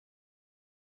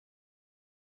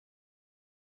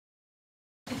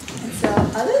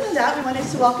Other than that, we wanted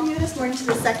to welcome you this morning to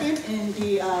the second in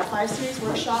the 5-series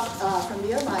workshop from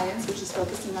the Alliance, which is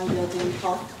focusing on building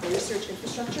health research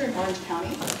infrastructure in Orange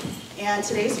County. And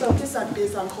today's focus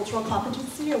is on cultural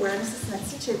competency, awareness, and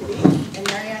sensitivity. And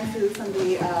Marianne Fu from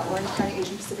the Orange County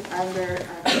Asian Pacific Islander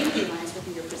Community Alliance will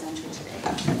be your presenter today.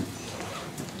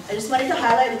 I just wanted to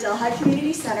highlight the Delhi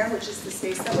Community Center, which is the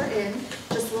space that we're in.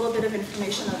 Just a little bit of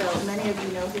information about many of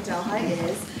you know who Delhi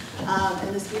is.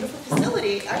 And this beautiful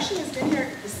facility actually has been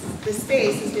here, this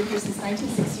space has been here since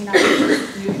 1969,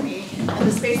 it's new to me. And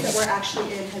the space that we're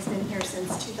actually in has been here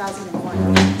since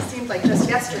 2001. It seemed like just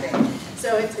yesterday.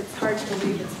 So it's hard to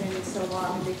believe it's been so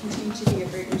long, and they continue to be a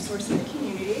great resource in the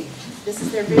community. This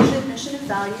is their vision, mission, and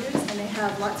values, and they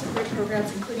have lots of great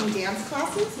programs, including dance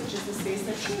classes, which is the space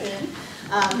that you're in.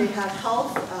 They have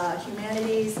health,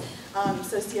 humanities,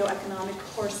 socioeconomic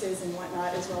courses and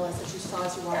whatnot, as well as you saw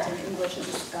as you walked in, English as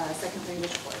a second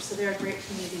language course. So they're a great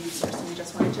community resource, and we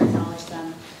just wanted to acknowledge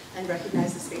them and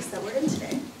recognize the space that we're in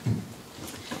today.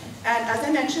 And as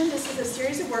I mentioned, this is a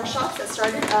series of workshops that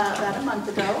started about a month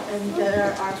ago, and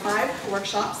there are 5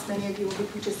 workshops. Many of you will be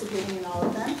participating in all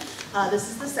of them. This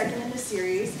is the second in the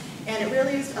series, and it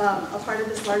really is a part of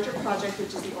this larger project,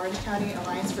 which is the Orange County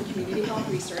Alliance for Community Health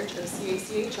Research, or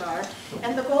CACHR.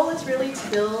 And the goal is really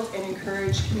to build and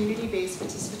encourage community-based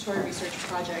participatory research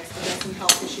projects addressing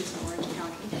health issues in Orange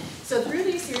County. So through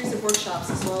these series of workshops,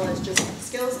 as well as just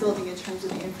skills building in terms of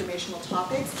the informational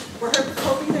topics, we're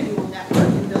hoping that you will network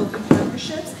and build good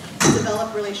partnerships and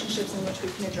develop relationships in which we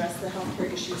can address the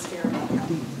healthcare issues here in Orange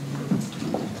County.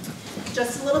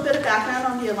 Just a little bit of background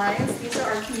on the Alliance. These are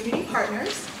our community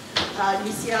partners.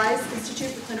 UCI's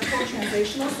Institute for Clinical and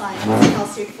Translational Science, Cal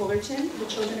State Fullerton, the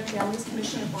Children and Families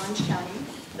Commission of Orange County,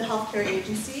 the Healthcare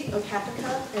Agency,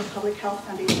 OCAPICA, and Public Health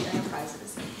Foundation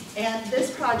Enterprises. And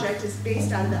this project is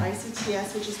based out of the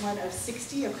ICTS, which is one of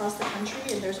 60 across the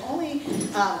country, and there's only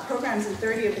programs in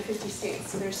 30 of the 50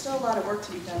 states. So there's still a lot of work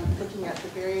to be done looking at the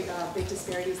very big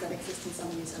disparities that exist in some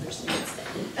of these other states.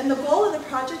 And the goal of the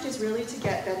project is really to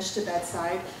get bench to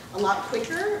bedside a lot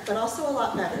quicker, but also a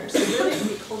lot better. So really to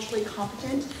be culturally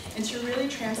competent and to really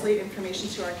translate information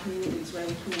to our communities where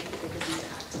we can make the biggest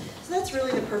impact. So that's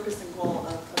really the purpose and goal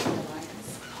of the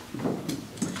Alliance.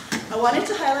 I wanted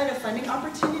to highlight a funding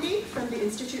opportunity from the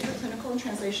Institute for Clinical and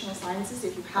Translational Sciences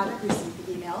if you haven't received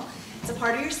the email. It's a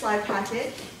part of your slide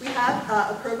packet. We have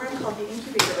a program called the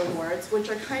Incubator Awards, which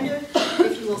are kind of,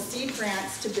 if you will, seed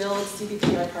grants to build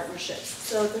CBPR partnerships.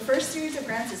 So the first series of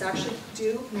grants is actually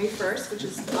due May 1st, which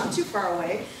is not too far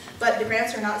away. But the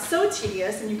grants are not so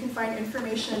tedious, and you can find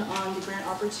information on the grant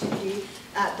opportunity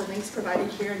at the links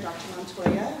provided here. And Dr.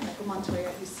 Montoya, Michael Montoya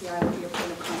at UCI, will be your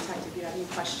point of contact if you have any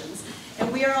questions.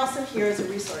 And we are also here as a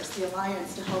resource, the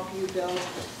Alliance, to help you build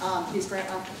these grant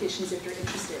applications if you're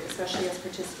interested, especially as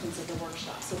participants of the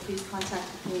workshop. So please contact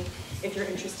me if you're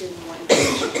interested in more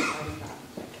information regarding that.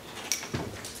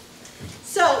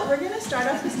 So we're going to start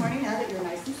off this morning now that you're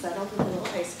nice and settled with a little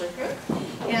icebreaker.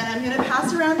 And I'm going to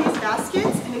pass around these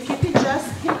baskets, and if you could just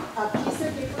pick a piece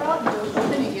of paper out and don't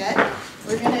open it yet,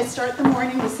 we're going to start the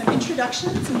morning with some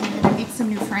introductions, and we're going to meet some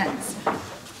new friends.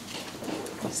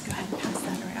 Just go ahead and pass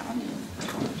that around.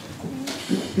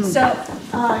 So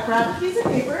grab a piece of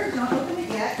paper, don't open it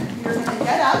yet. You're going to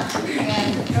get up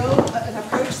and go and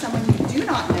approach someone you do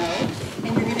not know,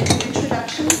 and you're going to do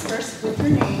introductions first with your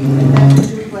name, and then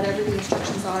doing whatever the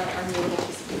instructions are made of a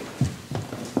piece of paper.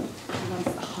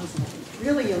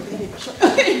 Really, you'll be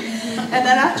And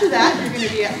then after that, you're going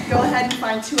to go ahead and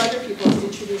find 2 other people to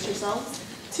introduce yourselves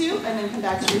to, and then come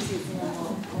back to your seats. And then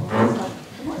we'll start.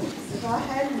 So go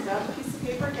ahead and grab a piece of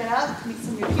paper, get up, meet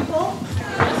some new people.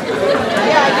 I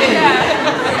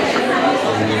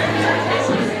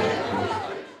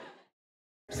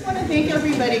just want to thank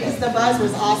everybody because the buzz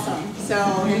was awesome.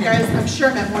 So you guys, I'm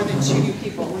sure, met more than 2 new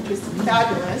people, which was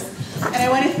fabulous. And I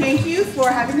want to thank you for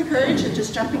having the courage of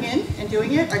just jumping in and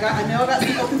doing it. I know about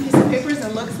the open piece of papers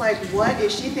and looks like, what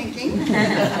is she thinking?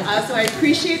 So I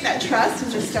appreciate that trust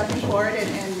and just stepping forward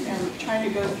and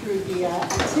trying to go through the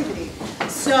activity.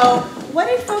 So what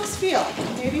did folks feel?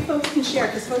 Maybe folks can share,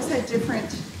 because folks had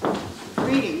different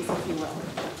readings, if you will.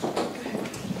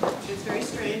 It's very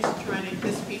strange trying to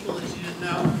kiss people that you didn't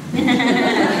know.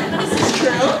 This is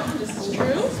true. This is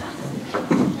true.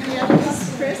 Any other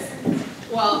thoughts, Chris?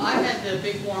 Well, I had the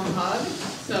big warm hug,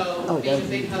 so being a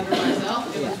big hugger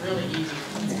myself, it was really easy.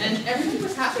 And everything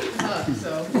was happy to hug,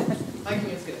 so hugging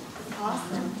is good.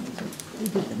 Awesome.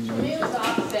 For me, it was the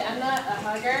opposite. I'm not a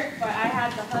hugger, but I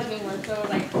had the hugging one, so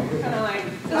like kind of like.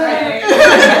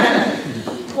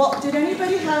 Well, did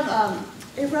anybody have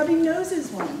a rubbing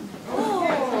noses one? Oh.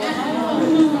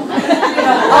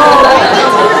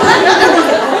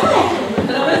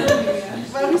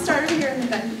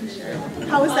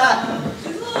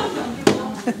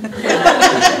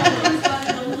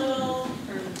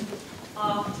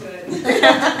 off to it.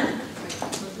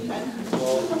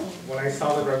 Well, when I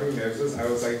saw the rubbing noses, I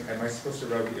was like, am I supposed to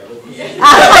rub the other piece? or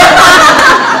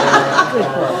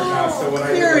not? So when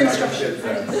I did this, people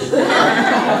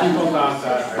thought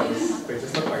that they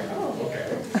just looked like, oh, okay.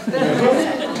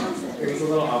 It was a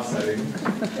little offsetting.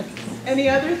 Any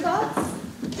other thoughts?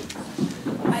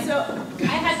 I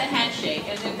had the handshake,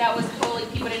 and then that was totally,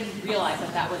 people didn't realize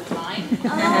that that was mine.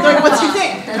 Like, what do you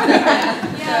think?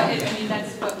 Yeah. I mean,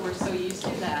 that's what we're so used to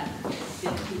that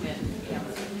didn't even,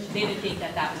 they didn't think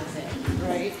that that was it.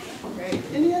 Right, right.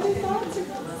 Any other thoughts?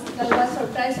 That was a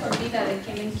surprise for me that I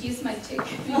came and kissed my chick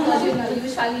because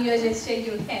usually you just shake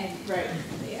your hand. Right.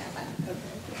 Yeah. Okay.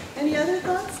 Any other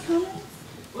thoughts, comments?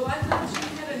 Well, I thought she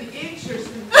had an itch or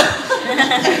something.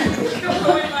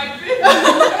 Going like this.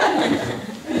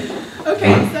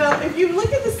 Okay, so if you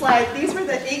look at the slide, these were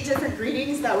the 8 different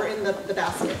greetings that were in the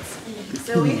baskets.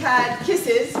 So we had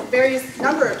kisses, various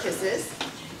number of kisses.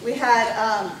 We had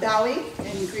bowing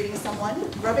and greeting someone,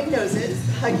 rubbing noses,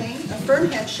 hugging, a firm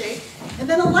handshake, and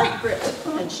then a light grip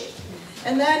handshake.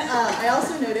 And then I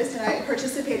also noticed, and I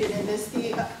participated in this,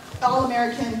 the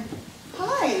All-American,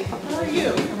 hi, how are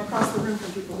you? From across the room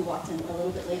from people who walked in a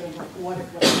little bit later and were like,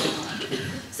 what's going on?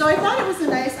 So I thought it was a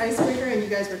nice icebreaker, and you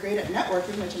guys were great at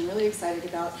networking, which I'm really excited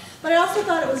about. But I also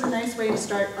thought it was a nice way to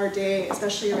start our day,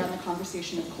 especially around the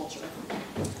conversation of culture.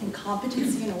 And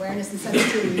competency and awareness and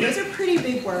sensitivity, those are pretty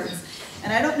big words.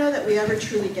 And I don't know that we ever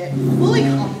truly get fully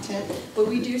competent, but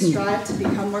we do strive to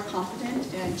become more competent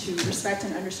and to respect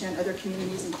and understand other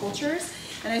communities and cultures.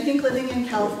 And I think living in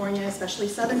California, especially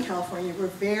Southern California, we're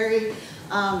very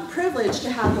privileged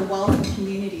to have the wealth of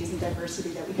communities and diversity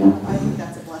that we have. I think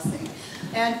that's a blessing.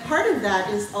 And part of that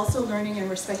is also learning and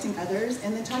respecting others,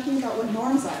 and then talking about what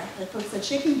norms are. Like folks said,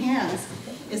 shaking hands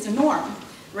is a norm,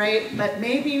 right? But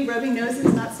maybe rubbing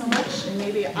noses, not so much, and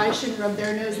maybe I shouldn't rub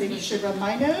their nose, they should rub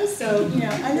my nose. So,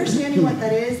 understanding what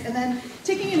that is, and then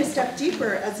taking it a step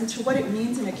deeper as into what it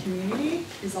means in a community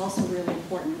is also really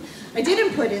important. I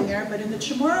didn't put in there, but in the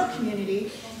Chamorro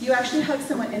community, you actually hug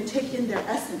someone and take in their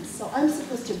essence. So I'm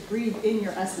supposed to breathe in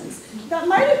your essence. That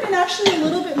might have been actually a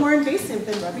little bit more invasive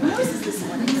than rubbing noses this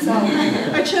morning. So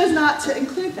I chose not to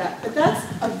include that. But that's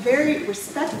a very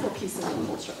respectful piece of the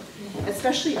culture,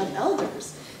 especially of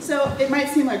elders. So it might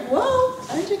seem like, whoa,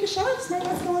 I didn't take a shot, I just know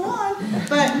what's going on.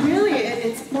 But really,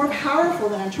 it's more powerful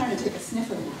than I'm trying to take a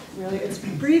sniff of it. Really, it's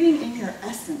breathing in your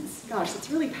essence. Gosh, it's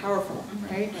really powerful,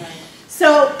 right?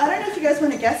 So I don't know if you guys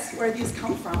want to guess where these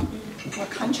come from,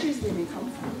 what countries they may come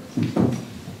from.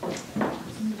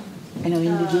 I know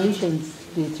Indonesians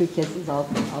do 3 kisses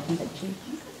often mentioned.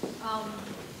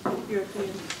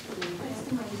 European.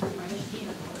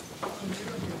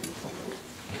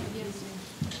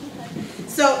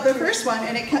 So the first one,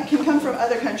 and it can come from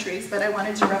other countries, but I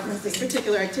wanted to reference this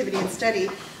particular activity and study,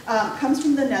 comes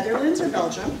from the Netherlands or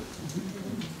Belgium.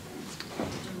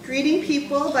 Greeting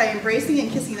people by embracing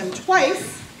and kissing them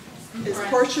twice is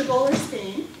Portugal or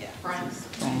Spain. Yeah, France.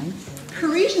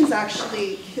 Parisians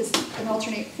actually kiss and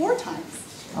alternate 4 times.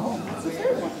 Oh, that's the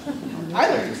third one. I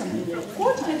learned something new.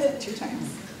 4 times, 2 times.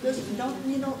 Don't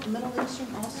Middle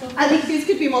Eastern also? I think these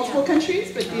could be multiple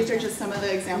countries, but these are just some of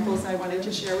the examples I wanted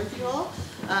to share with you all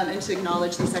and to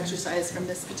acknowledge this exercise from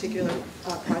this particular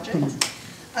project.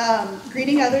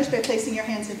 Greeting others by placing your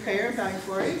hands in prayer and bowing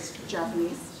forward is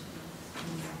Japanese.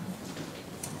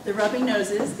 The rubbing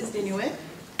noses is Inuit.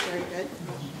 Very good.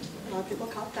 A lot of people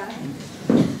caught that.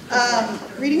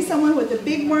 Greeting someone with a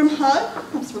big warm hug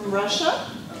comes from Russia,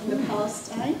 the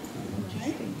Palestine.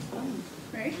 Okay.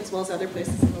 Right, as well as other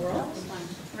places in the world.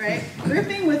 Right.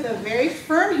 Gripping with a very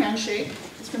firm handshake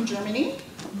is from Germany.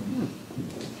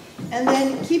 And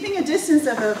then keeping a distance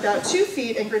of about 2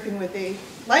 feet and gripping with a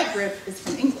light grip is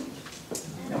from England.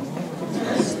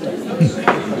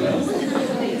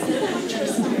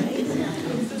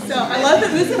 So I love the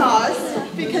oohs and ahs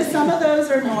because some of those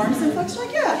are norms and folks are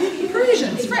like, yeah,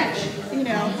 Parisians, French,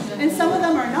 and some of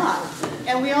them are not.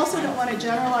 And we also don't want to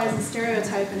generalize and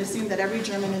stereotype and assume that every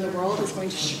German in the world is going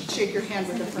to shake your hand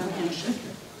with a firm handshake,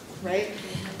 right?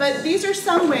 But these are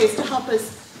some ways to help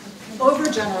us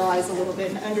overgeneralize a little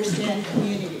bit and understand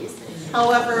communities.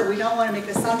 However, we don't want to make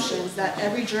assumptions that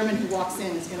every German who walks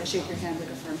in is going to shake your hand with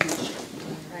a firm handshake.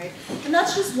 Right? And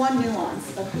that's just one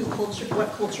nuance of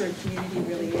what culture and community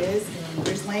really is.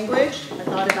 There's language. I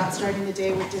thought about starting the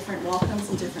day with different welcomes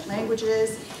in different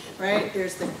languages, right?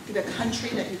 There's the country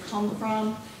that you come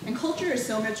from. And culture is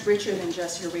so much richer than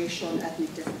just your racial and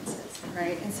ethnic differences,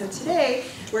 right? And so today,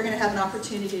 we're going to have an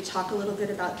opportunity to talk a little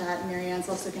bit about that. And Marianne's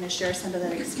also going to share some of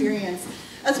that experience,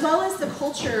 as well as the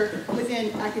culture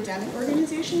within academic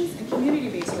organizations and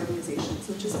community-based organizations,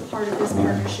 which is a part of this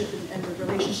partnership and the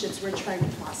relationships we're trying to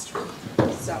foster.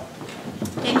 So,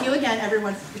 thank you again,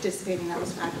 everyone, for participating. That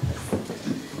was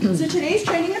fabulous. So today's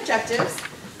training objectives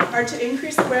are to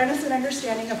increase awareness and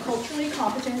understanding of culturally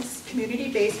competent,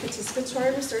 community-based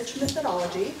participatory research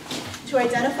methodology, to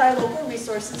identify local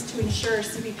resources to ensure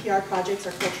CBPR projects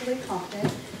are culturally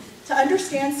competent, to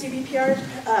understand CBPR,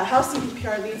 how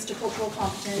CBPR leads to cultural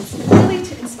competence, and really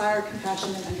to inspire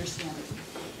compassion and understanding.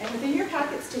 And within your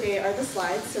packets today are the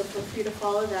slides, so feel free to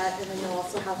follow that, and then you'll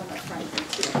also have them up front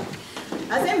today.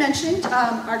 As I mentioned,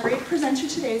 our great presenter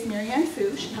today is Marianne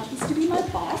Fu. She happens to be my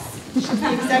boss. She's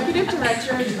the Executive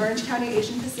Director of the Orange County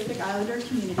Asian Pacific Islander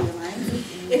Community Alliance.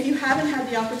 If you haven't had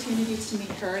the opportunity to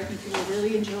meet her, I think you will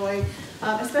really enjoy,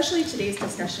 especially today's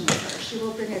discussion with her. She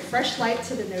will bring a fresh light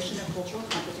to the notion of cultural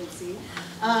competency,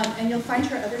 and you'll find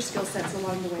her other skill sets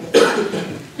along the way.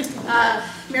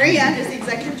 Marianne is the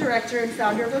Executive Director and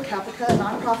founder of Ocapica, a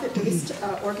nonprofit-based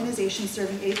organization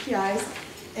serving APIs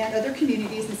and other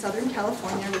communities in Southern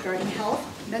California regarding health,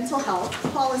 mental health,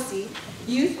 policy,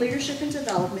 youth leadership and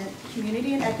development,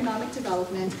 community and economic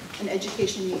development, and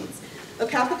education needs.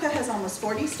 Ocapica has almost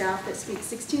 40 staff that speak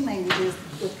 16 languages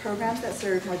with programs that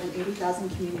serve more than 80,000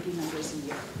 community members a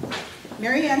year.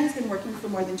 Marianne has been working for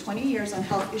more than 20 years on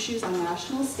health issues on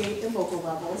national, state, and local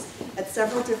levels at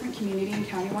several different community and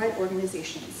countywide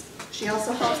organizations. She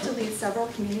also helps to lead several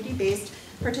community-based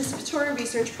participatory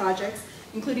research projects,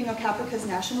 including Ocapica's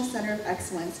National Center of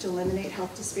Excellence to Eliminate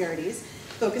Health Disparities,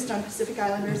 focused on Pacific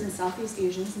Islanders and Southeast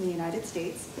Asians in the United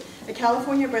States, a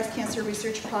California breast cancer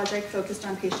research project focused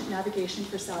on patient navigation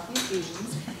for Southeast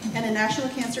Asians, and a National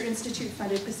Cancer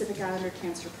Institute-funded Pacific Islander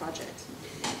Cancer Project.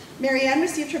 Marianne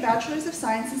received her Bachelor's of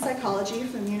Science in Psychology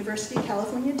from University of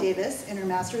California, Davis, and her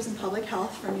Master's in Public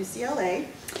Health from UCLA,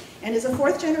 and is a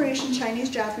fourth-generation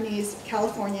Chinese-Japanese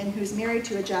Californian who's married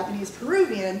to a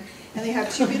Japanese-Peruvian, and they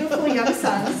have two beautiful young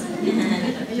sons.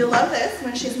 And you'll love this.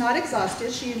 When she's not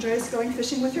exhausted, she enjoys going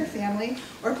fishing with her family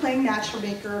or playing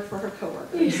matchmaker for her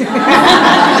coworkers. One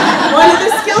of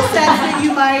the skill sets that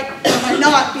you might or might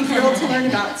not be thrilled to learn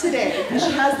about today. And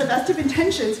she has the best of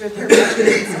intentions with her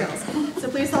matchmaking skills. So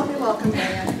please help me welcome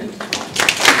Marianne.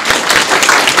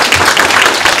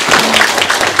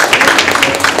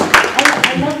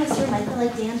 I love this room. I feel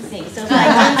like dancing. So if I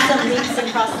dance some leaps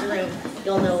across the room,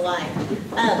 you'll know why.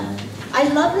 I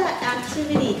love that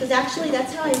activity because actually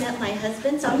that's how I met my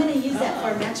husband. So I'm going to use that for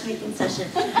a matchmaking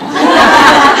session. My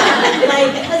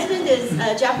husband is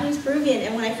Japanese Peruvian,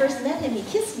 and when I first met him, he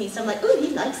kissed me. So I'm like, ooh, he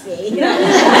likes me.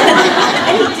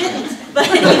 And he didn't, but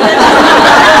it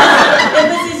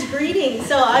was his greeting.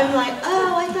 So I'm like,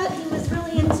 oh, I thought he was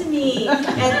really into me.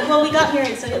 And well, we got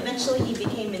married, so eventually he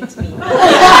became into me.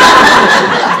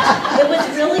 It was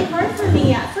really hard for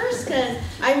me at first because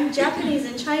I'm Japanese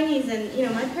and Chinese, and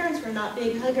my parents were not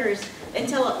big huggers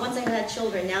until once I had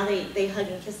children. Now they hug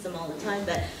and kiss them all the time,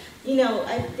 but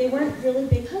they weren't really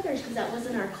big huggers because that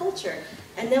wasn't our culture.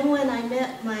 And then when I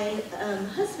met my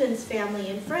husband's family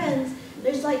and friends,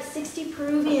 there's like 60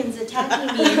 Peruvians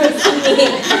attacking me and kissing me,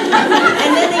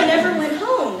 and then they never went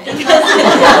home because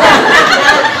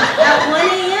at 1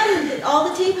 a.m. all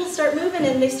the tables start moving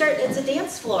and it's a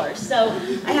dance floor. So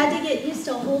I had to get used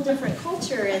to a whole different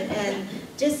culture and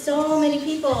just so many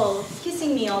people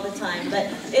kissing me all the time. But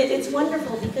it's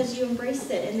wonderful because you embrace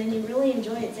it and then you really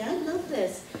enjoy it. Say, I love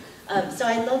this. So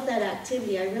I love that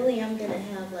activity. I really am going to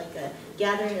have like a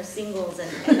gathering of singles. And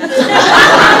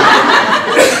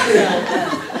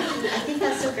I think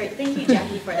that's so great. Thank you,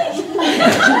 Jackie, for that.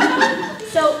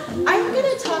 So I'm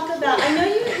going to talk about, I know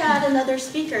you had another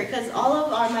speaker because all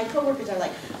of my coworkers are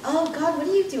like, oh God, what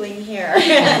are you doing here?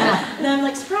 And I'm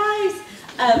like, surprise.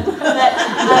 But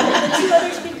the two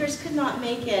other speakers could not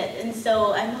make it, and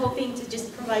so I'm hoping to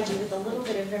just provide you with a little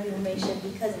bit of information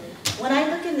because when I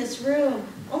look in this room,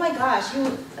 oh my gosh,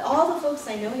 all the folks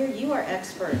I know here, you are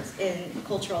experts in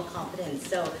cultural competence,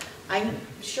 so I'm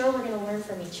sure we're going to learn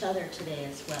from each other today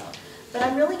as well. But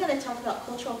I'm really going to talk about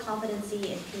cultural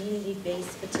competency and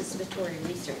community-based participatory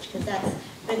research because that's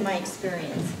been my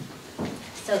experience.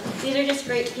 So these are just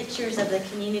great pictures of the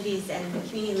communities and the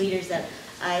community leaders that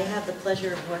I have the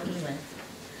pleasure of working with.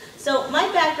 So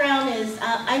my background is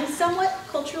I'm somewhat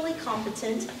culturally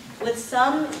competent with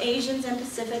some Asians and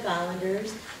Pacific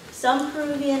Islanders, some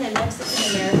Peruvian and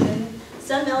Mexican American,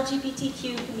 some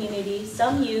LGBTQ communities,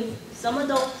 some youth, some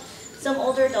adults, some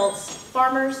older adults,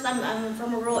 farmers. I'm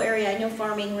from a rural area. I know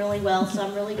farming really well, so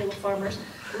I'm really good with farmers.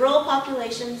 Rural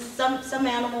populations, some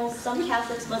animals, some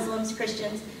Catholics, Muslims,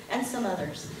 Christians, and some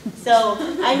others. So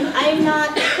I'm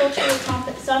not culturally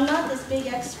competent, so I'm not this big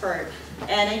expert.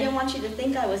 And I didn't want you to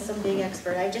think I was some big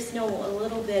expert. I just know a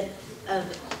little bit of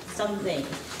some things.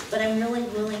 but I'm really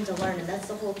willing to learn, and that's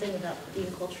the whole thing about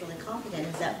being culturally competent,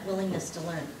 is that willingness to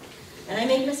learn. And I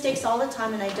make mistakes all the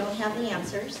time, and I don't have the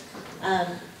answers.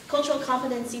 Cultural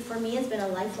competency for me has been a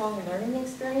lifelong learning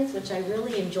experience, which I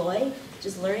really enjoy,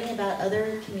 just learning about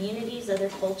other communities, other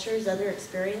cultures, other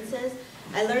experiences.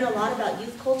 I learned a lot about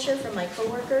youth culture from my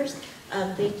coworkers.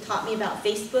 They taught me about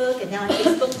Facebook, and now I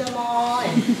Facebooked them all,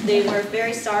 and they were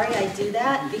very sorry I do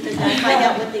that, because now I find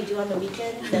out what they do on the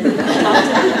weekends and talk to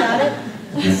them about it.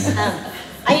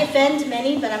 I offend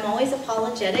many, but I'm always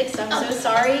apologetic, so I'm so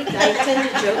sorry. I tend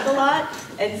to joke a lot,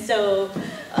 and so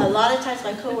a lot of times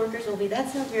my coworkers will be,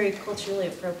 that's not very culturally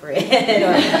appropriate,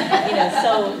 or,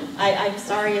 so I'm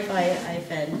sorry if I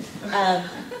offend.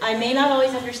 I may not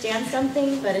always understand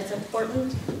something, but it's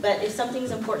important. But if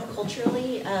something's important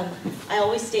culturally, I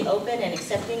always stay open and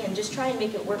accepting and just try and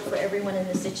make it work for everyone in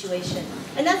the situation.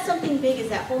 And that's something big, is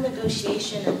that whole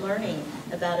negotiation and learning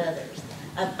about others.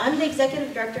 I'm the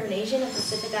executive director of an Asian and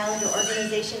Pacific Islander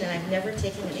organization, and I've never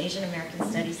taken an Asian American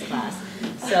Studies class.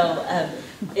 So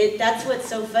that's what's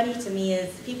so funny to me,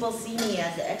 is people see me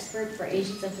as an expert for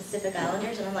Asians and Pacific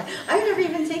Islanders, and I'm like, I've never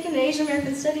even taken an Asian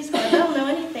American Studies class. I don't know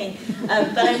anything.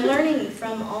 But I'm learning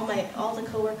from all the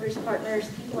coworkers, partners,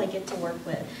 people I get to work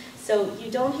with. So you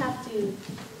don't have to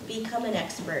become an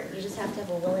expert. You just have to have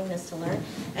a willingness to learn.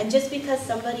 And just because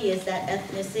somebody is that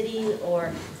ethnicity or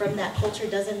from that culture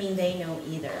doesn't mean they know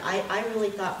either. I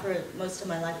really thought for most of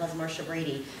my life I was Marsha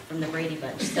Brady from the Brady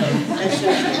Bunch. So that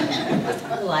shows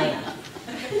you who I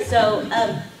am. So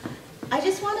I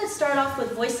just want to start off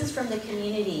with voices from the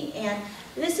community. And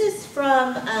this is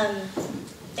from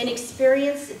an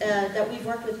experience that we've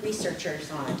worked with researchers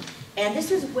on. And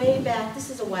this was way back, this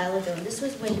is a while ago, and this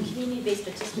was when community-based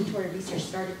participatory research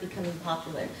started becoming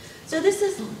popular. So this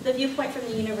is the viewpoint from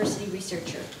the university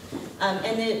researcher.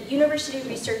 And the university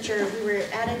researcher, we were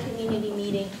at a community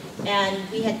meeting, and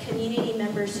we had community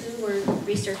members who were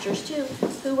researchers too,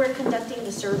 who were conducting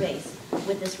the surveys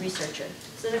with this researcher.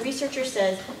 So the researcher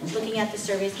says, looking at the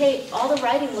surveys, hey, all the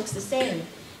writing looks the same.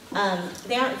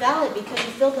 They aren't valid because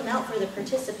you filled them out for the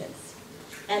participants.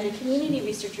 And the community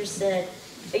researcher said,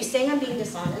 are you saying I'm being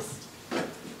dishonest?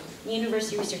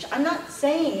 University research. I'm not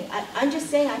saying, I'm just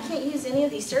saying I can't use any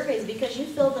of these surveys because you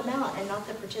filled them out and not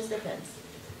the participants.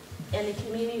 And the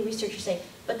community researcher saying,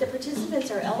 but the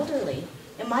participants are elderly.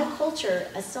 In my culture,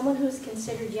 as someone who's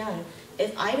considered young,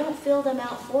 if I don't fill them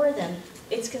out for them,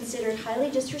 it's considered highly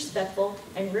disrespectful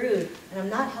and rude, and I'm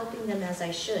not helping them as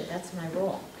I should. That's my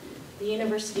role. The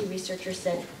university researcher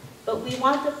said, but we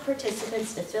want the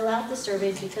participants to fill out the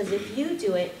surveys because if you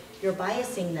do it, you're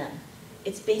biasing them.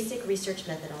 It's basic research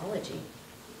methodology.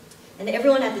 And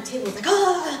everyone at the table was like,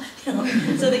 ah!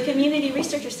 So the community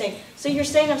researcher's saying, so you're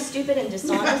saying I'm stupid and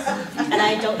dishonest and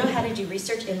I don't know how to do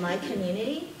research in my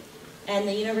community? And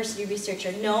the university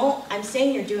researcher, no, I'm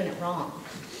saying you're doing it wrong.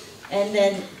 And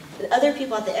then the other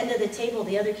people at the end of the table,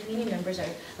 the other community members are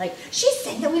like, she's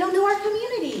saying that we don't know our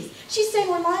communities. She's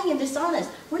saying we're lying and dishonest.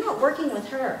 We're not working with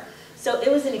her. So it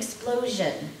was an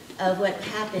explosion of what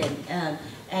happened.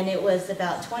 And it was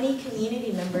about 20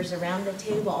 community members around the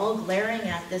table all glaring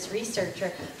at this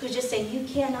researcher who's just saying, you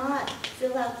cannot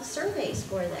fill out the surveys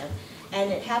for them.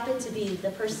 And it happened to be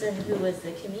the person who was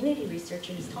the community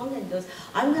researcher who's telling them, goes,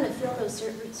 I'm going to fill those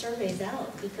surveys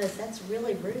out because that's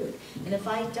really rude. And if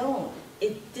I don't,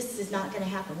 this is not going to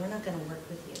happen. We're not going to work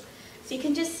with you. So you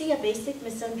can just see a basic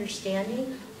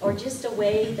misunderstanding or just a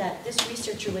way that this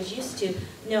researcher was used to,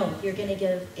 no, you're going to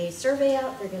give a survey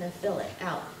out, they're going to fill it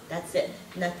out. That's it,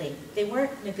 nothing. They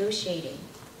weren't negotiating.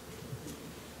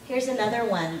 Here's another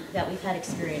one that we've had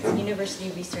experience, university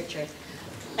researchers.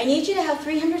 I need you to have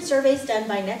 300 surveys done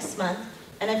by next month,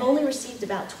 and I've only received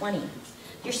about 20.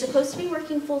 You're supposed to be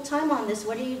working full-time on this.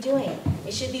 What are you doing?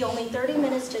 It should be only 30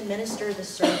 minutes to administer the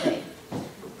survey.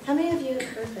 How many of you have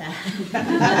heard that?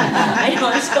 I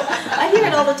know, I hear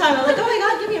it all the time. I'm like, oh my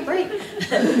God, give me a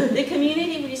break. The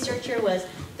community researcher was,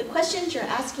 the questions you're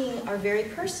asking are very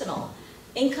personal.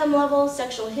 Income level,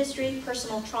 sexual history,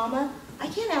 personal trauma. I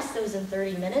can't ask those in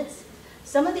 30 minutes.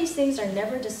 Some of these things are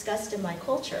never discussed in my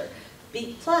culture.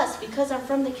 Plus, because I'm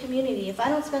from the community, if I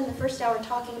don't spend the first hour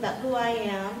talking about who I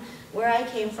am, where I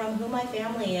came from, who my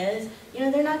family is,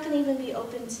 they're not going to even be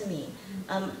open to me.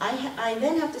 I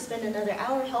then have to spend another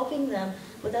hour helping them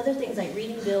with other things like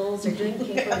reading bills or doing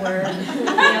paperwork.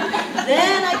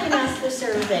 Then I can ask the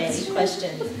survey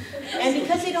questions. And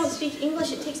because they don't speak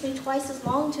English, it takes me twice as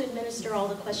long to administer all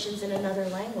the questions in another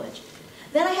language.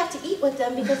 Then I have to eat with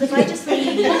them because if I just leave,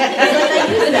 it's like I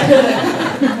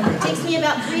use them. It takes me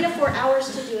about 3 to 4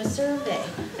 hours to do a survey.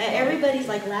 Everybody's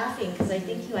like laughing because I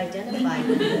think you identified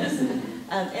with this.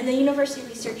 And the university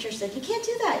researcher said, you can't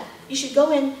do that. You should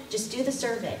go in, just do the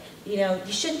survey. You know,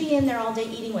 you shouldn't be in there all day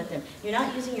eating with them. You're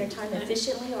not using your time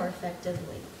efficiently or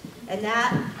effectively. And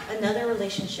that, another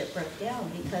relationship broke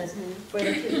down because for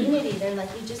the community, they're like,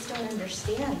 you just don't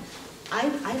understand. I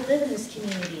live in this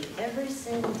community every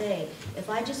single day. If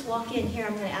I just walk in here,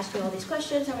 I'm going to ask you all these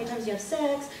questions. How many times do you have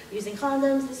sex? Using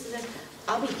condoms? This is this.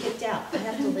 I'll be kicked out. I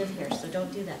have to live here, so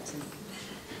don't do that to me.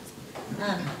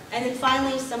 And then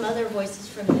finally, some other voices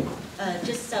from,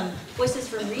 just some voices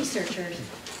from researchers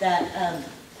that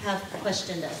have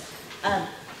questioned us.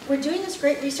 We're doing this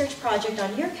great research project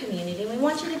on your community, and we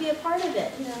want you to be a part of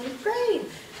it. You know, great.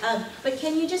 But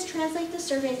can you just translate the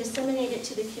survey and disseminate it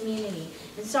to the community?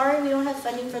 And sorry, we don't have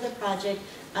funding for the project,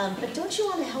 but don't you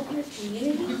want to help your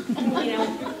community? You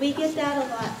know, we get that a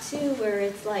lot too, where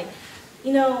it's like,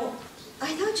 you know,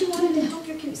 I thought you wanted to help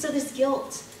your community. So this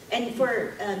guilt. And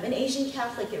for an Asian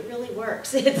Catholic, it really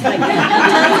works. It's like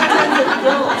tons of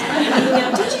guilt. You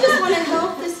know, don't you just want to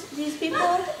help these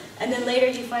people? And then later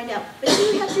you find out, but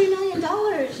you have $3 million.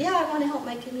 Yeah, I want to help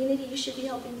my community. You should be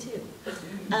helping too.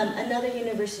 Another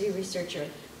university researcher.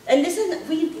 And this is,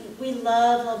 we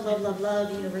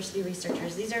love university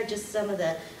researchers. These are just some of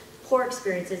the poor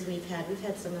experiences we've had. We've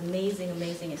had some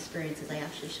amazing experiences. I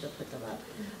actually should have put them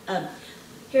up.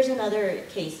 Here's another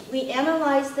case. We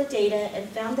analyzed the data and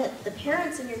found that the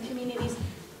parents in your communities,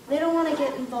 they don't want to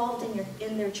get involved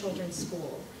in their children's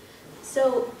school.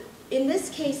 So in this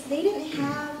case, they didn't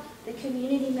have the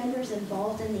community members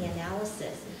involved in the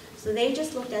analysis. So they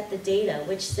just looked at the data,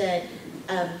 which said,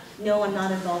 no, I'm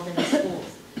not involved in the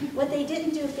schools. What they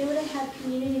didn't do, if they would have had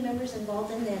community members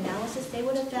involved in the analysis, they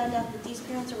would have found out that these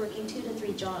parents are working 2 to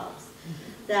 3 jobs,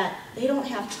 that they don't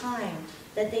have time,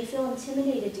 that they feel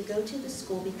intimidated to go to the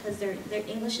school because their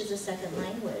English is a second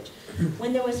language.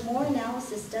 When there was more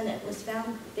analysis done,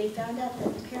 they found out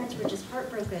that the parents were just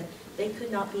heartbroken. They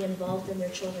could not be involved in their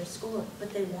children's school,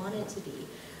 but they wanted to be.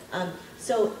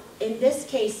 So in this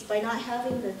case, by not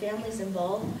having the families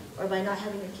involved or by not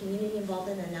having the community involved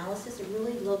in the analysis, it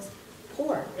really looks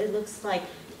poor. It looks like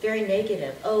very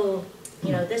negative. Oh,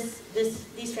 you know,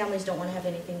 these families don't want to have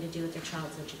anything to do with their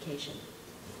child's education.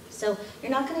 So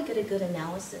you're not going to get a good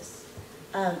analysis.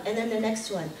 And then the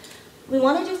next one. We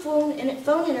want to do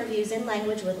phone interviews in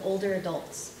language with older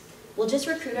adults. We'll just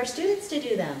recruit our students to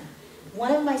do them.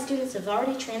 One of my students have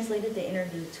already translated the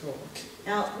interview tool.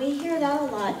 Now, we hear that a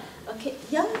lot. Okay,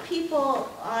 young people,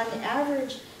 on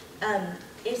average,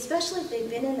 especially if they've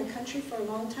been in the country for a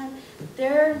long time,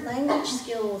 their language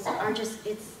skills are just,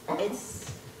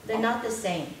 they're not the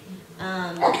same.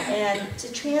 And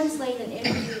to translate an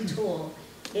interview tool,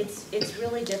 it's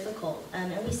really difficult,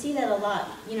 and we see that a lot,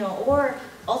 you know. Or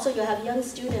also you'll have young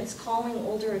students calling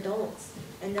older adults,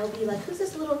 and they'll be like, who's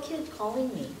this little kid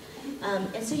calling me?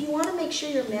 And so you want to make sure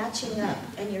you're matching up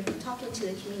and you're talking to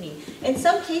the community. In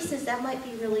some cases, that might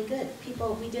be really good.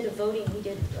 We did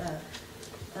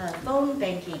phone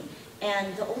banking,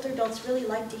 and the older adults really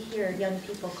like to hear young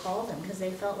people call them because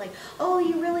they felt like, oh,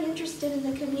 you're really interested in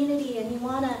the community and you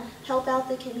want to help out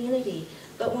the community.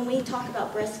 But when we talk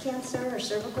about breast cancer or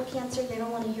cervical cancer, they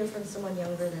don't want to hear from someone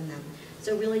younger than them.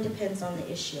 So it really depends on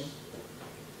the issue. Okay.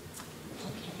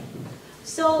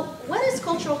 So what is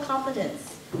cultural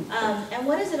competence? And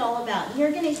what is it all about? And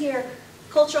you're going to hear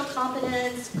cultural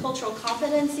competence, cultural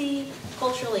competency,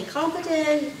 culturally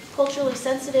competent, culturally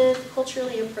sensitive,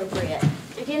 culturally appropriate.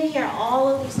 You're going to hear all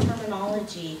of these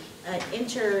terminology kind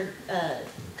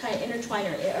of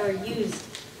intertwined or used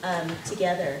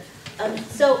together.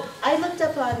 So I looked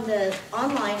up on the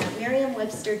online,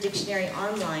 Merriam-Webster Dictionary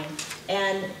online,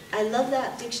 and I love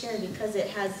that dictionary because it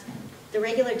has the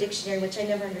regular dictionary, which I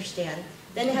never understand.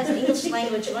 Then it has an English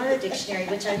language learner dictionary,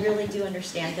 which I really do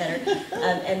understand better,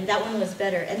 and that one was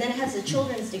better. And then it has a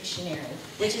children's dictionary,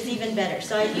 which is even better.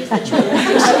 So I use the children's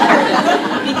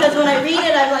dictionary because when I read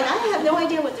it, I'm like, I have no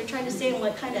idea what they're trying to say and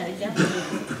what kind of examples they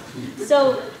use.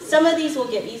 So some of these will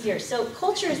get easier. So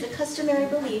culture is the customary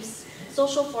beliefs,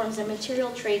 social forms, and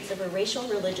material traits of a racial,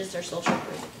 religious, or social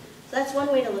group. So that's one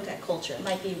way to look at culture. It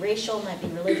might be racial, might be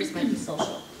religious, might be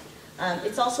social.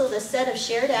 It's also the set of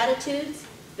shared attitudes,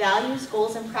 values,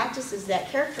 goals, and practices that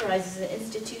characterizes an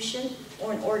institution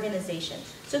or an organization.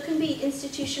 So it can be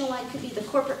institutional, it could be the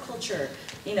corporate culture,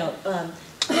 you know,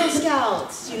 Girl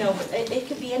Scouts, you know, it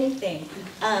could be anything.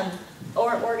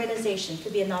 Or organization. It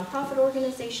could be a nonprofit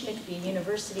organization, it could be a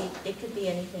university, it could be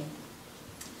anything.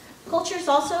 Culture is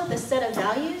also the set of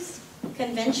values,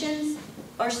 conventions,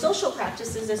 or social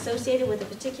practices associated with a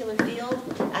particular field,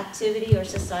 activity, or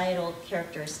societal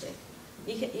characteristic.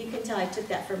 You can tell I took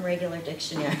that from regular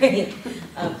dictionary,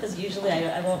 because usually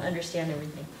I won't understand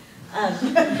everything.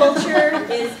 Culture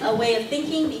is a way of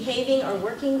thinking, behaving, or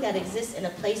working that exists in a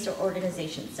place or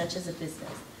organization, such as a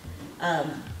business.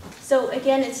 So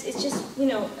again, it's just,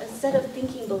 a set of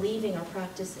thinking, believing, or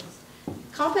practices.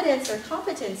 Competence or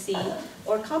competency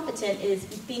or competent is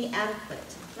being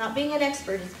adequate. Not being an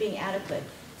expert, it's being adequate.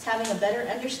 It's having a better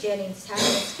understanding, it's having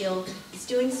a skill, it's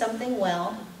doing something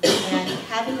well, and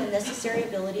having the necessary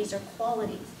abilities or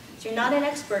qualities. So you're not an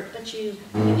expert, but you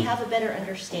have a better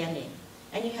understanding,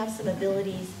 and you have some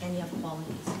abilities, and you have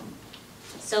qualities.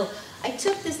 So I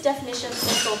took this definition of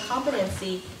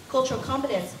cultural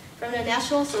competence, from the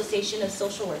National Association of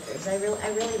Social Workers. I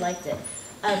really liked it.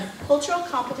 Cultural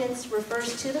competence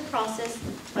refers to the process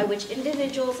by which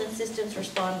individuals and systems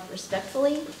respond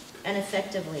respectfully and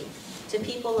effectively to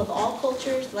people of all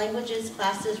cultures, languages,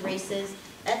 classes, races,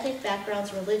 ethnic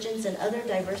backgrounds, religions, and other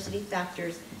diversity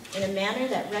factors in a manner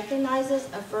that recognizes,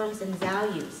 affirms, and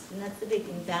values, and that's the big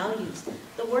thing, values,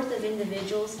 the worth of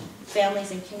individuals,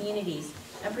 families, and communities,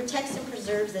 and protects and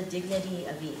preserves the dignity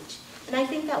of each. And I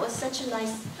think that was such a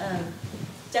nice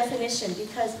definition,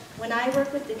 because when I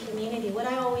work with the community, what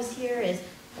I always hear is,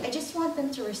 I just want them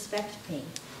to respect me.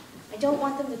 I don't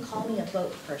want them to call me a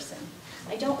boat person.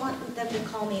 I don't want them to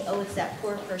call me, oh, it's that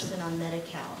poor person on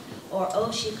Medi-Cal, or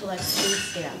oh, she collects food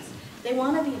stamps. They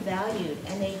want to be valued,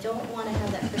 and they don't want to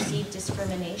have that perceived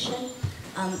discrimination,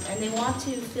 and they want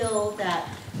to feel that,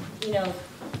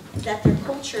 that their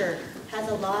culture has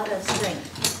a lot of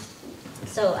strength.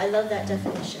 So I love that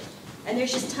definition. And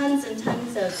there's just tons and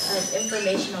tons of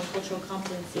information on cultural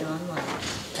competency online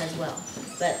as well.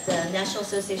 But the National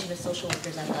Association of Social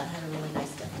Workers, I thought, had a really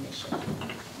nice definition.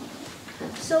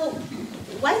 So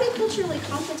why be culturally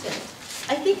competent?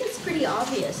 I think it's pretty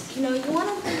obvious. You want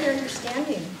to improve your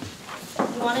understanding.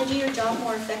 You want to do your job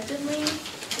more effectively.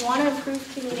 You want to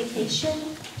improve communication.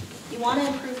 You want to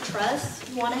improve trust.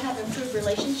 You want to have improved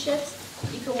relationships.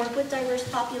 You can work with diverse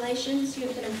populations. You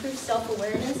can improve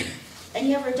self-awareness. And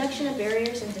you have reduction of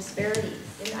barriers and disparities.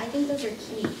 And I think those are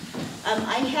key.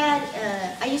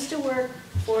 I used to work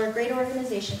for a great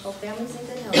organization called Families in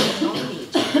Good Health in Long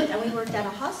Beach. And we worked at a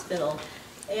hospital.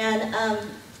 And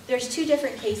there's two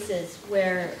different cases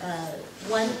where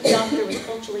one doctor was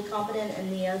culturally competent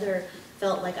and the other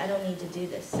felt like, I don't need to do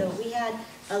this. So we had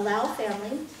a Lao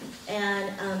family,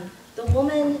 and the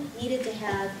woman needed to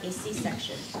have a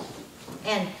C-section.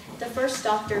 And the first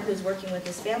doctor who's working with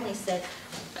this family said,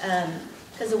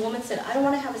 because the woman said, I don't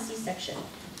want to have a C-section.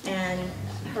 And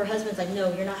her husband's like,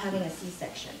 no, you're not having a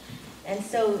C-section. And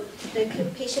so the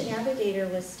patient navigator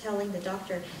was telling the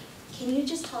doctor, can you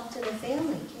just talk to the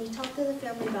family? Can you talk to the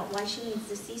family about why she needs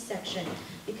the C-section?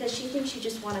 Because she thinks you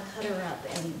just want to cut her up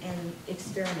and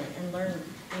experiment and learn,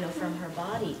 from her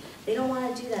body. They don't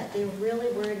want to do that. They're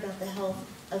really worried about the health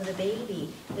of the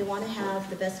baby. They want to have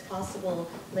the best possible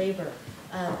labor.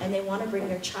 And they want to bring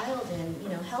their child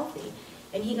in, healthy.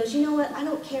 And he goes, you know what, I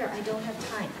don't care, I don't have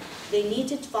time. They need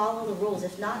to follow the rules,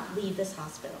 if not, leave this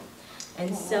hospital.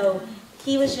 And so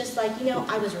he was just like,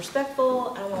 I was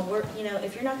respectful, I don't want to work,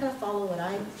 if you're not going to follow what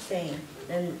I'm saying,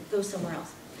 then go somewhere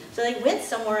else. So they went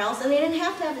somewhere else, and they didn't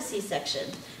have to have a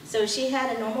C-section. So she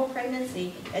had a normal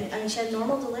pregnancy, and she had a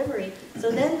normal delivery.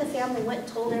 So then the family went and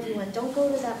told everyone, don't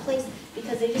go to that place,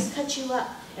 because they just cut you up,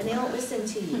 and they don't listen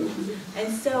to you.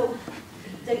 And so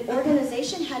the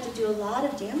organization had to do a lot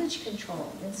of damage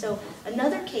control. And so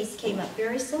another case came up,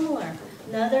 very similar.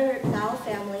 Another Lao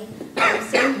family,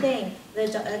 same thing.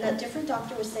 A different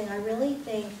doctor was saying, I really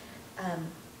think,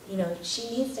 she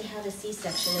needs to have a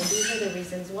C-section, and these are the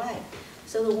reasons why.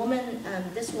 So the woman,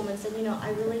 this woman said, I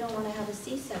really don't want to have a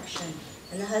C-section.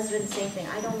 And the husband, same thing.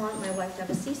 I don't want my wife to have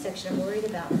a C-section. I'm worried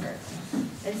about her.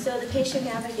 And so the patient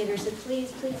navigator said,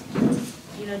 please,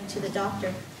 to the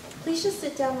doctor, please just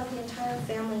sit down with the entire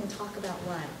family and talk about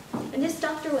why. And this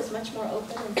doctor was much more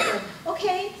open and said,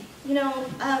 okay,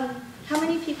 how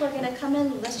many people are going to come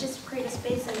in? Let's just create a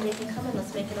space and they can come in.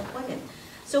 Let's make an appointment.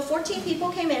 So 14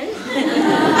 people came in.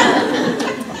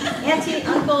 Auntie,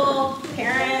 uncle,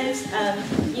 parents,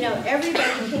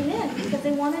 everybody came in because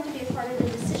they wanted to be a part of the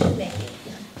decision making.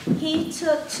 He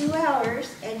took 2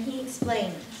 hours and he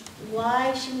explained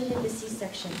why she needed the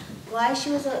C-section, why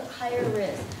she was a higher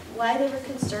risk, why they were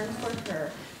concerned for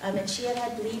her, and she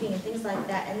had bleeding and things like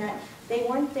that, and that they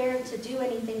weren't there to do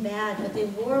anything bad, but they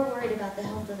were worried about the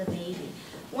health of the baby.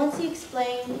 Once he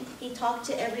explained, he talked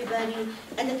to everybody,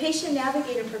 and the patient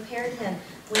navigator prepared him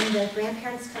when the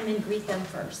grandparents come in, greet them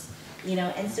first,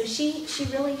 and so she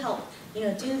really helped, do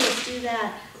this, do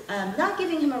that, not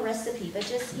giving him a recipe, but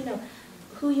just,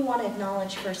 who you want to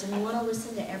acknowledge first, and you want to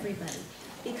listen to everybody.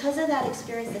 because of that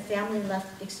experience, the family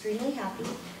left extremely happy,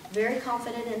 very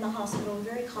confident in the hospital,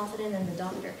 very confident in the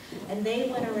doctor. And they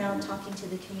went around talking to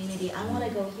the community, I want to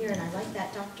go here and I like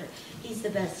that doctor. He's the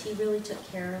best. He really took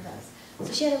care of us.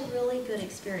 So she had a really good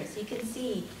experience. You can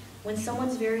see when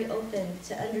someone's very open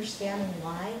to understanding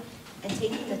why and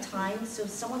taking the time so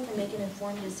someone can make an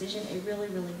informed decision, it really,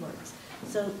 really works.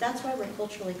 So that's why we're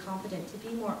culturally competent, to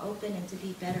be more open and to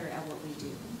be better at what we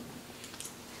do.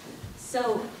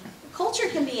 So culture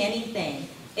can be anything.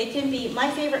 It can be,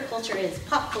 my favorite culture is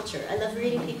pop culture. I love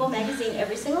reading People magazine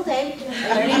every single day and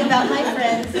learning about my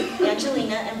friends,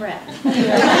 Angelina and Brad.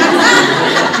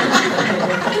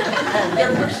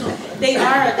 They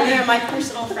are my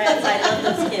personal friends. I love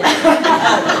those kids.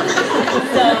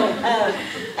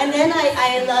 And then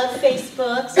I love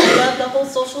Facebook, so I love the whole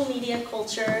social media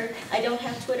culture. I don't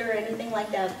have Twitter or anything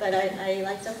like that, but I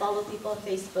like to follow people on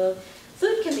Facebook.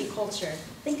 Food can be culture.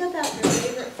 Think about your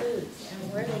favorite foods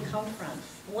and where they come from,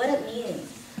 what it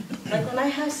means. Like when I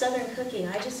have Southern cooking,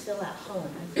 I just feel at home.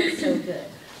 I feel so good.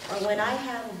 Or when I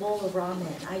have a bowl of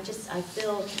ramen, I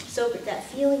feel so good. That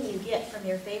feeling you get from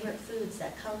your favorite foods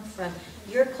that come from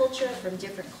your culture, from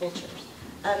different cultures.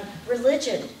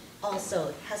 Religion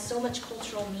also has so much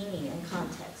cultural meaning and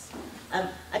context.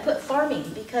 I put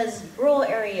farming because rural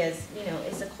areas,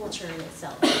 is a culture in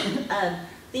itself.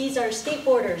 These are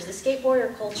skateboarders, the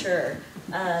skateboarder culture.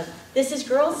 This is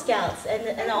Girl Scouts,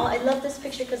 and I love this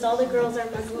picture because all the girls are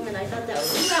Muslim, and I thought that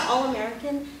isn't that all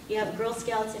American? You have Girl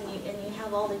Scouts, and you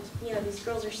have all the these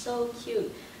girls are so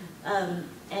cute,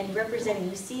 and representing.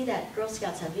 You see that Girl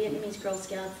Scouts have Vietnamese Girl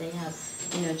Scouts, they have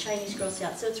Chinese Girl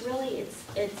Scouts. So it's really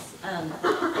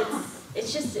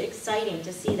it's just exciting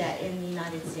to see that in the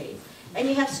United States. And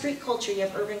you have street culture, you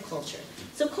have urban culture.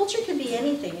 So culture can be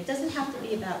anything. It doesn't have to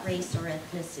be about race or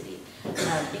ethnicity.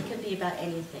 It can be about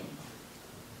anything.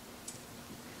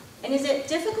 And is it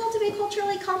difficult to be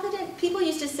culturally competent? People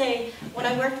used to say, when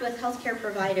I worked with healthcare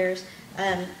providers,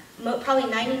 probably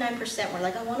 99% were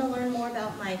like, I want to learn more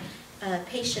about my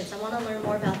patients. I want to learn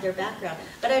more about their background.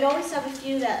 But I'd always have a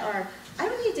few that are, I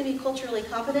don't need to be culturally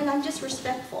competent, I'm just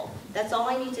respectful. That's all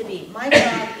I need to be. My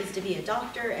job is to be a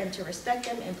doctor and to respect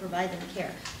them and provide them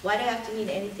care. Why do I have to need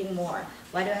anything more?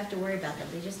 Why do I have to worry about them?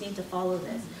 They just need to follow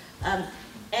this.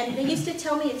 And they used to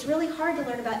tell me it's really hard to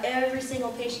learn about every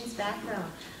single patient's background.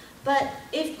 But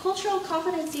if cultural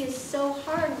competency is so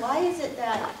hard, why is it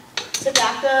that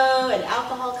tobacco and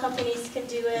alcohol companies can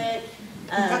do it?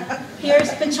 Here's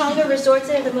Pechanga Resorts.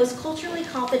 They're the most culturally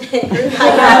competent group I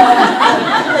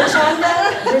know.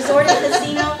 Pechanga Resort and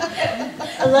Casino,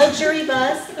 a luxury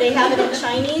bus. They have it in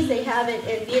Chinese, they have it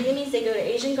in Vietnamese. They go to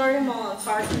Asian Garden Mall and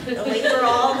park and wait for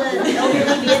all the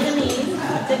elderly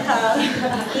Vietnamese to come.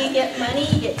 You get money,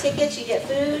 you get tickets, you get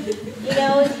food. You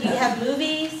have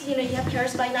movies. You have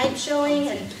Paris by Night showing,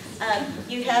 and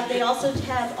they also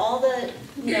have all the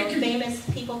famous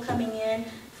people coming in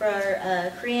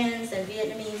for Koreans and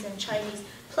Vietnamese and Chinese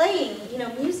playing,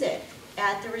 music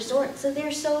at the resort. So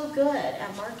they're so good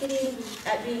at marketing,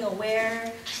 at being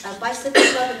aware. Bicycle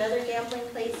Club, another gambling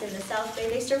place in the South Bay,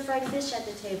 they serve fried fish at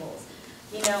the tables.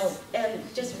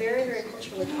 And just very, very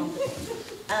culturally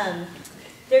competent.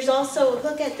 There's also,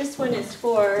 look at this one is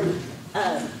for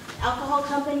alcohol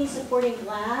companies supporting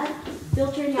GLAD,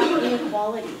 filtering out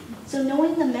inequality. So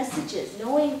knowing the messages,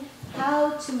 knowing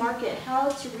how to market, how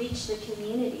to reach the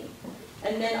community.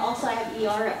 And then also I have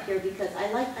ER up here because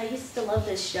I used to love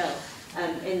this show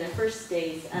in the first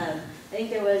days. I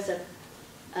think there was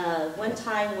one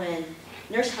time when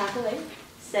Nurse Hathaway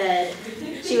said,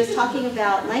 she was talking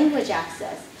about language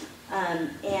access,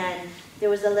 and there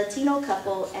was a Latino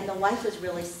couple and the wife was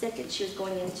really sick and she was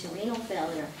going into renal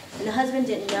failure. And the husband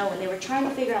didn't know, and they were trying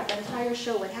to figure out the entire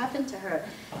show what happened to her.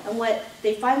 And what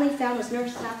they finally found was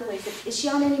Nurse Hathaway said, is she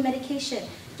on any medication?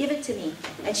 Give it to me.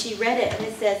 And she read it, and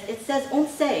it says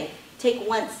once, take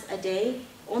once a day.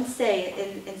 Once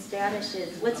in Spanish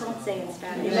is, what's once in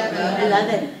Spanish?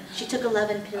 11. She took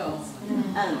 11 pills.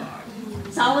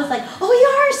 So I was like, oh, you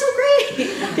are so great!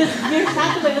 Because Nurse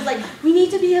Hathaway was like, we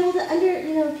need to be able to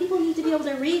people need to be able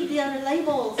to read the other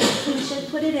labels. We should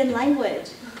put it in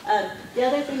language. The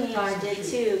other thing ER did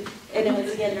too, and it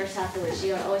was again Nurse Hathaway,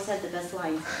 she always had the best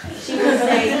lines. She would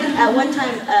say, at one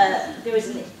time, there was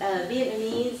a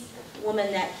Vietnamese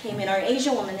woman that came in, or an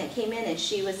Asian woman that came in, and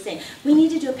she was saying, we need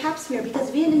to do a pap smear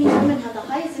because Vietnamese women have the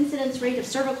highest incidence rate of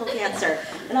cervical cancer.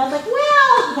 And I was like,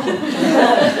 wow!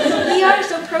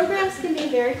 So programs can be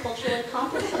very culturally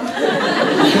competent. So I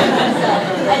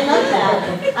love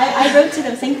that. I wrote to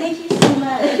them saying, thank you so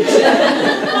much.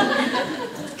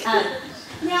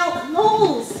 Now,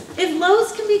 Lowe's. if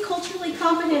Lowe's can be culturally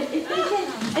competent, if they can,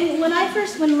 and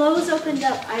when Lowe's opened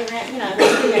up, I ran, I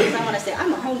ran in there because I want to say,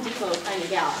 I'm a Home Depot kind of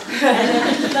gal.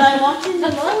 But I walked into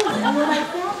Lowe's, and what I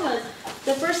found was,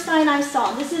 the first sign I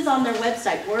saw, this is on their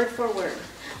website, word for word.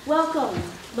 Welcome,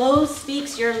 Lowe's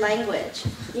speaks your language.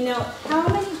 How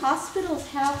many hospitals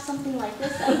have something like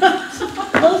this?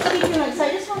 Lowe's speaks your language, so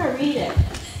I just want to read it.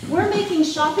 We're making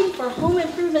shopping for home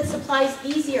improvement supplies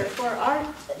easier for our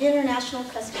international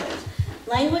customers.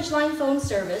 Language line phone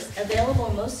service, available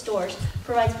in most stores,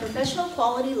 provides professional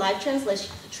quality live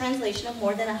translation of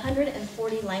more than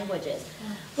 140 languages.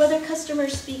 Whether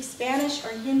customers speak Spanish or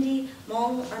Hindi,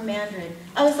 Hmong or Mandarin.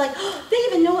 I was like, oh, they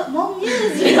even know what Hmong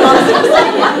is! I was so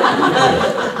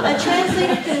excited. A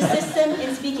translator can assist them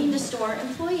in speaking to store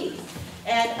employees.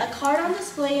 And a card on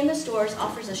display in the stores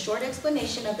offers a short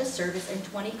explanation of the service in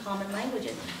 20 common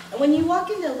languages. And when you walk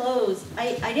into Lowe's,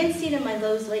 I didn't see it in my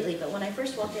Lowe's lately, but when I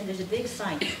first walked in, there's a big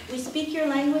sign. We speak your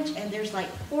language, and there's like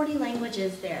 40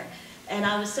 languages there. And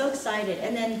I was so excited.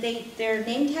 And then their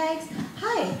name tags,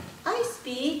 hi, I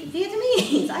speak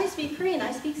Vietnamese, I speak Korean,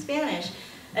 I speak Spanish.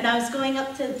 And I was going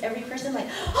up to every person like,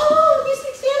 oh, you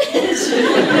speak Spanish.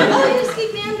 Oh, you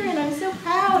speak Mandarin. I'm so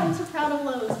proud of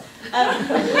Lowe's.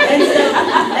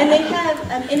 And they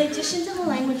have, in addition to the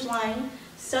language line,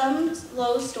 some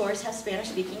Lowe's stores have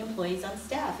Spanish-speaking employees on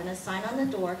staff, and a sign on the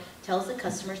door tells the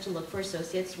customers to look for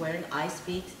associates wearing I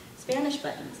speak Spanish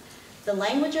buttons. The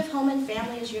language of home and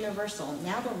family is universal.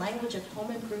 Now the language of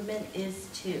home improvement is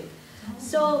too.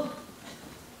 So,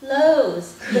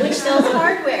 Lowe's, which sells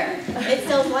hardware, it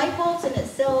sells light bulbs and it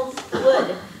sells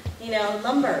wood,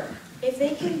 lumber. If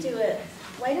they can do it,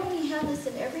 why don't we have this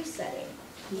in every setting?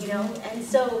 And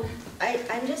so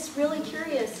I'm just really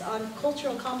curious on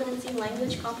cultural competency,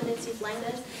 language competencies like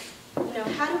this.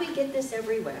 How do we get this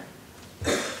everywhere?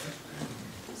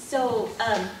 So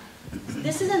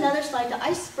this is another slide, the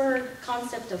iceberg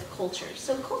concept of culture.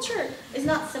 So culture is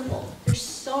not simple. There's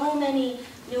so many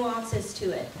nuances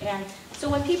to it. And so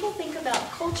when people think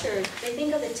about culture, they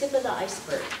think of the tip of the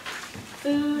iceberg.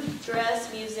 Food,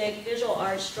 dress, music, visual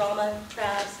arts, drama,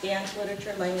 crafts, dance,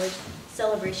 literature, language,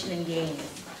 celebration, and games.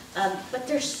 But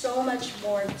there's so much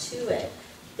more to it.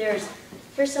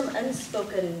 Here's some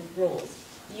unspoken rules.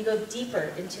 You go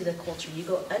deeper into the culture. You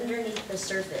go underneath the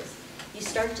surface. You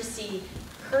start to see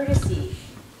courtesy,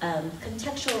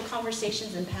 contextual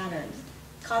conversations and patterns,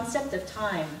 concept of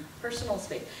time, personal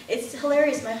space. It's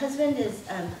hilarious. My husband is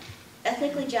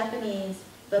ethnically Japanese,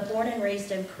 but born and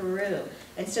raised in Peru.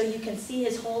 And so you can see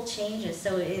his whole changes.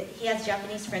 So he has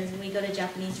Japanese friends, and we go to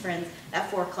Japanese friends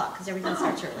at 4 o'clock, because everything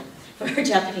starts early for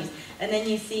Japanese. And then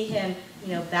you see him,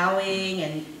 bowing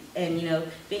and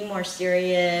being more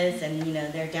serious, and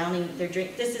they're downing their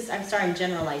drink. I'm sorry, I'm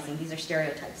generalizing. These are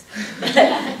stereotypes.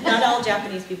 Not all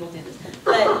Japanese people do this.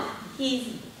 But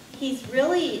he's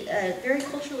really very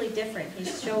culturally different.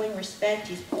 He's showing respect.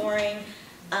 He's pouring.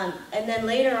 And then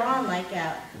later on, like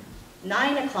at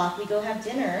 9 o'clock, we go have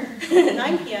dinner,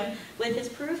 9 p.m., with his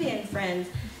Peruvian friends,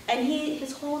 and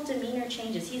his whole demeanor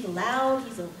changes. He's loud,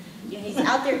 he's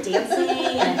out there dancing,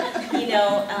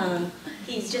 and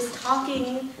he's just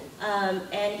talking,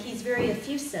 and he's very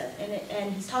effusive,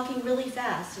 and he's talking really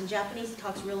fast. In Japanese, he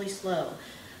talks really slow.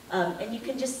 And you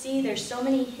can just see there's so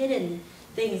many hidden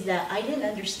things that I didn't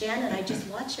understand, and I just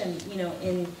watch him,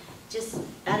 just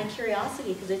out of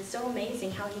curiosity, because it's so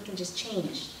amazing how he can just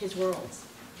change his worlds.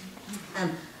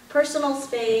 Personal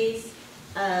space,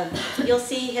 you'll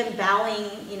see him bowing,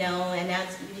 and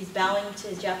as he's bowing to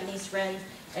his Japanese friends,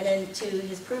 and then to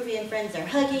his Peruvian friends, they're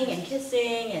hugging and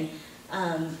kissing,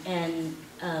 and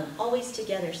always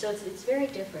together. So it's very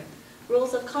different.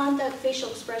 Rules of conduct, facial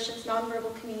expressions,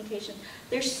 nonverbal communication.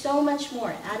 There's so much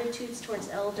more. Attitudes towards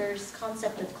elders,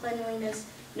 concept of cleanliness,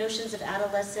 notions of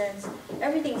adolescence.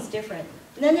 Everything's different.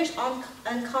 And then there's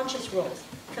unconscious rules,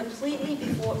 completely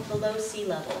below sea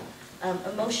level.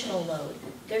 Emotional load.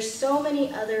 There's so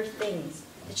many other things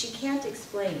that you can't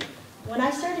explain. When I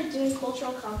started doing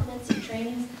cultural competency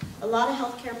trainings, a lot of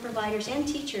healthcare providers and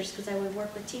teachers, because I would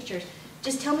work with teachers,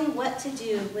 just tell me what to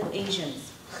do with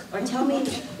Asians, or tell me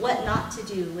what not to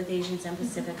do with Asians and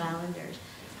Pacific Islanders.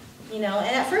 And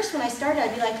at first when I started,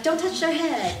 I'd be like, don't touch their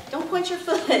head, don't point your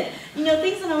foot,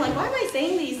 things that I'm like, why am I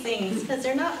saying these things? Because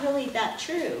they're not really that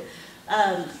true.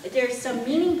 There's some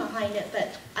meaning behind it,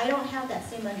 but I don't have that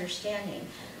same understanding.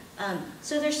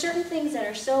 So there's certain things that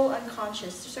are so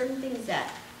unconscious, certain things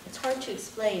that it's hard to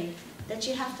explain, that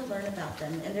you have to learn about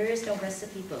them. And there is no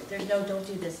recipe book. There's no don't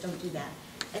do this, don't do that.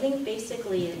 I think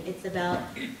basically it's about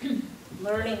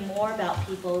learning more about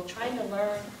people, trying to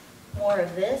learn more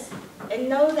of this, and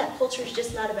know that culture is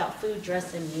just not about food,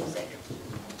 dress, and music.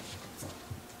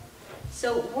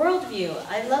 So worldview,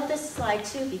 I love this slide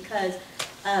too because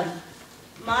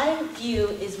my view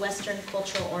is Western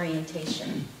cultural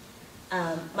orientation.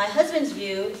 My husband's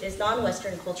view is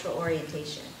non-Western cultural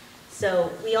orientation.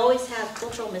 So we always have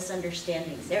cultural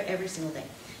misunderstandings there every single day.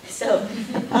 So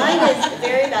mine is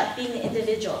very about being the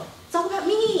individual. It's all about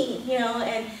me, you know,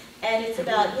 and it's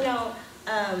about, you know,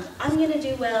 I'm going to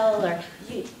do well, or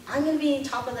I'm going to be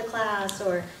top of the class,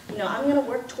 or, you know, I'm going to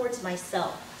work towards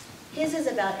myself. His is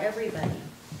about everybody.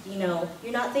 You know,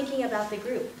 you're not thinking about the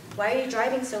group. Why are you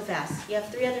driving so fast? You have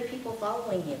 3 other people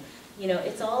following you. You know,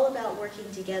 it's all about working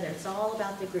together. It's all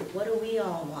about the group. What do we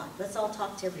all want? Let's all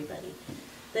talk to everybody.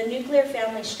 The nuclear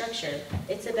family structure,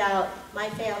 it's about my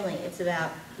family. It's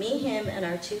about me, him, and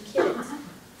our 2 kids.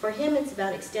 For him, it's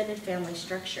about extended family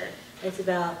structure. It's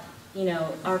about, you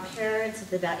know, our parents.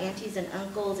 It's about aunties and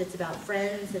uncles. It's about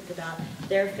friends. It's about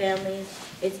their families.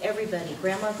 It's everybody.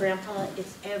 Grandma, grandpa,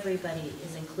 it's everybody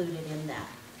is included in that.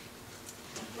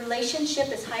 Relationship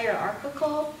is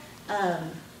hierarchical,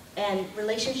 and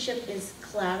relationship is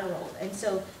collateral. And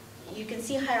so you can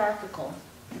see hierarchical,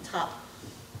 top,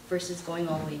 versus going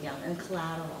all the way down, and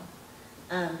collateral.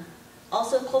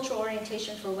 Also, cultural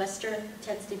orientation for Western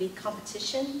tends to be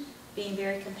competition, being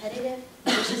very competitive,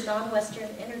 versus non-Western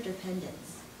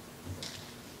interdependence.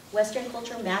 Western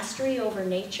culture, mastery over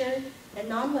nature, and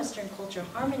non-Western culture,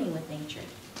 harmony with nature,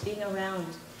 being around,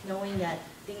 knowing that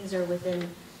things are within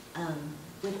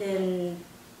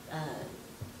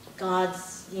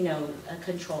God's, you know,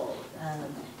 control.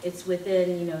 It's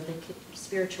within, you know, the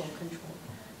spiritual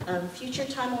control. Future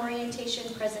time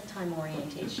orientation, present time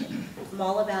orientation. I'm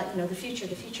all about, you know, the future,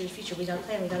 the future, the future. We got a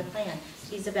plan, we got a plan.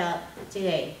 He's about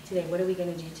today, today. What are we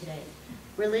going to do today?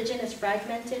 Religion is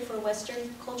fragmented for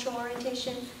Western cultural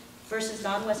orientation versus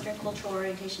non-Western cultural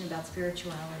orientation about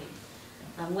spirituality.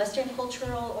 Western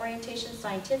cultural orientation,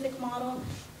 scientific model,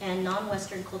 and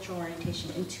non-Western cultural orientation,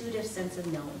 intuitive sense of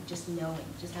knowing, just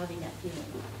having that feeling.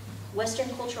 Western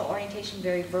cultural orientation,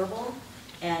 very verbal,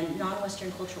 and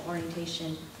non-Western cultural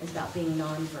orientation is about being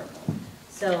non-verbal.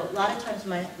 So a lot of times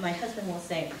my husband will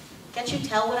say, can't you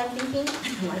tell what I'm thinking?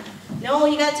 I'm like, no,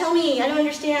 you gotta tell me, I don't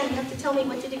understand, you have to tell me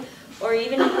what to do. Or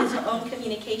even in his own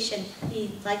communication,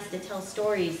 he likes to tell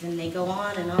stories and they go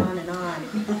on and on and on,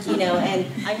 you know, and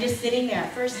I'm just sitting there.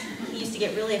 At first, he used to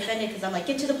get really offended because I'm like,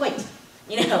 get to the point,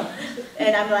 you know.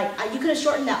 And I'm like, you could have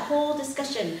shortened that whole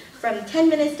discussion from 10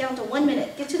 minutes down to 1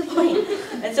 minute, get to the point.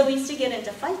 And so we used to get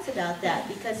into fights about that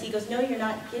because he goes, no, you're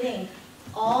not getting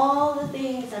all the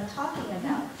things I'm talking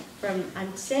about.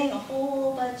 I'm saying a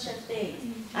whole bunch of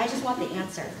things. I just want the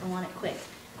answer, I want it quick.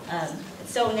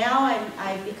 So now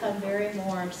I've become very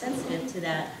more sensitive to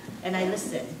that, and I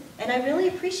listen. And I really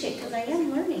appreciate, because I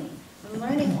am learning. I'm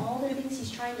learning all the things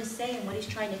he's trying to say and what he's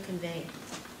trying to convey.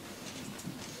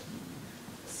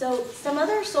 So some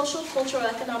other social, cultural,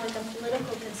 economic, and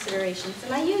political considerations.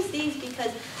 And I use these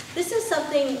because this is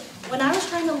something, when I was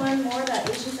trying to learn more about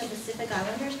Asians and Pacific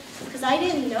Islanders, because I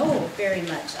didn't know very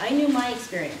much. I knew my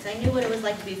experience. I knew what it was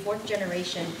like to be 4th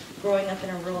generation growing up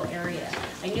in a rural area.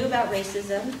 I knew about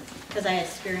racism, because I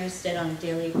experienced it on a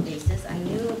daily basis. I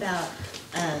knew about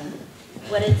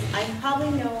I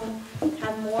probably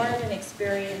have more of an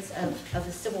experience of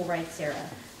the civil rights era.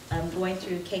 Going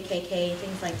through KKK,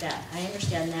 things like that. I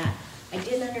understand that. I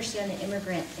didn't understand the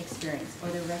immigrant experience or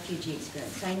the refugee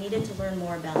experience, so I needed to learn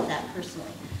more about that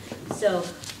personally. So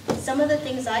some of the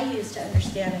things I use to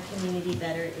understand a community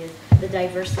better is the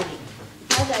diversity.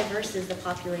 How diverse is the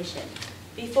population?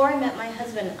 Before I met my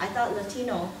husband, I thought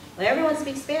Latino, well, everyone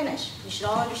speaks Spanish. You should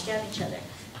all understand each other.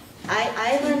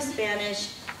 I learned Spanish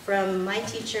from, my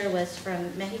teacher was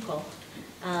from Mexico,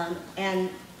 and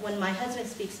when my husband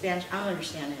speaks Spanish, I don't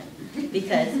understand him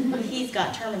because he's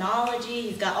got terminology,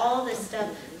 he's got all this stuff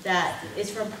that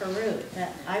is from Peru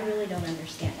that I really don't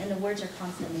understand, and the words are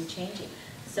constantly changing.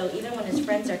 So even when his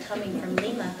friends are coming from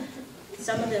Lima,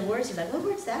 some of the words, he's like, what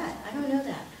word's that? I don't know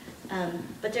that.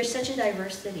 But there's such a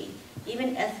diversity,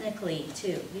 even ethnically too.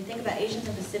 If you think about Asians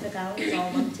and Pacific Islanders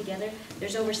all lumped together,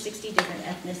 there's over 60 different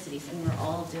ethnicities, and we're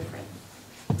all different.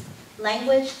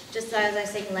 Language, just as I was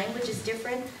saying, language is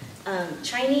different.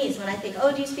 Chinese, when I think,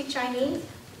 oh, do you speak Chinese?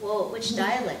 Well, which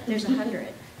dialect? There's 100.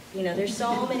 You know, there's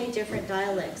so many different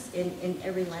dialects in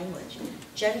every language.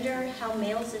 Gender, how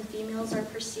males and females are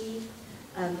perceived.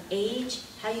 Age,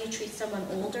 how you treat someone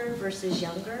older versus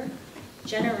younger.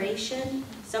 Generation,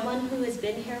 someone who has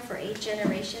been here for 8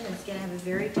 generations is going to have a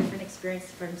very different experience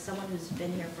from someone who's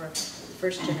been here for the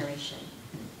 1st generation.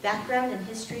 Background and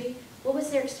history, what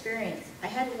was their experience? I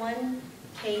had one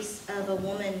case of a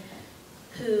woman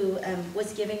who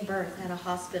was giving birth at a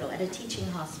hospital, at a teaching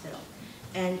hospital.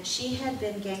 And she had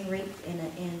been gang raped in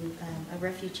a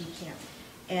refugee camp.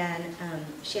 And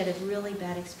she had a really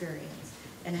bad experience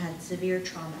and had severe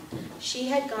trauma. She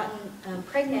had gotten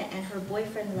pregnant and her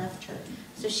boyfriend left her.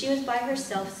 So she was by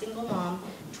herself, single mom,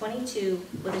 22,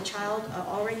 with a child.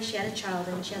 Already she had a child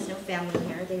and she has no family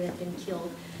here. They had been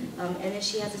killed. And then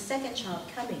she has a second child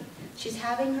coming. She's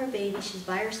having her baby. She's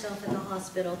by herself in the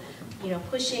hospital,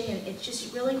 pushing, and it's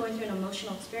just really going through an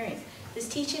emotional experience. This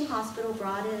teaching hospital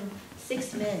brought in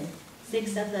 6 men,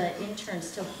 6 of the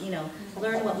interns to,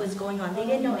 learn what was going on. They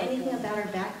didn't know anything about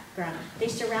her background. They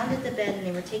surrounded the bed and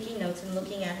they were taking notes and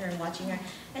looking at her and watching her.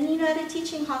 And at a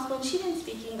teaching hospital, she didn't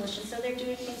speak English, and so they're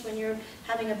doing things when you're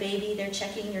having a baby, they're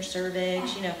checking your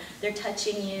cervix, they're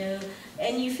touching you,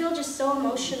 and you feel just so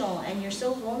emotional and you're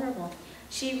so vulnerable.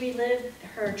 She relived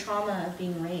her trauma of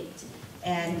being raped,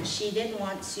 and she didn't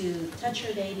want to touch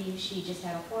her baby. She just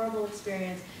had a horrible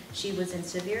experience. She was in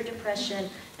severe depression,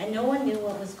 and no one knew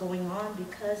what was going on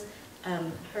because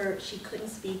she couldn't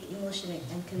speak English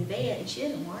and convey it, and she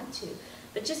didn't want to.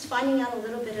 But just finding out a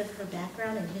little bit of her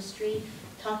background and history,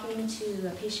 talking to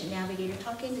a patient navigator,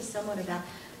 talking to someone about,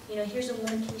 here's a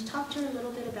woman, can you talk to her a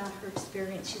little bit about her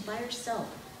experience? She's by herself,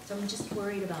 so I'm just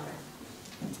worried about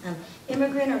her.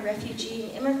 Immigrant or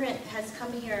refugee, immigrant has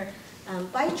come here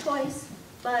by choice,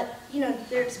 but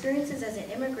their experiences as an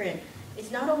immigrant is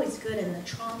not always good in the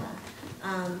trauma.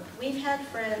 We've had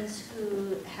friends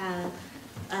who have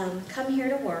come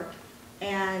here to work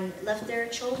and left their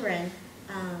children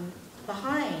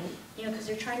behind, because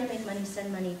they're trying to make money,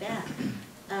 send money back.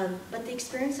 But the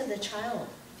experience of the child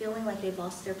feeling like they've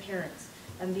lost their parents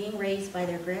and being raised by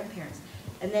their grandparents.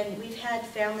 And then we've had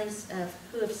families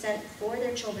who have sent for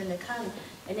their children to come,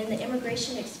 and in the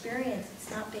immigration experience,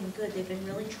 it's not been good. They've been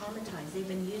really traumatized. They've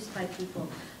been used by people.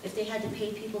 If they had to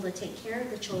pay people to take care of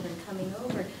the children coming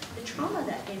over, the trauma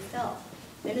that they felt.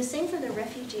 And the same for the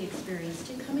refugee experience,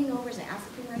 too. Coming over as an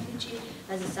African refugee,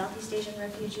 as a Southeast Asian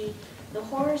refugee, the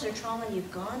horrors or trauma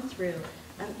you've gone through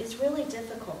is really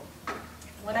difficult.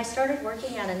 When I started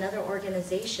working at another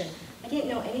organization, I didn't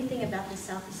know anything about the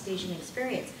Southeast Asian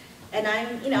experience. And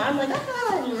I'm like,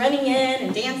 and running in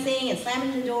and dancing and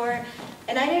slamming the door.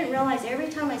 And I didn't realize every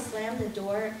time I slammed the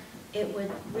door, it would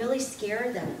really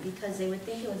scare them because they would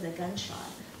think it was a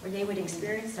gunshot or they would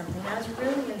experience something. I was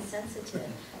really insensitive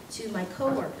to my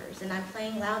coworkers, and I'm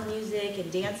playing loud music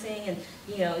and dancing and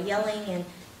yelling,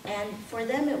 and for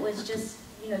them it was just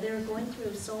they were going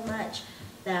through so much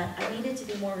that I needed to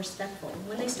be more respectful.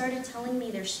 When they started telling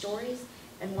me their stories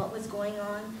and what was going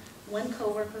on, one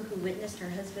coworker who witnessed her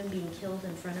husband being killed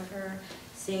in front of her,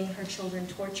 seeing her children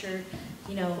tortured,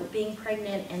 being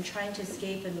pregnant and trying to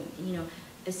escape and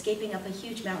escaping up a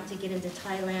huge mountain to get into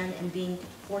Thailand and being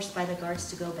forced by the guards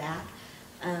to go back.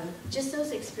 Just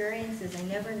those experiences, I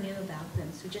never knew about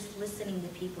them. So just listening to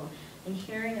people and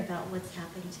hearing about what's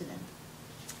happened to them.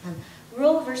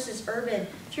 Rural versus urban.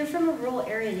 If you're from a rural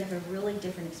area, you have a really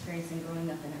different experience than growing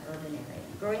up in an urban area.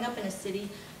 Growing up in a city,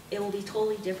 it will be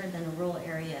totally different than a rural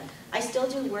area. I still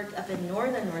do work up in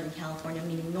Northern California,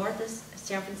 meaning north of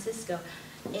San Francisco,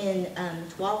 in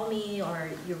Tuolumne or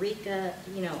Eureka,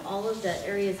 all of the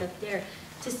areas up there.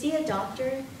 To see a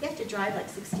doctor, you have to drive like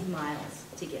 60 miles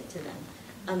to get to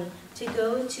them. To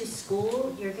go to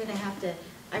school, you're going to have to.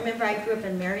 I remember I grew up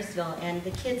in Marysville, and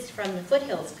the kids from the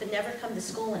foothills could never come to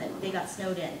school in it. They got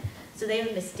snowed in. So they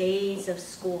would miss days of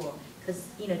school because,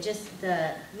 just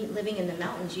living in the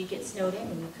mountains, you get snowed in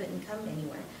and you couldn't come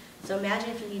anywhere. So imagine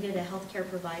if you needed a healthcare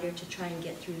provider to try and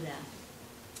get through that.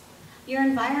 Your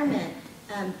environment,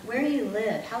 where you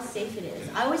live, how safe it is.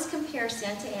 I always compare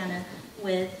Santa Ana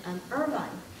with Irvine.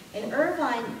 In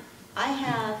Irvine, I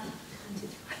have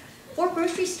 4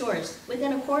 grocery stores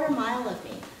within a quarter mile of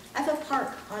me. I have a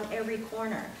park on every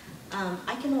corner.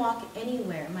 I can walk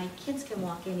anywhere. My kids can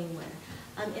walk anywhere.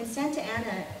 In Santa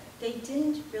Ana, they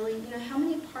didn't really, how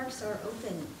many parks are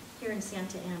open here in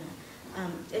Santa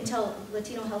Ana? Until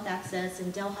Latino Health Access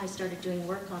and Delhi started doing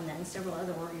work on that, and several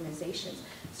other organizations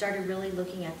started really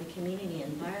looking at the community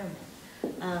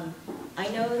environment. I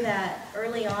know that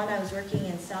early on I was working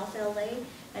in South LA,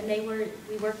 and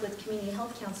we worked with community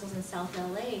health councils in South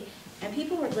LA, and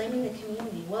people were blaming the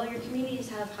community. Well, your communities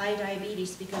have high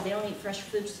diabetes because they don't eat fresh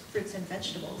fruits and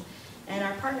vegetables. And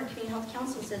our partner, Community Health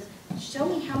Council, says, show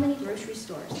me how many grocery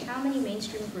stores, how many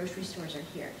mainstream grocery stores are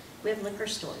here. We have liquor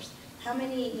stores. How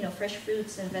many fresh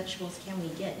fruits and vegetables can we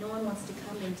get? No one wants to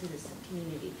come into this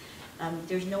community.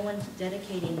 There's no one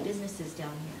dedicating businesses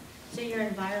down here. So your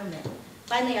environment.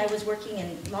 Finally, I was working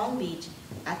in Long Beach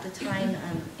at the time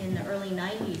in the early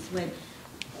 90s when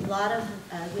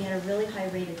we had a really high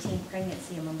rate of teen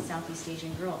pregnancy among Southeast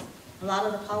Asian girls. A lot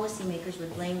of the policymakers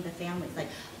would blame the families, like,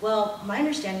 well, my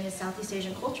understanding is Southeast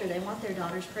Asian culture, they want their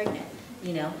daughters pregnant,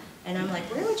 you know? And I'm like,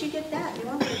 where would you get that? They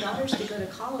want their daughters to go to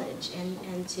college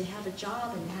and to have a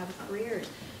job and have careers.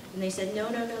 And they said, no,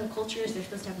 the culture is they're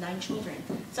supposed to have 9 children.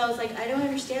 So I was like, I don't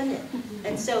understand it.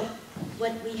 And so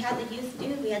what we had the youth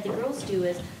do, we had the girls do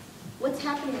is, what's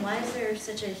happening? Why is there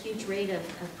such a huge rate of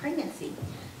pregnancy?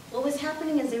 What was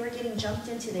happening is they were getting jumped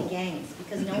into the gangs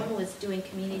because no one was doing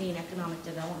community and economic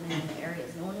development in the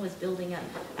areas. No one was building up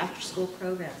after-school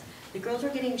programs. The girls were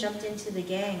getting jumped into the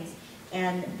gangs,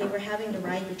 and they were having to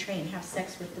ride the train, have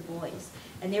sex with the boys.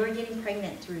 And they were getting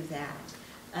pregnant through that.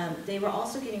 They were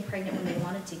also getting pregnant when they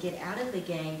wanted to get out of the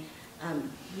gang.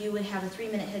 You would have a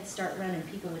 3-minute head start run, and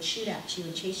people would shoot at you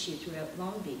and chase you throughout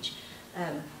Long Beach.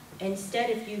 Instead,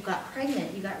 if you got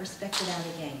pregnant, you got respected out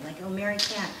of the gang. Like, oh, Mary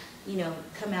can't, you know,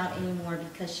 come out anymore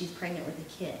because she's pregnant with a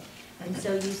kid. And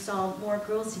so you saw more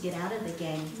girls to get out of the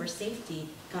gang for safety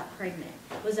got pregnant.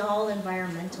 It was all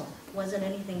environmental. It wasn't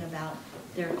anything about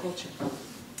their culture.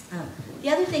 The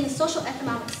other thing is social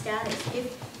economic status.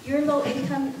 If you're low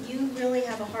income, you really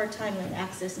have a hard time with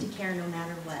access to care no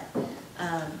matter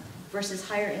what, versus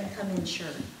higher income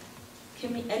insured.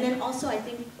 And then also, I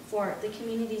think for the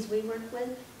communities we work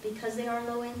with, because they are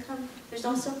low income, there's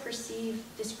also perceived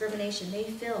discrimination. They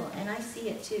feel, and I see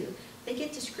it too, they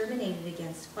get discriminated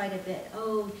against quite a bit.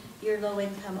 Oh, you're low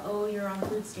income. Oh, you're on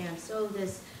food stamps. Oh,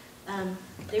 this.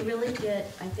 They really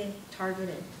get, I think,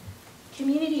 targeted.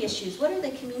 Community issues. What are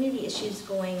the community issues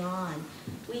going on?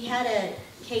 We had a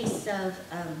case of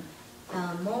a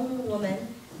Hmong woman.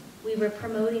 We were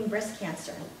promoting breast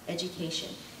cancer education.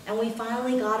 And we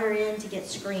finally got her in to get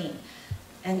screened.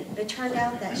 And it turned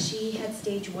out that she had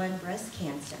stage 1 breast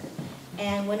cancer.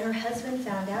 And when her husband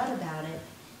found out about it,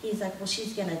 he's like, well,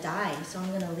 she's going to die, so I'm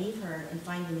going to leave her and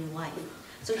find a new wife.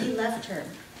 So he left her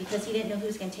because he didn't know who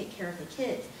was going to take care of the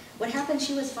kids. What happened,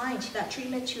 she was fine. She got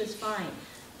treatment, she was fine.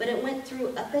 But it went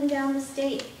through up and down the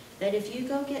state that if you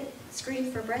go get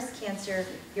screened for breast cancer,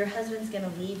 your husband's going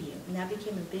to leave you. And that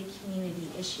became a big community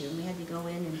issue. And we had to go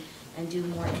in and do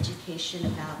more education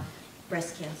about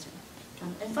breast cancer.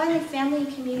 And finally, family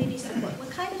and community support. What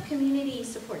kind of community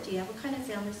support do you have? What kind of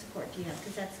family support do you have?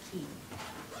 Because that's key.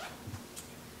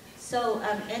 So,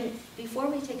 and before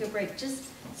we take a break, just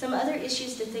some other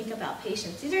issues to think about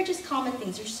patients. These are just common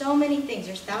things. There's so many things.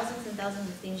 There's thousands and thousands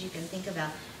of things you can think about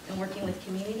in working with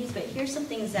communities, but here's some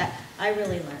things that I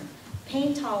really learned.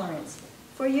 Pain tolerance.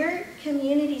 For your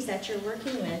communities that you're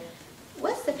working with,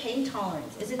 what's the pain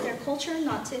tolerance? Is it their culture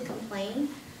not to complain?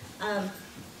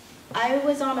 I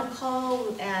was on a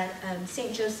call at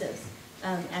St. Joseph's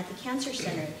at the Cancer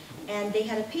Center, and they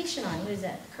had a patient on. He was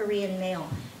a Korean male,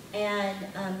 and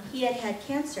he had had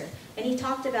cancer. And he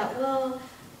talked about, well,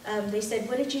 they said,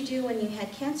 what did you do when you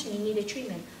had cancer and you needed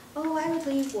treatment? Oh, I would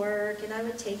leave work, and I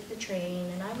would take the train,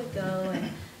 and I would go,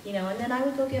 and, you know, and then I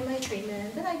would go get my treatment,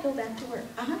 and then I'd go back to work.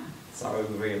 Sorry,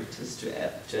 just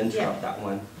to interrupt that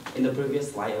one. In the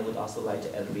previous slide, I would also like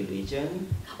to add religion.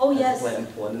 Oh, yes. Play an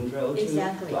important role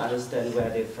Exactly. to understand where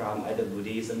they're from, either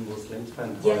Buddhists and Muslims play an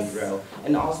important role.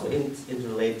 And also in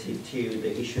related to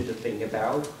the issue to think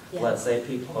about, let's say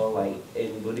people like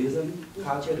in Buddhism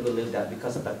culture, they believe that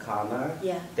because of the karma,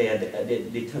 they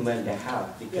determine their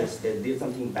health because they did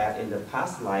something bad in the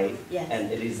past life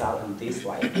and it results in this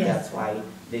life. That's why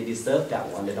they deserve that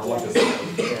one. They don't want to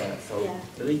stay. So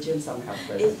religion somehow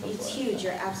plays a It's huge.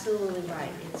 You're absolutely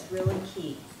right. It's really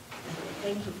key.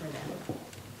 Thank you for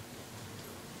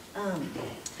that.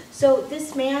 So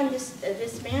this man,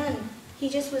 he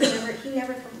just was he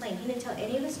never complained. He didn't tell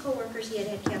any of his coworkers he had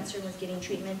had cancer and was getting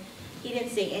treatment. He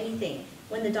didn't say anything.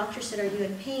 When the doctor said, are you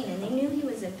in pain? And they knew he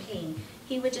was in pain.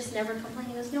 He would just never complain.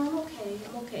 He goes, no, I'm okay,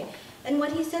 I'm okay. And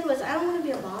what he said was, I don't want to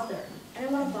be a bother. I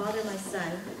don't want to bother my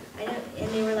son. And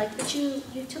they were like, but you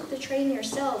took the train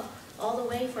yourself all the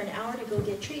way for an hour to go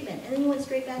get treatment. And then you went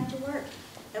straight back to work.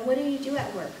 And what do you do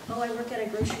at work? Oh, I work at a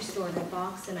grocery store and I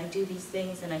box and I do these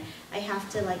things and I have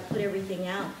to like put everything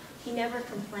out. He never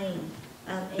complained.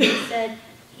 And he said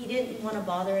he didn't want to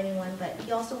bother anyone, but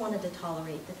he also wanted to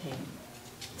tolerate the pain.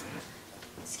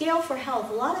 Scale for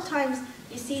health. A lot of times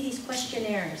you see these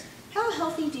questionnaires. How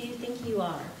healthy do you think you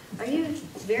are? Are you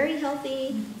very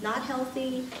healthy, not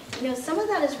healthy? You know, some of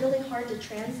that is really hard to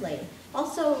translate.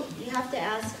 Also, you have to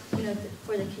ask, you know,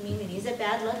 for the community, is it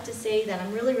bad luck to say that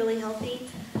I'm really, really healthy?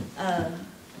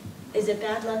 Is it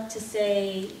bad luck to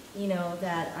say, you know,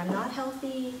 that I'm not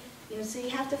healthy? You know, so you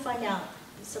have to find out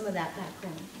some of that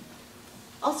background.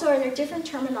 Also, are there different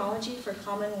terminology for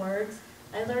common words?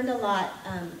 I learned a lot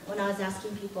when I was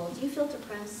asking people, do you feel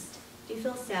depressed? Do Do you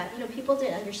feel sad? You know, people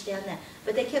didn't understand that.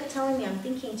 But they kept telling me I'm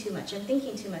thinking too much, I'm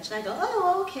thinking too much. And I go,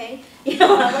 oh, okay. You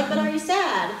know, I'm like, but are you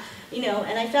sad? You know,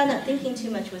 and I found that thinking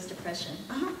too much was depression.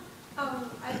 I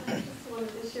just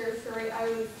wanted to share a story. I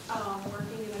was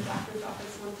working in a doctor's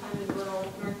office one time in rural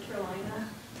North Carolina,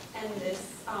 and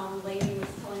this lady was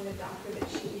telling the doctor that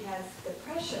she has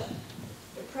depression.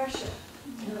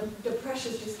 And the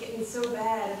depression's just getting so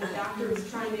bad, and the doctor was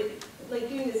trying to, like,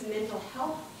 doing this mental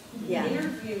health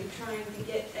interview, trying to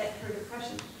get at her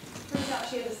depression. Turns out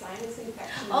she had a sinus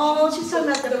infection. Oh, she's talking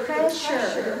about the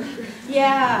pressure.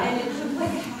 Yeah. And it took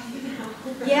like a half an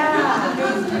hour. Yeah.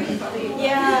 It was pretty funny.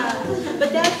 Yeah.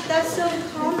 But that's so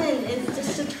common. It's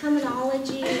just the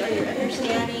terminology or your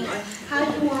understanding or how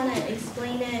you want to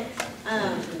explain it.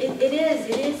 It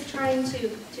is trying to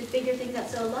figure things out.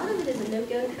 So a lot of it is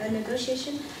a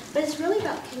negotiation, but it's really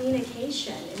about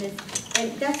communication.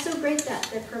 And that's so great that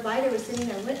the provider was sitting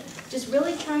there just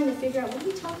really trying to figure out, what are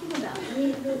you talking about?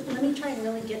 Let me try and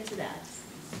really get to that.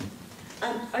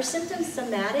 Are symptoms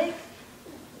somatic?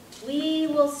 We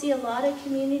will see a lot of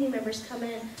community members come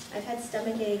in. I've had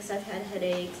stomach aches, I've had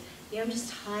headaches. You know, I'm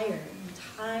just tired. I'm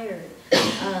tired.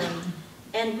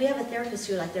 And we have a therapist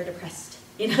who, like, they're depressed.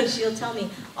 You know, she'll tell me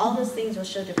all those things will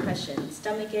show depression,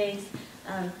 stomach aches.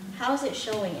 How's it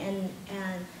showing? And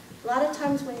a lot of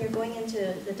times when you're going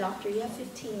into the doctor, you have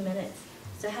 15 minutes.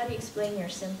 So how do you explain your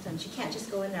symptoms? You can't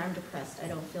just go in there, I'm depressed, I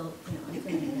don't feel, you know, I'm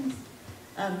feeling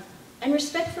this. And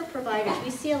respect for providers. We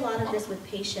see a lot of this with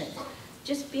patients.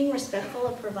 Just being respectful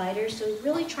of providers, so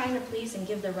really trying to please and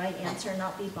give the right answer,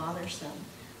 not be bothersome.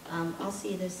 I'll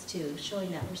see this too,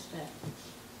 showing that respect.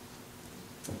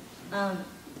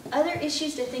 Other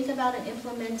issues to think about in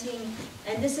implementing,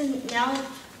 and this is now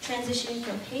transitioning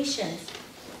from patients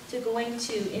to going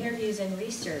to interviews and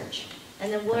research.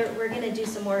 And then we're going to do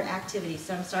some more activities.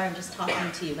 So I'm sorry, I'm just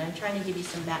talking to you, but I'm trying to give you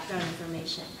some background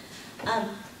information.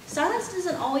 Silence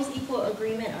doesn't always equal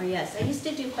agreement or yes. I used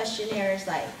to do questionnaires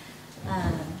like,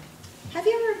 have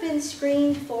you ever been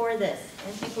screened for this?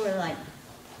 And people were like,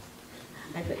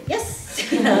 I put yes.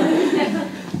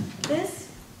 This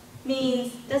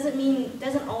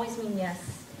doesn't always mean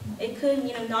yes. It could,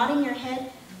 you know, nodding your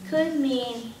head could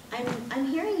mean I'm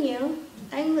hearing you,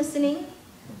 I'm listening.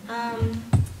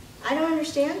 I don't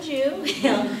understand you. You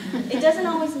know, it doesn't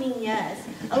always mean yes.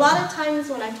 A lot of times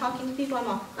when I'm talking to people, I'm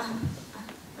all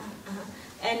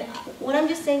and what I'm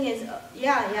just saying is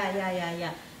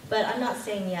yeah. But I'm not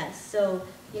saying yes. So,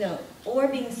 you know, or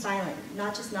being silent,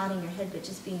 not just nodding your head, but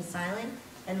just being silent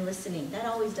and listening. That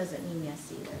always doesn't mean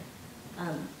yes either.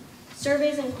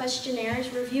 Surveys and questionnaires,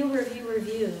 review.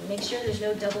 Make sure there's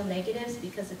no double negatives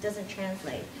because it doesn't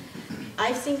translate.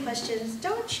 I've seen questions,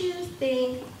 don't you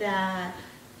think that,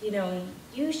 you know,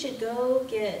 you should go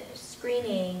get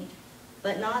screening,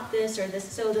 but not this or this?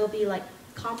 So there'll be like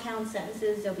compound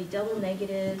sentences, there'll be double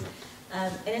negatives.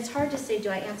 And it's hard to say, do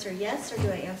I answer yes or do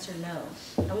I answer no?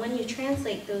 And when you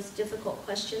translate those difficult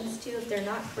questions too, if they're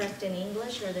not correct in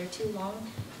English or they're too long,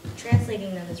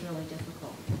 translating them is really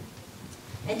difficult.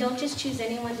 And don't just choose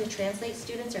anyone to translate,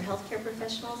 students or healthcare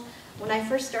professionals. When I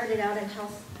first started out in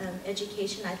health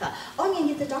education, I thought, oh, I'm going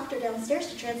to get the doctor downstairs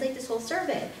to translate this whole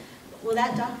survey. Well,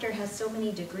 that doctor has so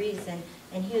many degrees,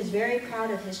 and he was very proud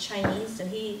of his Chinese, so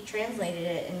he translated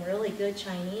it in really good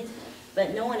Chinese.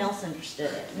 But no one else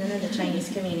understood it, none of the Chinese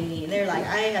community. They're like,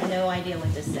 I have no idea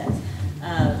what this says.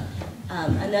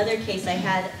 Another case I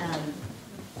had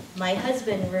my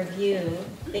husband review,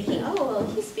 thinking, oh, well,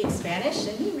 he speaks Spanish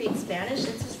and he reads Spanish,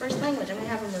 it's his first language. I'm gonna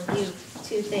have him review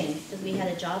 2 things because we had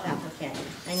a job applicant.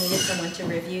 I needed someone to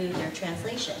review their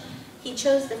translation. He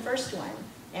chose the first one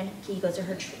and he goes,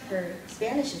 her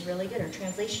Spanish is really good, her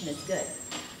translation is good.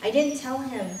 I didn't tell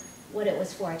him what it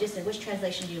was for. I just said, which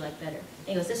translation do you like better? And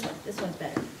he goes, this one's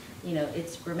better. You know,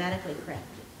 it's grammatically correct.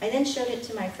 I then showed it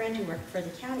to my friend who worked for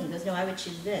the county. He goes, no, I would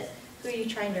choose this. Who are you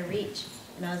trying to reach?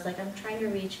 And I was like, I'm trying to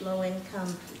reach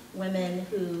low-income women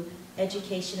who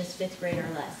education is 5th grade or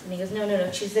less. And he goes, no,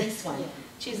 choose this one.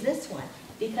 Choose this one.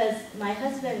 Because my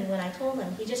husband, when I told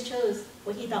him, he just chose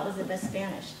what he thought was the best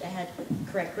Spanish that had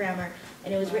correct grammar.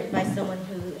 And it was written by someone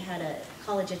who had a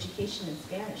college education in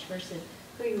Spanish versus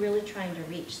who are you really trying to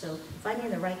reach. So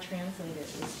finding the right translator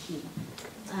is key.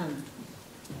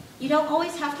 You don't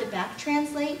always have to back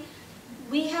translate.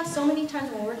 We have so many times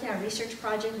when we're working on a research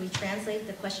project, we translate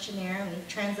the questionnaire and we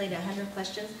translate 100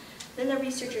 questions. Then the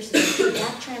researcher says,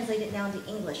 back translate it now into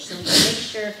English so we can make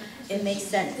sure it makes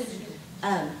sense.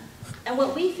 And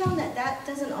what we found that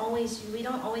doesn't always, we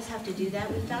don't always have to do that.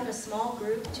 We found a small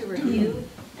group to review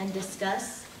and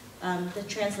discuss the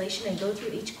translation and go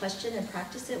through each question and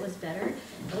practice it was better.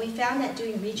 And we found that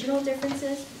doing regional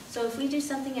differences, so if we do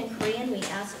something in Korean, we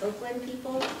ask Oakland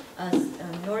people,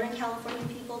 Northern California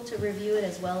people to review it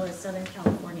as well as Southern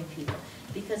California people,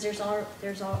 because there's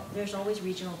always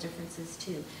regional differences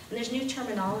too. And there's new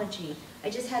terminology. I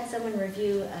just had someone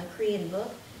review a Korean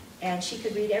book, and she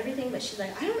could read everything, but she's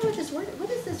like, I don't know what this word, what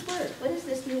is this word? What is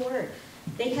this new word?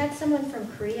 They had someone from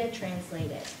Korea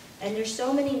translate it. And there's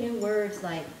so many new words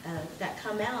like that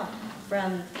come out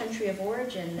from country of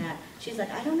origin that she's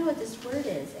like, I don't know what this word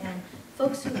is. And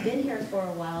folks who've been here for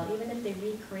a while, even if they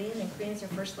read Korean and Korean's their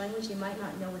first language, they might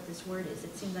not know what this word is.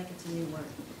 It seems like it's a new word.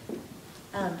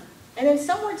 And then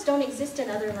some words don't exist in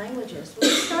other languages. When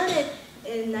we started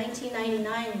in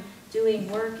 1999 doing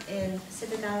work in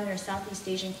Pacific Islander or Southeast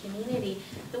Asian community,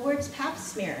 the words pap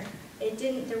smear,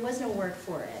 there was no word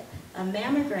for it. A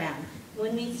mammogram.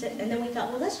 And then we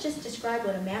thought, well, let's just describe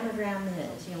what a mammogram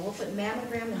is. You know, we'll put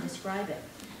mammogram and describe it.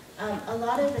 A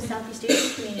lot of the Southeast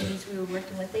Asian communities we were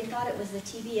working with, they thought it was the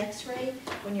TB X-ray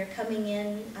when you're coming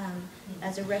in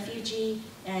as a refugee,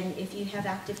 and if you have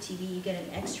active TB, you get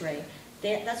an X-ray.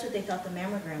 That's what they thought the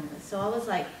mammogram was. So I was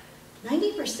like,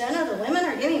 90% of the women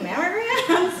are getting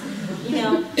mammograms? You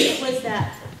know, it was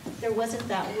that there wasn't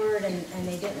that word, and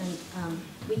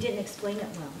we didn't explain it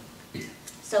well.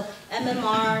 So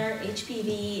MMR,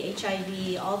 HPV,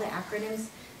 HIV, all the acronyms,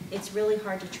 it's really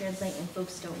hard to translate, and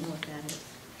folks don't know what that is.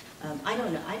 I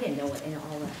don't know. I didn't know what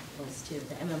all that was too.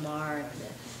 The MMR,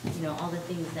 and all the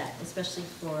things that, especially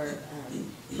for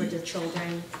the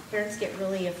children, parents get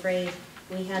really afraid.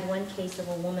 We had one case of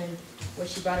a woman where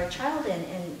she brought her child in,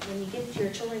 and when you get your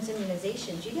children's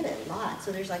immunizations, you get a lot.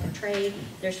 So there's like a tray.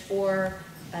 There's 4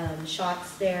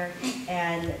 shots there,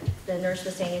 and the nurse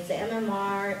was saying it's the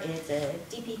MMR, it's a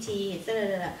DPT, it's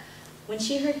da-da-da-da. When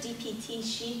she heard DPT,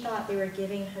 she thought they were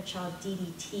giving her child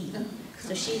DDT.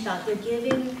 So she thought, they're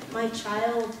giving my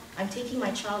child, I'm taking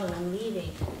my child and I'm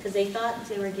leaving, because they thought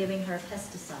they were giving her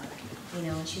pesticide,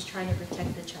 and she's trying to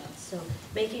protect the child. So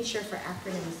making sure for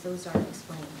acronyms, those are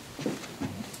explained.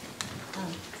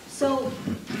 So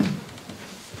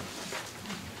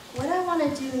what I want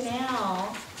to do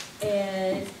now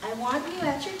is I want you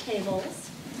at your tables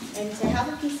and to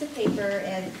have a piece of paper,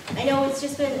 and I know it's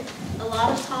just been a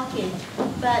lot of talking,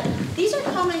 but these are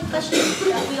common questions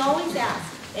that we always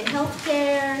ask in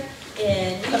healthcare,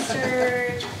 in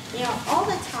research, all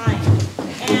the time.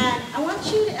 And I want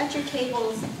you to, at your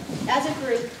tables, as a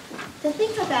group, to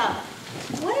think about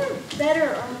what are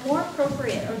better or more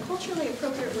appropriate or culturally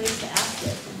appropriate ways to ask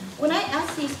it. When I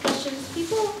ask these questions,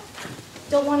 people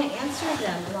don't want to answer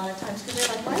them a lot of times because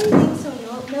they're like, why are you being so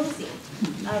nosy?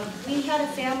 We had a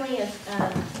family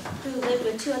who lived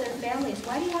with 2 other families.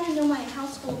 Why do you want to know my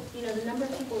household, the number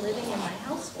of people living in my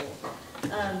household?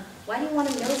 Why do you want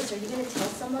to know this? Are you going to tell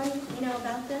someone,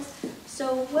 about this?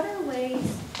 So what are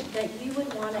ways that you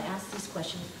would want to ask these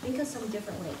questions? Think of some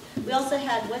different ways. We also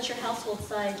had, what's your household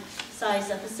size?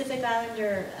 Pacific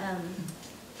Islander,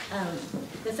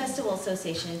 the Festival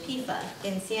Association, PIFA,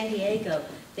 in San Diego,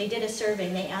 they did a survey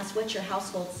and they asked, what's your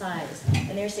household size?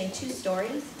 And they were saying 2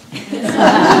 stories. And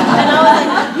I was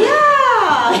like, yeah!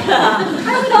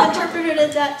 I would have interpreted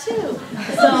it that too.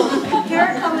 So here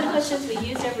are common questions we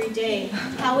use every day.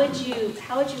 How would you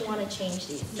want to change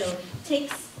these? So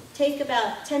take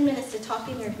about 10 minutes to talk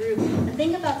in your group and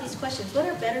think about these questions. What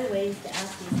are better ways to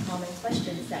ask these common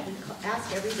questions that we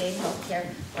ask every day in healthcare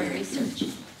or research?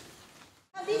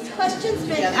 Have these questions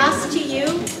been asked to you?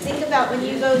 Think about when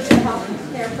you go to a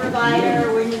healthcare provider,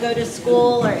 or when you go to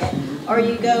school, or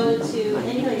you go to,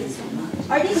 anyways.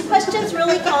 Are these questions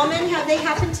really common? Have they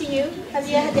happened to you? Have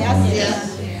you had to ask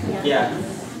these? Yeah.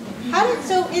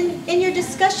 So in your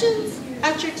discussions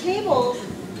at your tables,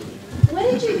 what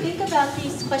did you think about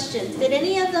these questions? Did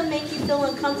any of them make you feel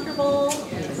uncomfortable?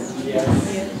 Yes.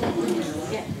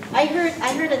 Yeah. I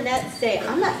heard Annette say,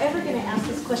 I'm not ever going to ask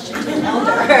this question to an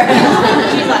elder.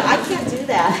 She's like, I can't do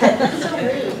that. That's so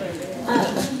rude.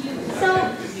 So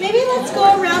maybe let's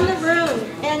go around the room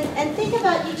and think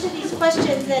about each of these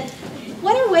questions and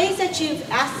what are ways that you've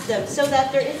asked them so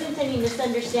that there isn't any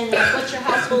misunderstanding of what's your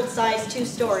household size, 2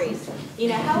 stories?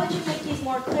 How would you make these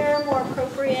more clear, more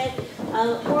appropriate,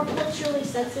 more culturally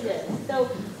sensitive? So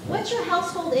what's your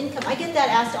household income? I get that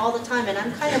asked all the time, and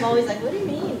I'm kind of always like, what do you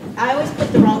mean? I always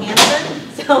put the wrong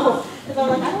answer. So, because I'm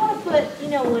like, I don't want to put,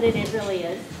 what it really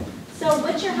is. So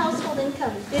what's your household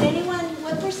income?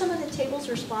 What were some of the table's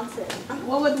responses?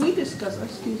 Well, what we discussed,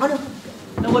 excuse me. Oh, no.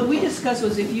 No, what we discussed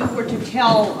was if you were to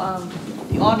tell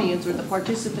the audience or the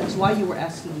participants why you were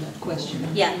asking that question,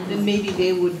 Yeah. then maybe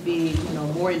they would be,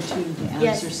 more in tune to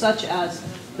answer, Yes. such as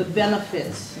the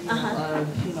benefits, Uh-huh.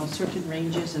 of, certain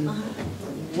ranges and Uh-huh.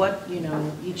 what,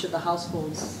 each of the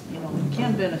households,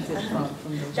 can benefit from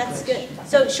those. That's good. questions.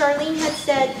 So Charlene had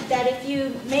said that if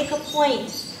you make a point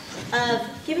of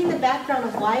giving the background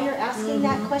of why you're asking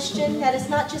that question, that it's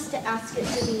not just to ask it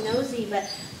to be nosy, but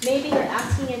maybe you're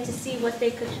asking it to see what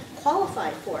they could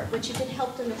qualify for, what you could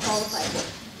help them to qualify for.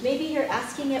 Maybe you're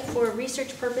asking it for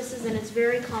research purposes and it's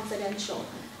very confidential.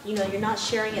 You're not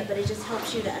sharing it, but it just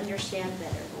helps you to understand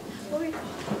better.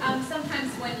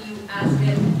 Sometimes when you ask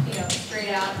it,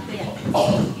 straight out,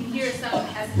 you hear some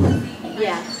hesitancy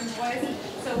behind person's voice.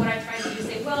 So what I try to do is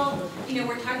say, well,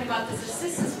 we're talking about this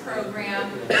assistance program,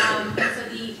 so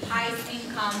the highest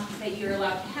income that you're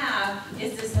allowed to have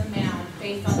is this amount.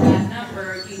 Based on that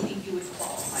number, do you think you would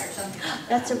qualify or something?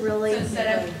 That's a really... So instead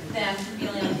of them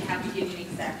feeling like they have to give you an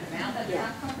exact amount that they're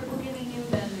not comfortable giving you,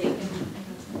 then they can,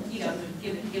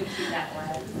 give it to you that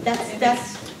way.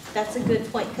 That's a good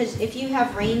point, because if you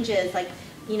have ranges like,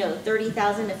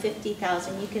 30,000 to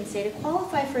 50,000, you can say to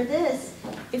qualify for this,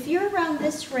 if you're around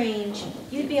this range,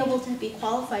 you'd be able to be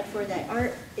qualified for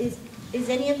that. Is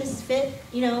any of this fit?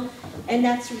 And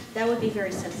that would be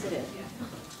very sensitive.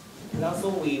 And also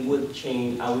we would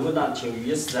change, we would not change,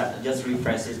 just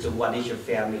refresh it to what is your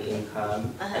family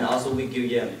income. And also we give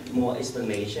you more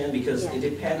explanation because it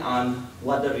depends on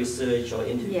what the research or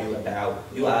interview about.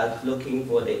 You are looking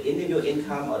for the individual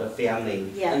income or the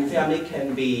family. And family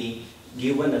can be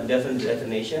given a different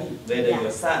definition, whether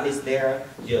your son is there,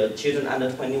 your children under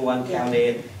 21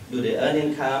 counted, do the earn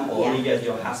income, or only just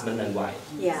your husband and wife,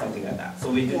 something like that.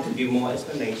 So we need to give more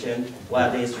explanation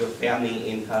what is your family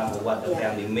income or what the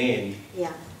family means.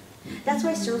 Yeah. That's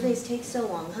why surveys take so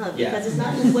long, huh? Because it's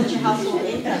not just what's your household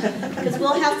income. Because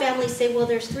we'll have families say, well,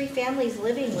 there's 3 families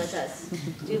living with us.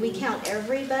 Do we count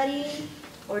everybody?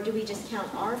 Or do we just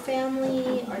count our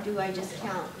family? Or do I just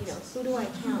count, who do I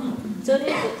count? So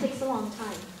it takes a long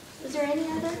time. Is there any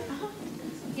other?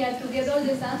 Yeah, to get all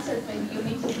these answers, maybe you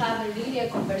need to have really a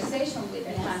conversation with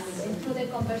the families. And through the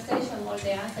conversation, all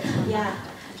the answers come out.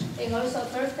 And also,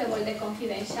 first of all, the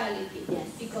confidentiality. Yes.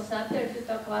 Because after you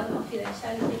talk about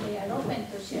confidentiality, they are open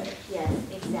to share. Yes,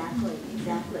 exactly.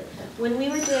 When we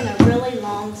were doing a really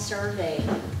long survey,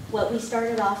 what we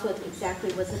started off with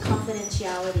exactly was the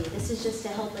confidentiality. This is just to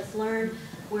help us learn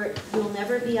where you'll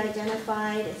never be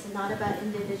identified. It's not about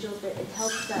individuals, but it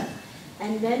helps us.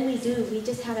 And then we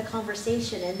just had a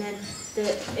conversation, and then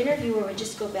the interviewer would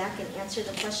just go back and answer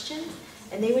the questions,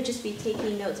 and they would just be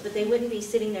taking notes, but they wouldn't be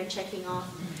sitting there checking off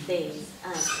things.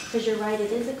 Because you're right,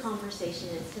 it is a conversation.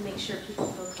 It's to make sure people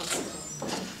feel comfortable.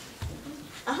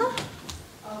 I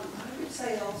would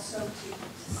say also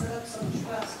to set up some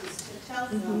trust is to tell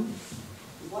them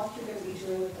what you're going to be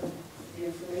doing with the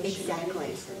information. Exactly.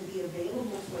 And it's going to be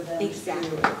available for them.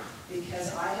 Exactly.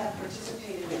 Because I have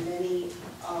participated in many,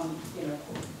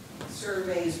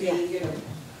 surveys,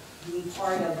 being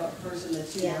part of a person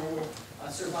that's,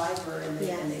 a survivor, and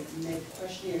they make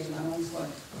questionnaires, and I'm always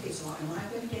going, okay, so am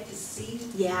I going to get to see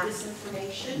this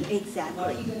information? Exactly.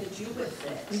 What are you going to do with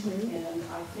it? And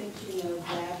I think,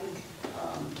 that would,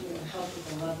 help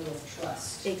with the level of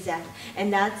trust. Exactly.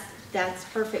 And that's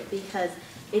perfect, because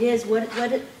it is,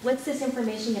 what's this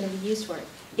information going to be used for?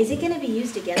 Is it going to be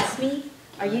used against me?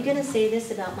 Are you going to say this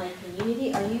about my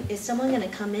community? Is someone going to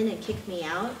come in and kick me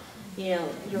out?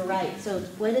 You're right. So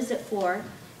what is it for?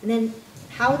 And then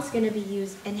how it's going to be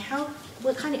used, and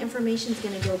what kind of information is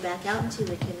going to go back out into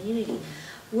the community.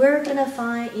 We're going to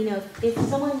find, if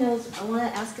someone knows, I want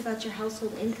to ask about your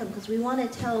household income, because we want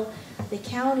to tell the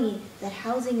county that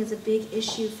housing is a big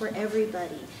issue for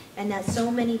everybody, and that so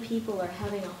many people are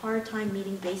having a hard time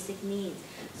meeting basic needs.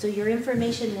 So your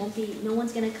information won't be, no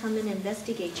one's going to come in and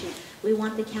investigate you. We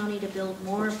want the county to build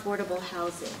more affordable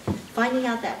housing. Finding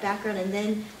out that background, and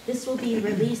then this will be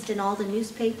released in all the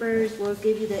newspapers. We'll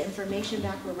give you the information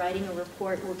back. We're writing a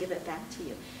report. We'll give it back to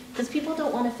you. Because people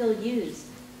don't want to feel used.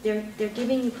 They're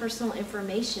giving you personal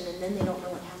information, and then they don't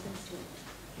know what happens to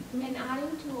it. And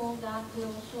adding to all that, we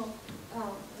also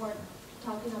were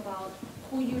talking about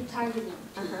who you're targeting.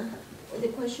 The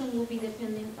question will be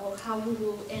depending on how we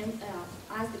will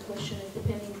ask the question is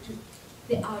depending to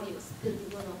the audience that you're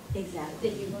gonna be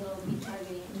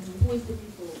targeting. Who is the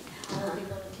people? How are they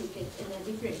gonna take it in a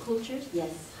different cultures?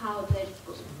 Yes. How they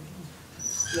go.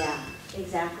 Yeah,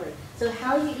 exactly. So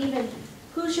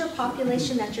who's your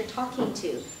population that you're talking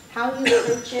to? How you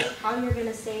approach it, how you're going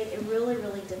to say it, it really,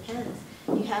 really depends.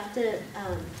 You have to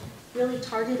really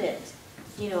target it,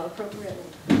 appropriately.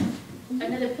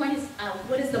 Another point is,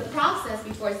 what is the process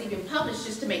before it's even published,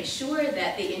 just to make sure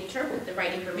that they interpret the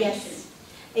right information? Yes,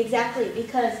 exactly,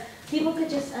 because people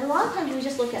could a lot of times we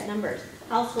just look at numbers.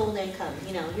 household income.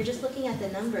 You know, you're just looking at the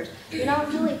numbers. You're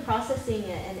not really processing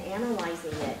it and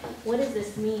analyzing it. What does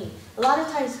this mean? A lot of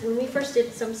times when we first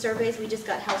did some surveys, we just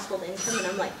got household income, and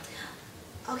I'm like,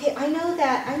 okay, I know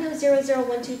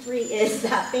 00123 is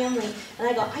that family. And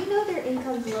I go, I know their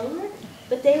income's lower,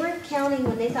 but they were counting,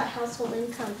 when they thought household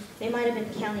income, they might have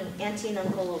been counting auntie and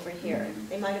uncle over here.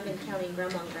 They might have been counting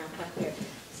grandma and grandpa here.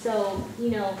 So,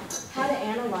 you know, how to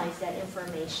analyze that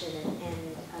information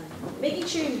and making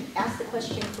sure you ask the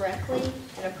question correctly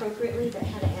and appropriately, but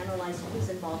how to analyze who's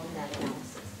involved in that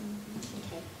analysis.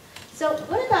 Okay. So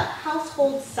what about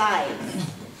household size?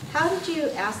 How did you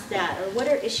ask that, or what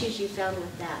are issues you found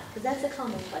with that? Because that's a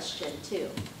common question too.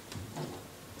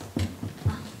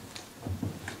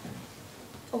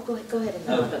 Oh, go ahead.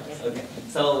 Okay.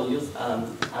 So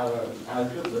our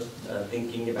group was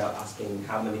thinking about asking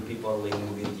how many people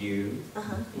live with you.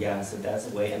 Yeah, so that's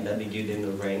the way, and then we give them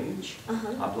a range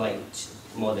of like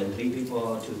more than 3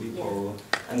 people, 2 people.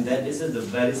 Yeah. And then this is a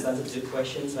very sensitive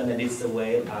question. When I did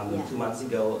survey 2 months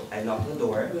ago, I knocked the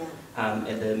door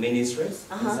at the ministries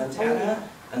in Santana,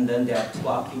 and then there are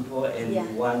 12 people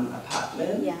in one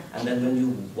apartment. And then when you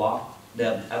walk,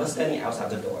 I was standing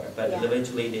outside the door, but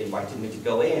eventually they invited me to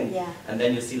go in. And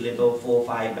then you see little 4 or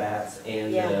 5 beds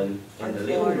in the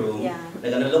living room.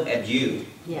 They're gonna look at you,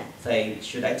 say,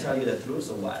 should I tell you the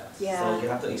truth or what? So you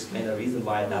have to explain the reason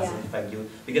why it doesn't affect you,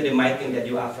 because they might think that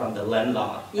you are from the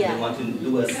landlord and they want to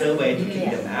do a survey to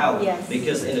kick them out.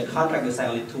 Because in the contract you say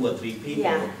only 2 or 3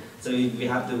 people. So we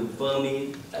have to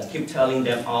firmly keep telling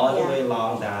them all the way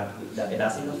along that it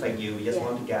doesn't affect you. We just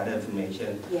want to gather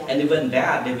information. And even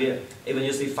that, even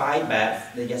you see 5 beds,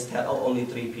 they just tell, oh, only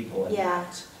 3 people.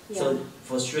 So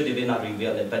for sure they will not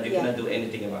reveal it, but you cannot do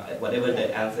anything about it. Whatever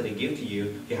the answer they give to you,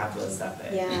 you have to accept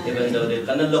it. Even though they're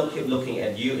gonna keep looking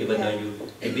at you, even though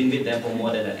you've been with them for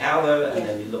more than an hour, and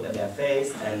then you look at their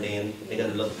face, and then they're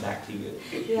gonna look back to you.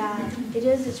 Yeah, it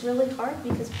is. It's really hard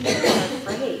because people are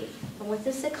afraid. And with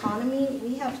this economy,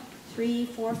 we have 3,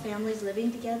 4 families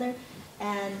living together,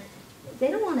 and they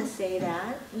don't want to say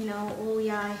that, you know, oh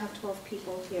yeah, I have 12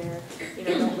 people here, you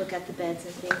know, don't look at the beds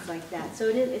and things like that. So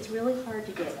it's really hard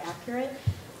to get accurate.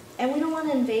 And we don't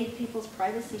want to invade people's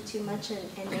privacy too much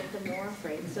and make them more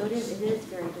afraid. So it is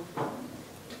very difficult.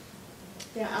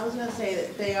 Yeah, I was going to say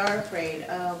that they are afraid.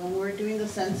 When we were doing the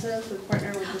census, we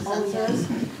partnered with the census.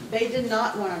 They did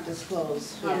not want to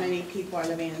disclose how many people are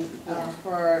living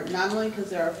for, not only because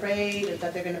they're afraid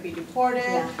that they're going to be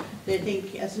deported. They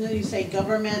think as soon as you say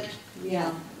government, you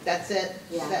know, that's it.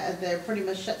 They're pretty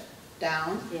much shut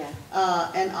down.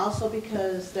 And also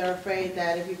because they're afraid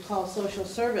that if you call social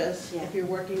service, if you're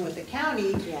working with the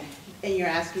county and you're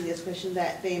asking this question,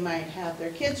 that they might have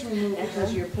their kids removed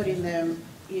because you're putting them,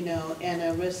 you know, in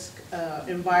a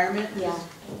environment,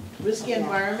 risky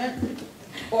environment,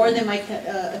 or they might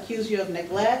accuse you of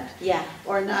neglect,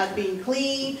 or not being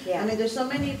clean. I mean, there's so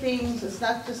many things. It's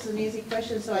not just an easy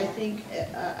question. So I think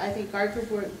our group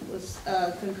was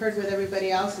concurred with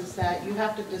everybody else is that you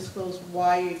have to disclose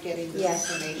why you're getting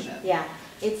this information.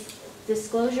 It's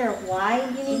disclosure of why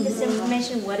you need this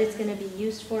information, what it's going to be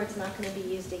used for. It's not going to be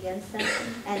used against them,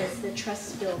 and it's the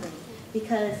trust building,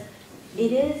 because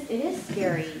it is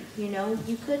scary, you know.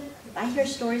 I hear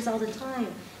stories all the time.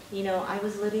 You know, I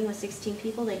was living with 16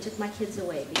 people, they took my kids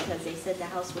away because they said the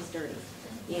house was dirty,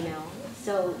 you know.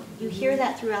 So you hear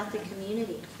that throughout the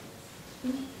community.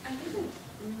 I think it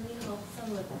really helps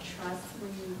them with trust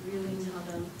when you really tell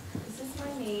them, this is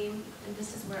my name and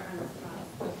this is where I'm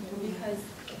from. Because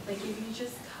like if you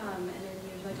just come and then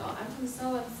you're like, oh, I'm from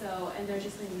so-and-so, and they're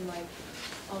just going to be like,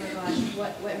 oh my gosh,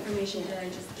 what information did I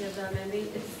just give them? And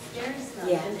it scares them.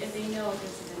 And if they know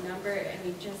this is a number, and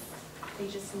they just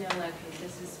know like, okay,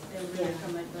 they're really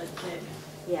from a legit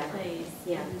place.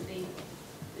 And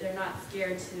they're not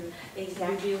scared to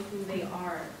reveal who they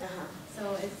are.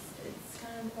 So it's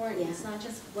kind of important. It's not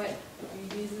just what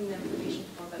you're using the information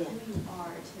for, but who you are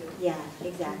too. Yeah,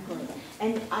 exactly.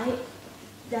 And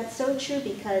that's so true,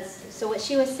 because, so what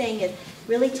she was saying is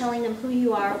really telling them who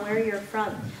you are, where you're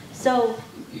from. So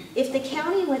if the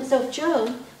county if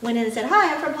Joe went in and said,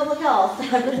 hi, I'm from public health,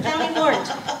 I'm from the county of Orange,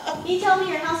 can you tell me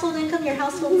your household income, your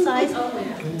household size?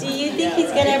 Do you think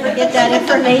he's going to ever get that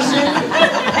information?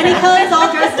 And he comes all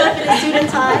dressed up in a suit and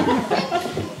tie?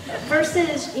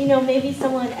 Versus, you know, maybe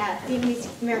someone at the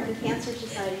American Cancer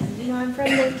Society says, you know, I'm from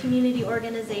this community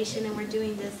organization and we're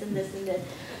doing this and this and this.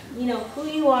 You know, who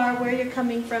you are, where you're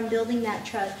coming from, building that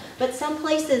trust. But some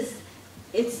places,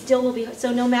 it still will be,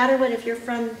 so no matter what, if you're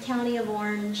from County of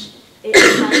Orange, it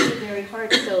might be very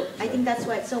hard. So I think that's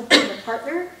why it's so important to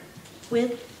partner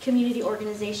with community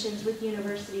organizations, with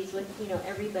universities, with, you know,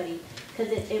 everybody,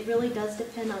 because it really does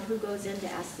depend on who goes in to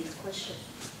ask these questions.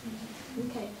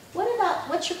 Okay,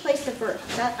 what's your place of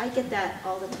birth? I get that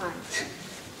all the time.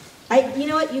 You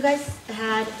know what, you guys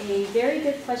had a very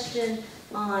good question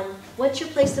on what's your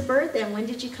place of birth and when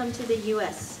did you come to the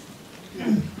U.S.?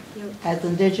 As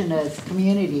indigenous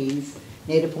communities,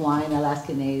 Native Hawaiian,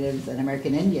 Alaska Natives, and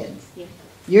American Indians,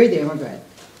 you're the immigrant.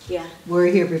 Yeah. We're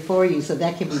here before you, so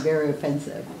that can be very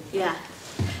offensive. Yeah.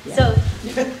 So,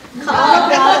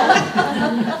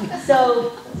 Colorado,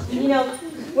 so, you know,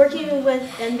 working with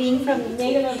and being from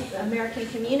Native American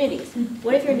communities,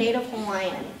 what if you're Native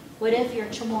Hawaiian? What if you're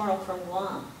Chamorro from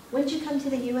Guam? When did you come to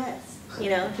the U.S.? You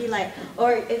know, it'd be like,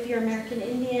 or if you're American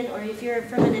Indian, or if you're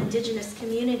from an indigenous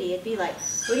community, it'd be like,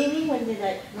 what do you mean, when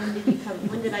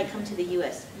did I come to the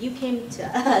U.S.? You came to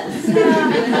us.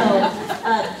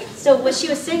 So what she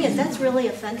was saying is that's really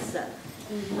offensive.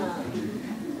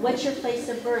 What's your place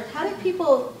of birth? How did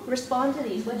people respond to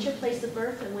these? What's your place of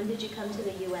birth and when did you come to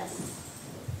the U.S.?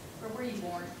 Where were you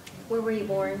born? Where were you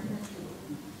born?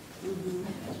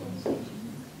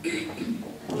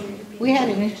 We had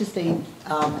an interesting,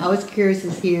 I was curious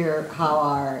to hear how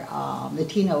our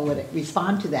Latino would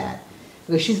respond to that.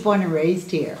 Because she's born and raised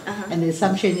here, and the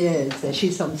assumption is that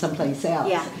she's from someplace else.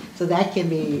 Yeah. So that can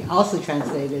be also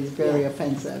translated as very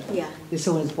offensive. Yeah. If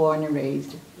someone's born and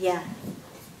raised. Yeah.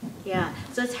 Yeah.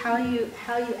 So it's how you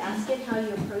ask it, how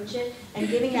you approach it, and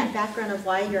giving that background of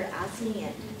why you're asking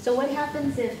it. So what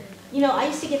happens if, you know, I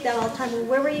used to get that all the time. Well,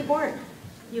 where were you born?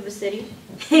 Yuba City.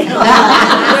 You know,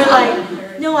 we're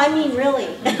like, no, I mean really.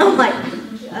 I'm like,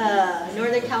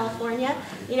 Northern California.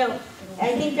 You know,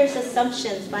 I think there's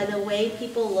assumptions by the way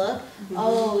people look.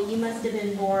 Oh, you must have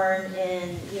been born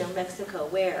in, you know, Mexico.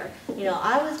 Where? You know,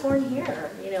 I was born here.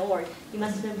 You know, or you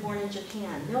must have been born in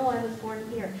Japan. No, I was born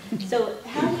here. So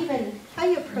how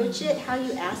you approach it, how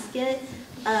you ask it.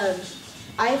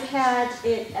 I've had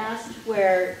it asked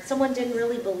where someone didn't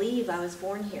really believe I was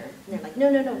born here. And they're like, no,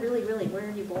 really, where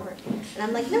are you born? And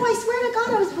I'm like, no, I swear to God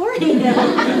I was born here. I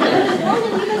was born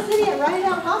in Yuba City at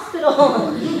Rideout Hospital.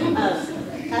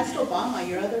 Ask Obama,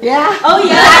 your other... Yeah. Oh,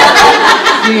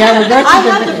 yeah. You have a birth I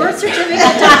have the birth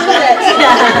certificate to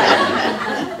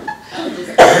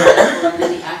prove it.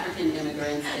 The African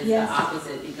immigrants is the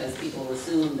opposite because people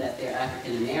assume that they're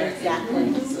African American.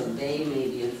 Exactly. So they may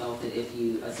be insulted if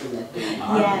you assume that they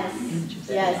are.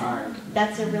 Yes.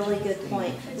 That's a really good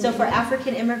point. So for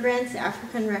African immigrants,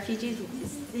 African refugees,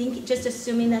 just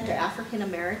assuming that they're African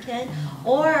American,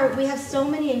 or we have so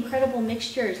many incredible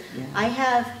mixtures. I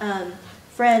have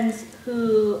friends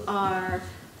who are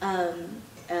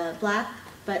black,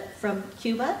 but from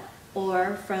Cuba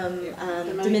or from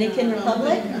Dominican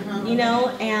Republic, you know,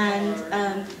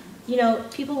 and you know,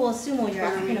 people will assume, well, you're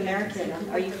African American.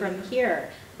 Are you from here?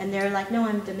 And they're like, no,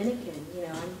 I'm Dominican.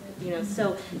 You know,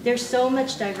 so there's so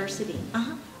much diversity.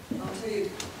 I'll tell you a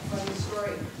funny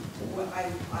story. Well,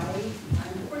 I'm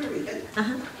Puerto Rican,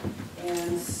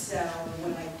 and so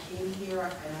when I came here,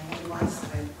 and I had a license,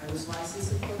 I was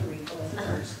licensed in Puerto Rico as a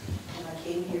nurse, and I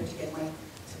came here to get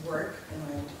to work,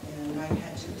 and I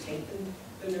had to take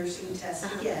the nursing test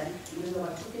again, even though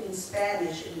I took it in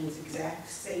Spanish, and it was the exact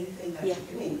same thing that I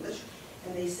took in English,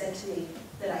 and they said to me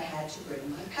that I had to bring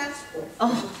my passport for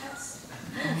the test.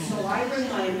 So I bring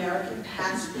my American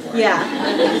passport. Yeah.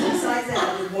 Besides that,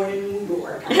 I was born in New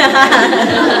York. And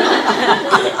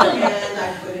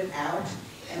I put it out,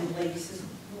 and the lady says,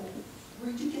 well,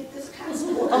 where'd you get this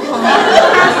passport?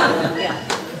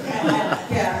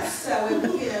 Yeah, so,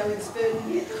 you know, it's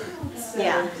been, so,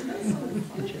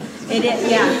 It is,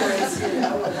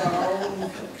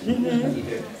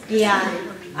 yeah,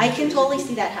 I can totally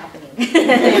see that happening.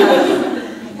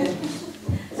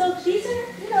 So these are,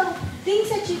 you know, things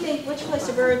that you think, which place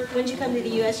of birth, when you come to the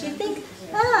U.S., you think,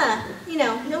 you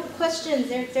know, no questions,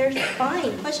 they're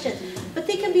fine questions. But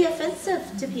they can be offensive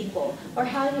to people, or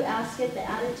how you ask it, the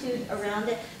attitude around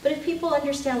it. But if people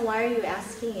understand why are you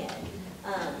asking it,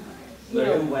 you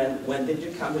know. When did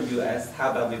you come to the U.S.,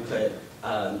 how about we put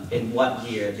in what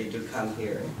year did you come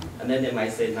here? And then they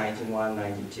might say 91,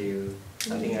 92,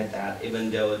 something like that, even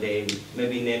though they,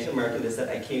 maybe Native American, they said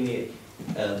I came here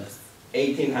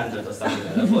 1800 or something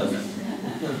like that.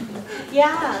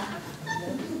 Yeah.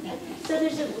 So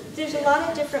there's a lot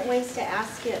of different ways to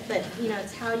ask it, but you know,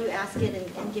 it's how you ask it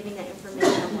and giving that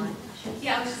information on why.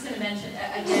 Yeah, I was just going to mention,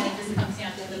 again, it just comes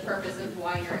down to the purpose of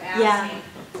why you're asking.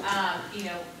 You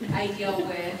know, I deal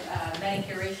with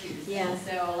Medicare issues. And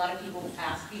so a lot of people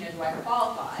ask, you know, do I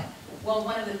qualify? Well,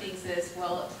 one of the things is,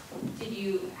 well, did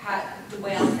you have, the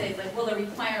way I'll say it, like, well, the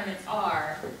requirements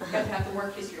are, you have to have the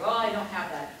work history. Oh, I don't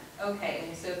have that. okay,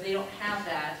 well, so if they don't have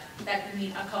that, that could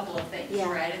mean a couple of things,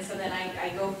 Yeah. right? And so then I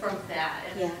go from that,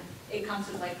 and Yeah. it comes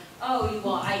to like, oh,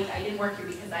 well, I didn't work here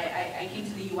because I came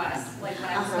to the US, like when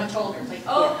I was much older. It's like,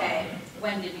 oh, okay,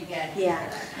 when did you get here? Yeah.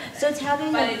 That kind of So thing. it's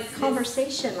having But a it's-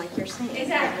 conversation, like you're saying.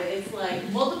 Exactly, it's like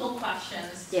multiple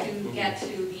questions Yeah. to get to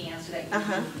the answer that you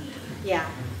Uh-huh. need. Yeah.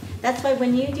 That's why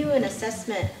when you do an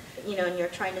assessment, you know, and you're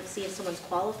trying to see if someone's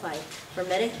qualified for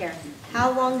Medicare,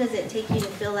 how long does it take you to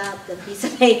fill out the piece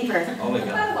of paper? Oh my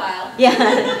About God. a while. Yeah.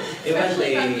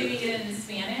 Especially if I'm doing it in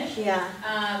Spanish. Yeah.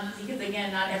 Because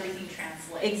again, not everything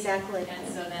translates. Exactly. And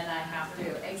so then I have to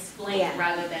explain Yeah.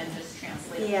 rather than just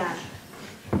translate. Yeah.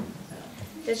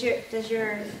 Does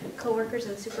your coworkers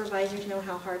and supervisors know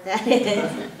how hard that is?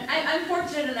 I'm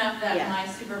fortunate enough that Yeah. my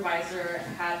supervisor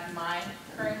had my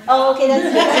current job. Oh, okay, that's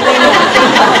good.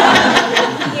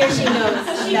 Here she knows.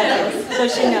 She That's knows. good. So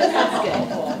she knows, that's good.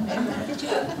 Did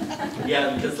you? Yeah,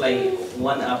 because like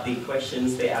one of the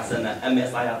questions they ask an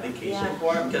MSI application Yeah.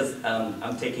 form, because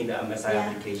I'm taking the MSI Yeah.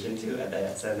 application too at the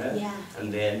center. Yeah.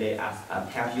 And then they ask,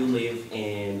 have you lived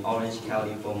in Orange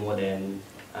County for more than,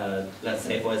 let's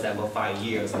say for example, 5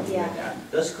 years, something like Yeah. that.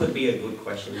 This could be a good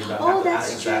question. You don't Oh, have to ask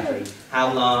that's true. exactly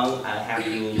how long have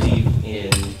you lived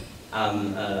in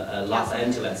Los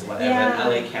Angeles, whatever, Yeah.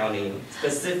 LA County.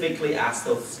 Specifically ask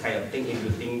those kind of things if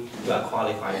you think you are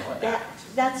qualified for that.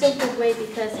 That's a good way,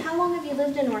 because how long have you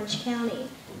lived in Orange County?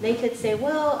 They could say,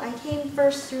 well, I came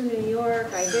first through New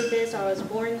York, I did this, or I was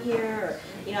born here, or,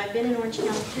 you know, I've been in Orange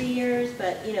County 3 years,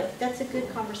 but, you know, that's a good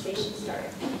conversation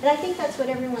starter. And I think that's what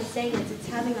everyone's saying, is it's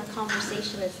having a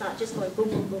conversation, it's not just going boom,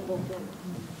 boom, boom, boom,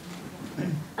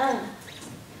 boom.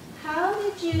 How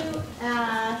did you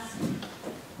ask,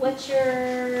 what's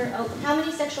your, how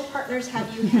many sexual partners have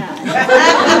you had?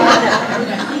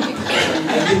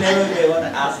 I would never be able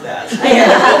to ask that.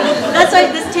 That's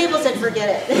why this table said forget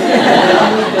it.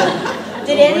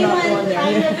 Did anyone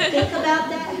kind of think about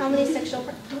that? How many sexual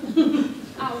partners?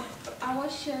 I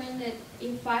was sharing that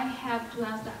if I have to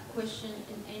ask that question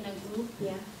in a group,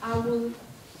 Yeah. I will,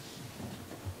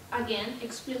 again,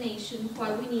 explanation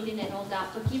why we need it and all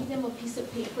that, but give them a piece of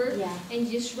paper Yeah. and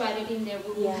just write it in there.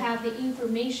 We will Yeah. have the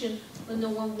information, but no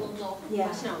one will know Yeah.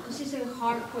 what's now, because it's a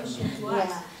hard question to ask.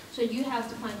 Yeah. So you have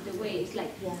to find the ways,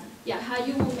 like, Yeah. how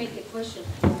you will make the question.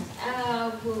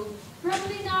 We'll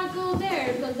probably not go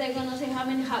there, because they're gonna say, how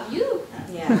many have you?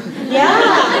 Yeah. Yeah.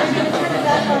 They're gonna turn it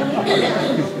back on you.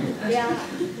 Yeah.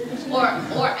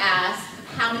 Or ask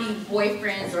how many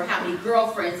boyfriends or how many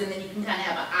girlfriends, and then you can kind of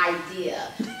have an idea.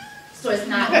 So it's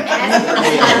not as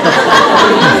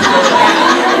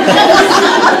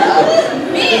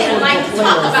men like to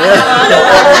talk about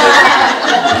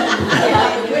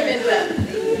women, but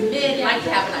men like to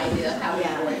have an idea of how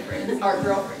many boyfriends or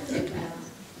girlfriends they have.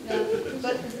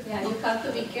 Yeah, you have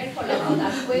to be careful about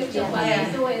that question. What I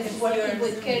do is working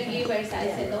with caregivers. I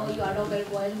said, oh, you are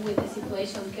overwhelmed with the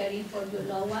situation caring for your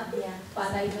loved one.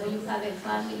 But I know you have a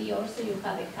family also, you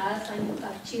have a husband, you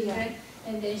have children,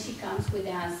 and then she comes with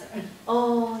the answer.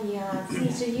 Oh, yeah.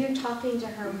 See, so you're talking to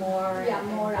her more. Yeah, and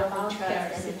more building about trust her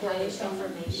and having situation.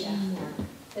 information. Yeah.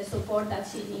 The support that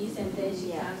she needs, and then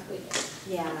she comes with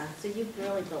it. Yeah. So you've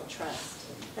really built trust.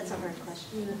 That's a hard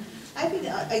question. I think,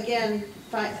 again,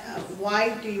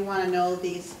 why do you want to know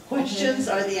these questions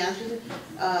or the answers?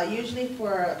 Usually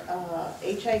for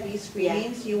HIV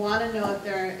screenings, you want to know if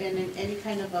they're in any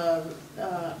kind of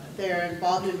they're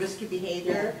involved in risky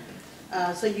behavior.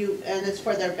 So and it's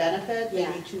for their benefit, they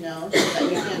need to know so that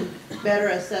you can better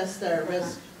assess their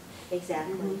risk.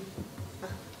 Exactly.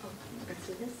 Let's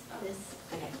do this.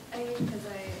 Okay. Because I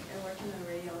work in a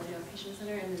radiology outpatient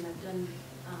center, and then I've done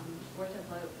worked at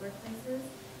workplaces,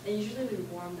 and usually we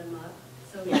warm them up.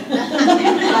 So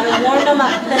Gotta warm them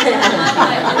up.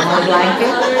 More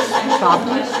blanket,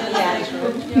 softness.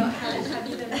 Have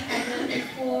you been pregnant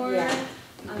before?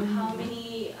 How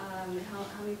many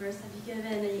births have you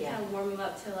given? And you kind of warm them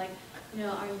up to, like,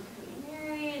 are you currently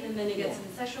married? And then you get some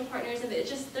sexual partners, and they're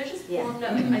just warmed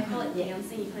up. I call it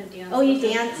dancing. You kind of dance. Oh, you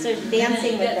dance, so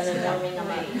dancing with them and to warming them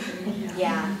up.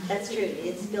 Yeah, that's true.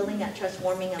 It's building that trust,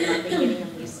 warming them up, and getting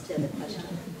them used to the question.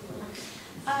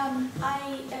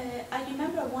 I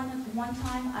remember one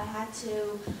time I had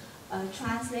to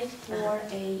translate for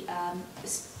a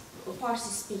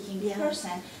Farsi-speaking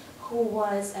person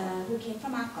who came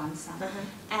from Afghanistan,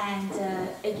 and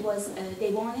it was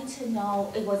they wanted to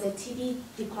know, it was a TB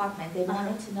department. They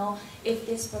wanted to know if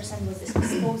this person was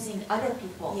exposing other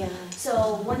people.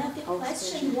 So one of the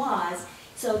questions was,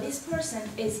 so this person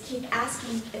keep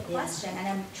asking a question, and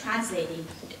I'm translating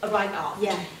right off.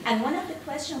 And one of the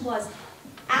questions was,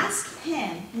 ask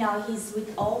him, now he's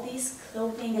with all these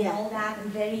clothing and all that,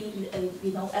 and very,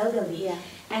 elderly,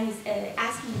 and he's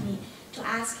asking me to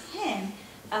ask him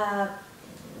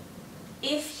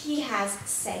if he has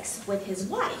sex with his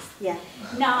wife.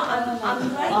 Now,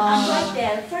 I'm right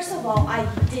there. First of all, I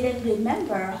didn't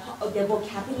remember the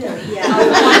vocabulary.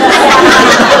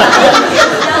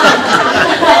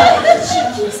 She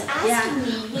keeps asking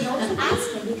me, to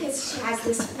ask him because she has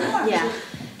this form.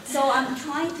 So I'm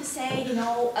trying to say,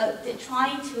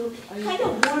 trying to kind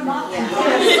of warm up and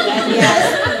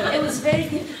dance. It was very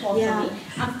difficult for me.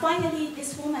 And finally,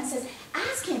 this woman says,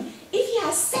 ask him if he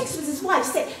has sex with his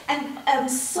wife. And I'm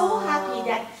so happy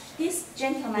that this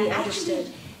gentleman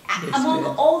actually, among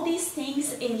all these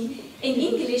things in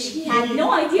English, he had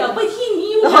no idea, but he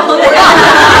knew how to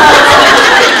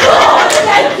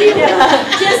thank you.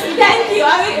 Just thank you.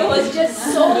 I mean, it was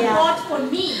just so hard for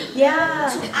me to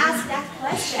ask that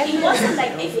question. It wasn't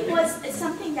like, if it was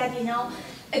something that,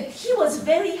 he was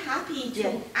very happy to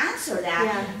answer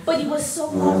that, but it was so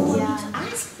hard for me to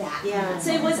ask that.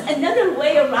 So it was another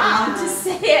way around to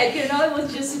say it, it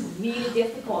was just a really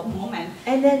difficult moment.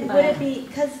 And then would it be,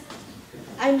 because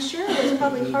I'm sure it was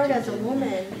probably hard as a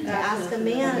woman to ask a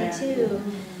man too.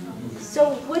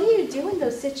 So what do you do in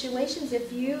those situations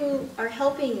if you are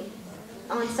helping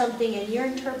on something and you're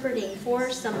interpreting for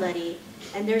somebody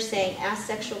and they're saying ask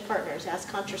sexual partners, ask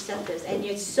contraceptives, and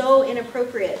it's so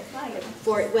inappropriate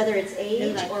for whether it's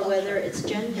age or whether it's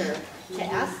gender to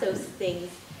ask those things,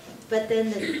 but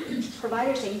then the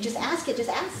provider's saying just ask it,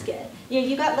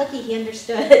 you got lucky he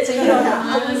understood, so you don't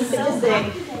have to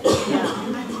say.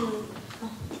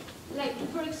 Like,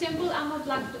 for example, I'm a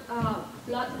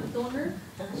blood donor,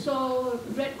 so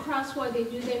Red Cross, what they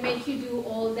do, they make you do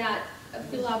all that,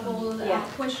 fill up all the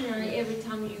questionnaire every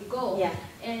time you go,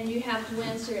 and you have to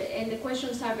answer it, and the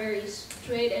questions are very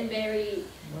straight and very,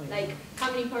 like, how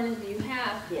many partners do you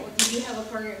have, or do you have a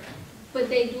partner, but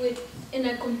they do it in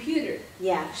a computer.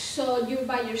 So you're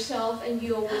by yourself and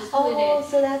you always do it. Oh,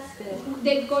 so that's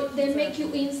good. They make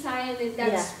you inside, and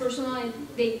that's personal, and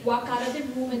they walk out of the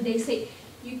room and they say,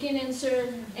 you can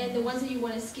answer, and the ones that you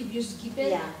want to skip, you skip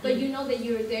it, but you know that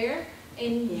you're there,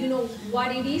 and you know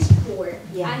what it is for.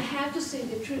 I have to say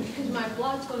the truth because my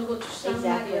blood's going to go to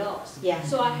somebody else.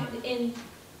 So and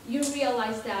you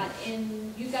realize that,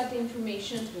 and you got the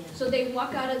information. So they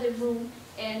walk out of the room,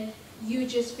 and you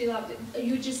just fill up,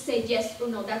 you just say yes or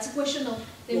no. That's a question of,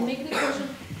 they make the question,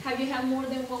 have you had more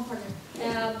than one partner?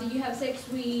 Do you have sex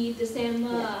with the same,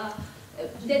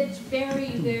 that's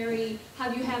very, very,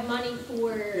 have you had money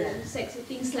for sex,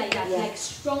 things like that, like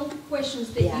strong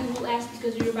questions that you will ask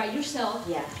because you're by yourself,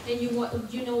 and you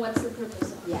know what's the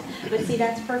purpose of. But see,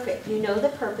 that's perfect. You know the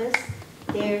purpose.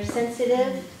 They're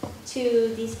sensitive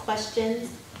to these questions.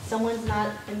 Someone's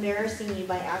not embarrassing you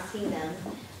by asking them.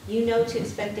 You know to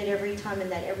expect it every time,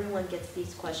 and that everyone gets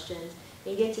these questions.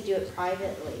 You get to do it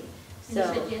privately. So,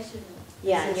 and you said yes or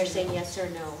no. And you're saying yes or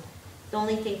no. The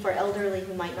only thing for elderly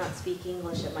who might not speak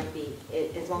English, it might be,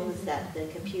 as long as that the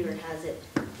computer has it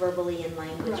verbally in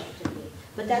language.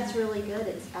 But that's really good.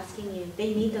 It's asking you,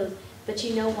 they need those, but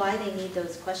you know why they need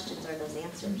those questions or those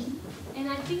answers. And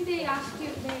I think they ask you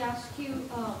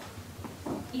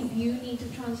if you need to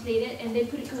translate it, and they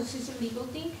put it, because it's a legal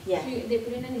thing, they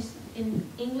put it in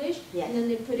English, and then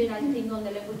they put it, I think, on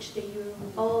the language that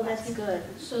you're that's good.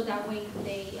 So that way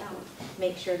they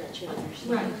make sure that you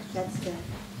understand. That's good.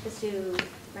 Let's do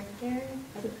right there.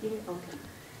 Okay.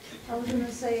 I was going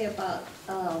to say about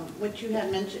what you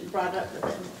had mentioned, brought up,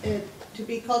 to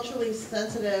be culturally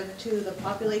sensitive to the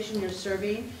population you're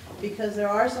serving, because there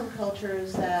are some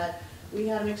cultures that we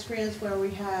had an experience where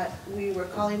we were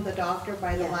calling the doctor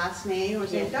by the last name, or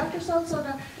saying Dr. So-and-so,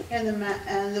 and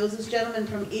there was this gentleman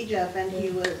from Egypt, and he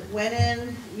went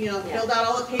in, filled out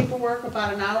all the paperwork,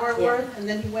 about an hour worth, and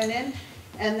then he went in,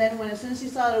 and then as soon as he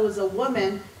saw it was a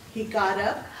woman, he got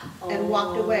up and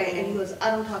walked away, and he goes,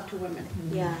 I don't talk to women.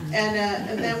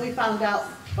 And then we found out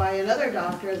by another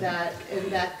doctor that in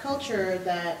that culture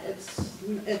that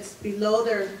it's below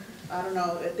their, I don't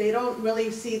know, they don't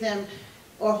really see them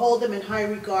or hold them in high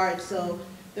regard, so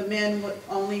the men would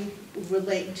only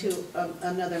relate to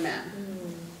another man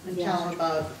and tell them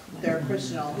about their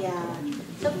personal.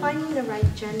 So finding the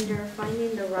right gender,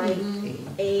 finding the right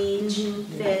age,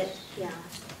 fit,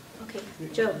 Okay,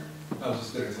 Joe. I was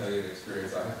just going to tell you an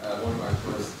experience. One of my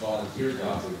first volunteer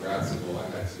jobs in grad school, I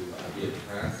had to be a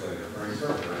translator, or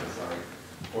interpreter,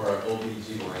 for an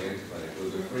OB/GYN clinic. It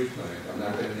was a free clinic. I'm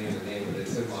not going to name the name, but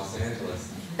it's in Los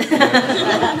Angeles.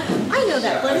 I know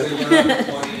that clinic. place.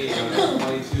 As a young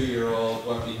 22-year-old,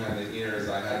 went behind the ears,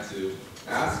 I had to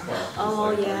ask questions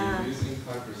like, are you using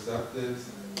contraceptives?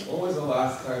 What was all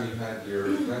last time you had your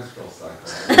menstrual cycle?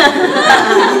 You were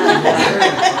very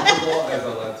uncomfortable as a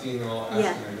Latino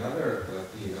asking another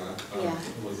Latina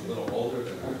who was a little older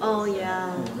than I was. Oh,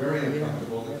 yeah. Very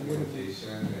uncomfortable in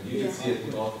communication, and you could see it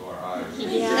in both of our eyes.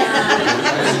 Yeah.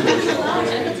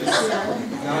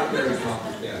 Not very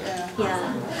complicated.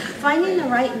 Yeah. Finding the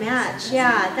right match,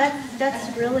 yeah,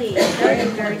 that's really very,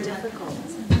 very difficult.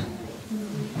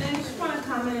 And I just want to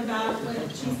comment about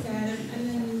what she said, and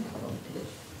then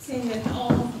saying that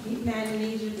all men in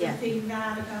Asia think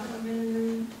that about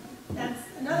women. That's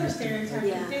another stereotype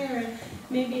right there. And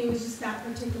maybe it was just that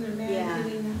particular man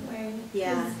feeling that way.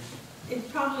 Yeah. It's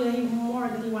probably more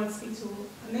that he wants to speak to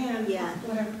a man,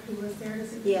 whatever he was there to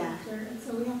see the doctor. And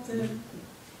so we have to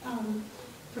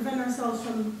prevent ourselves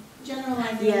from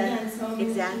generalizing again. So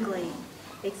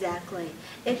Exactly.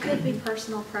 It could be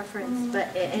personal preference, but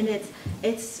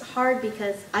it's hard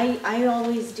because I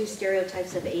always do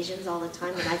stereotypes of Asians all the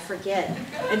time and I forget.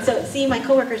 And so see, my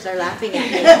coworkers are laughing at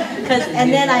me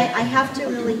and then I have to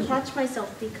really catch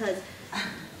myself because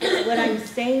what I'm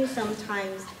saying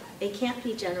sometimes it can't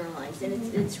be generalized and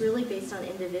it's really based on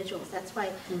individuals. That's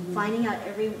why finding out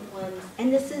everyone's,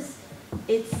 and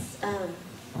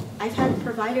I've had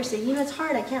providers say, it's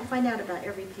hard, I can't find out about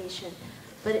every patient.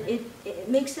 But it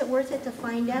makes it worth it to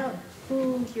find out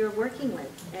who you're working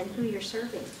with and who you're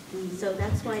serving. So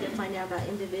that's why to find out about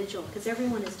individual, because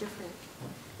everyone is different.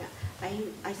 Yeah,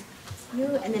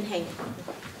 you and then Hank.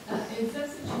 In some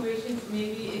situations,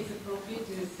 maybe it's appropriate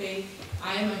to say,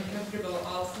 I am uncomfortable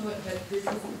also, but this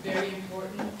is very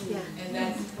important, and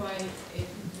that's why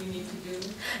we need to do.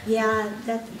 Yeah,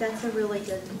 that's a really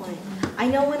good point. I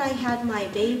know when I had my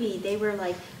baby, they were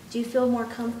like, do you feel more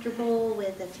comfortable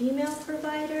with a female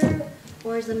provider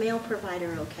or is a male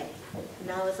provider okay?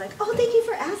 And I was like, oh, thank you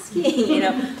for asking.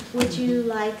 Would you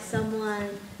like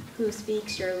someone who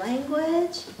speaks your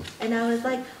language? And I was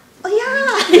like, oh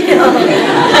yeah.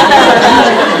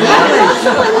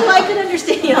 Someone who I could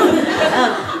understand.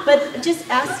 But just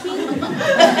asking,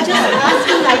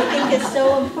 I think is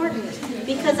so important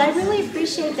because I really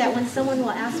appreciate that when someone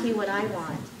will ask me what I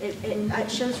want.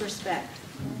 It shows respect.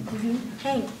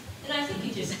 Hank. And I think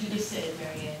you just said it,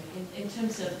 Marianne, in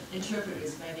terms of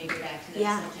interpreters, if I may go back to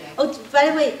that subject. Oh, by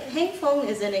the way, Hank Fong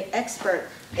is an expert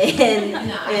in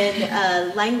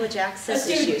language access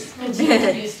issues.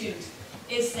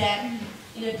 Is that,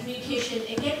 communication,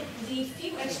 again, the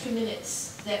few extra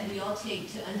minutes that we all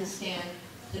take to understand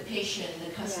the patient,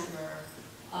 the customer,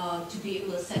 to be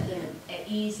able to set them at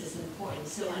ease is important.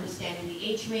 So understanding the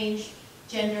age range,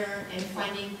 gender, and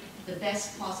finding the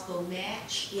best possible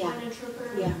match for an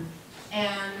interpreter.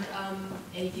 And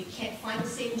if you can't find the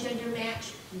same gender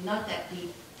match, not that the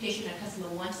patient or customer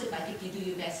wants it, but I think you do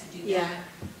your best to do that.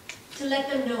 To let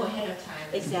them know ahead of time.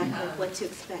 Exactly, what to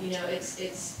expect.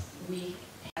 We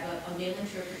have a male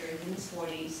interpreter in his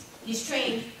 40s. He's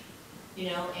trained,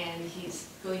 and he's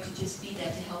going to just be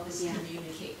there to help us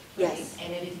communicate. Right? Yes.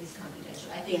 And everything's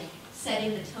confidential. I think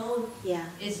setting the tone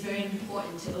is very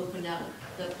important to open up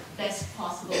the best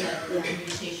possible level of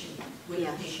communication with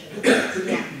the patient.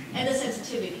 And the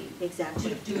sensitivity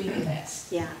to doing the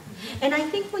best. Yeah. And I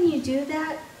think when you do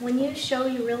that, when you show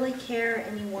you really care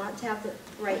and you want to have the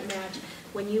right match,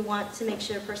 when you want to make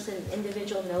sure a person,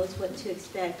 individual knows what to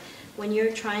expect, when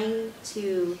you're trying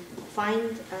to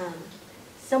find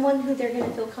someone who they're going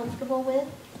to feel comfortable with,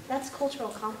 that's cultural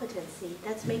competency.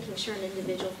 That's making sure an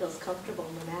individual feels comfortable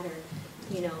no matter,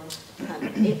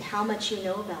 how much you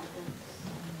know about them.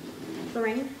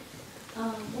 Lorraine?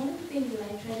 One of the things that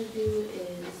I try to do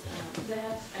is, I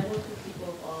work with people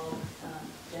of all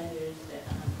genders,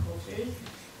 cultures,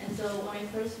 and so when I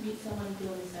first meet someone and do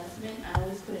an assessment, I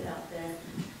always put it out there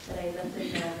that I let them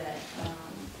know that,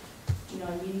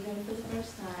 I'm meeting them for the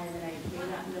first time and I may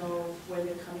not know where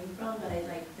they're coming from, but I'd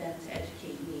like them to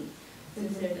educate me.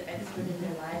 Since they're the expert in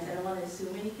their lives, I don't want to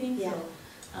assume anything, so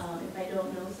if I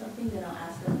don't know something, then I'll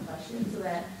ask them a question so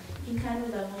that you can kind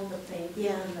of level the playing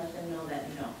field and let them know that,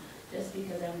 just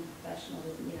because I'm a professional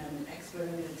doesn't mean I'm an expert,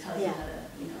 I'm going to tell you how to,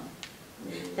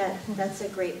 That's a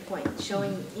great point,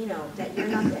 showing, that you're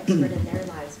not the expert in their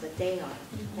lives, but they are,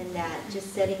 and that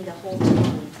just setting the whole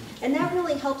tone. And that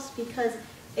really helps because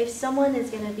if someone is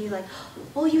going to be like,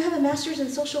 oh, you have a master's in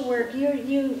social work,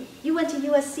 you went to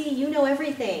USC, you know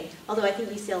everything, although I think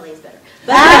UCLA is better.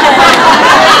 But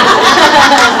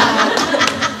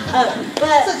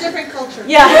it's a different culture.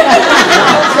 Yeah,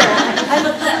 I'm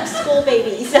a public school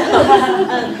baby, so.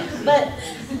 But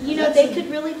they could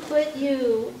really put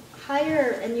you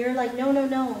higher, and you're like, no,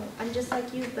 I'm just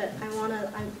like you, but I want to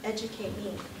educate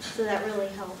me. So that really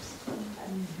helps.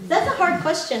 That's a hard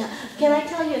question. Can I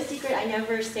tell you a secret? I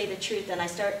never say the truth, and I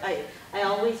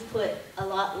always put a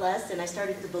lot less, and I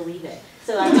started to believe it.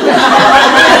 So I can't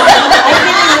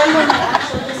remember my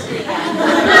actual history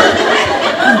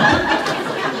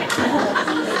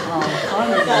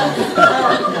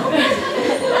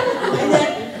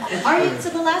so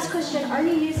the last question, are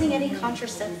you using any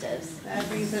contraceptives? That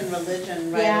brings in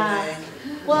religion right away.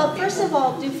 Well, first of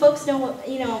all, do folks know what,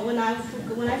 when I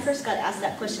first got asked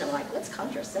that question, I'm like, what's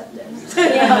contraceptives?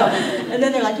 And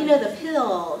then they're like, the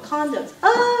pill, condoms.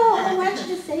 Oh, why'd you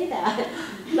just say that?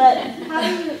 But how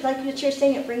do you, like what you're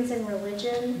saying, it brings in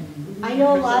religion. I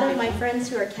know a lot of my friends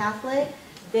who are Catholic,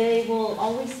 they will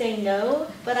always say no,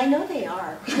 but I know they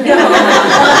are. Why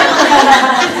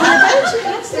don't you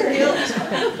answer?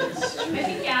 I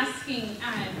think asking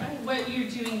what you're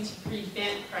doing to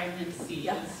prevent pregnancy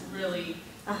is really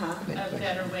a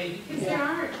better way, because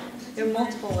there are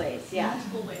multiple ways,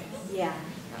 multiple ways. Yeah,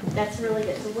 that's really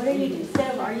good. So what are you,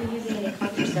 instead of are you using any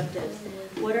contraceptives,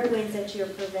 what are ways that you're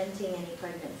preventing any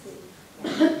pregnancy?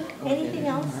 Anything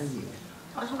else?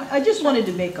 I just wanted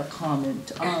to make a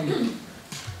comment.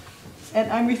 And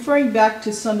I'm referring back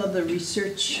to some of the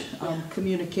research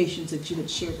communications that you had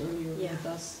shared earlier with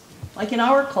us. Like in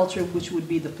our culture, which would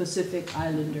be the Pacific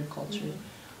Islander culture,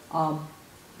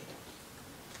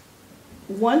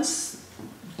 once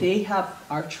they have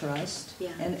our trust,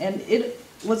 and it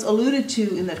was alluded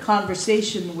to in the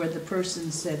conversation where the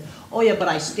person said, oh yeah, but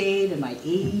I stayed and I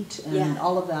ate and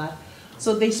all of that.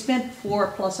 So they spent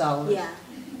 4+ hours. Yeah.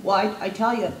 Well, I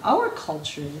tell you, in our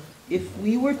culture, if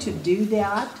we were to do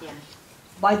that,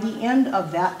 by the end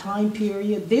of that time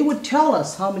period, they would tell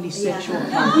us how many sexual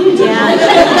contacts.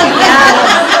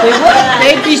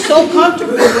 They'd be so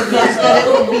comfortable with us that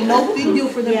it would be no big deal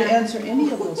for them to answer any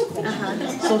of those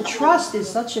questions. So trust is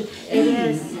such a key. It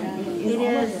is. It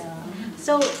is.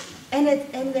 So, and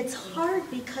it's hard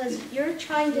because you're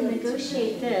trying to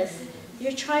negotiate this.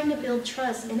 You're trying to build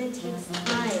trust, and it takes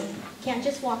time. You can't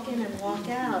just walk in and walk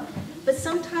out. But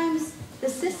sometimes the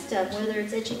system, whether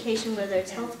it's education, whether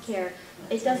it's healthcare,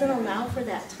 it doesn't allow for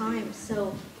that time.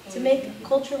 So to make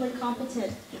culturally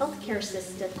competent healthcare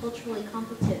system, culturally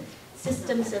competent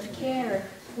systems of care,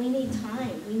 we need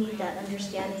time. We need that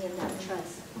understanding and that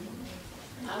trust.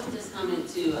 I would just comment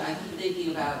too, I keep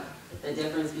thinking about the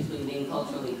difference between being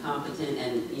culturally competent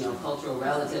and, cultural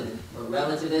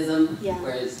relativism,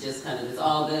 where it's just kind of, it's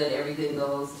all good, everything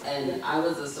goes. And I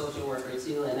was a social worker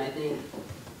too, and I think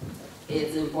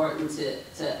it's important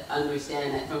to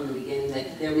understand that from the beginning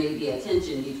that there may be a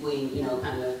tension between,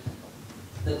 kind of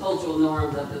the cultural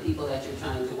norms of the people that you're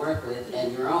trying to work with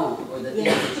and your own, or the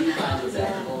things that you find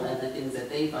acceptable and the things that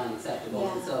they find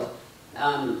acceptable. And so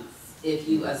if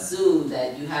you assume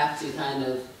that you have to kind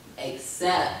of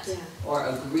accept or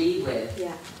agree with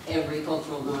every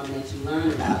cultural norm that you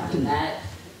learn about, then that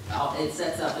it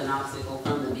sets up an obstacle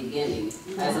from the beginning,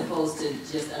 as opposed to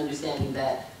just understanding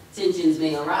that tensions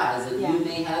may arise, and you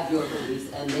may have your beliefs,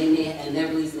 and their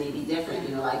beliefs may be different.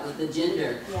 Like with the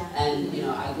gender, and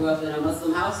I grew up in a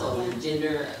Muslim household, and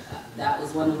gender, that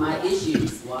was one of my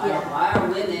issues. Why are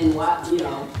women? What's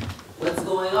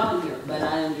going on here? But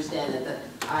I understand that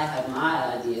I have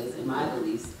my ideas and my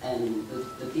beliefs, and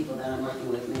the people that I'm working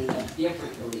with may have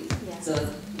different beliefs. So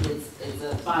it's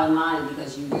a fine line,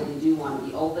 because you really do want to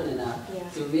be open enough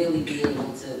to really be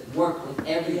able to work with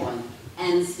everyone.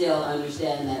 And still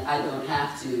understand that I don't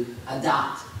have to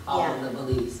adopt all of the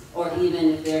beliefs. Or even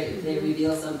if they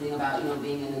reveal something about,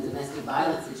 being in a domestic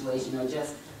violence situation, or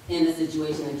just in a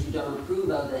situation that you don't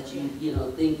approve of, that you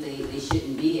think they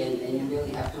shouldn't be in, and you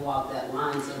really have to walk that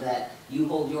line so that you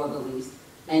hold your beliefs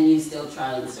and you still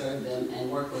try and serve them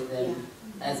and work with them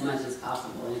as much as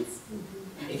possible. And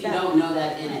if you don't know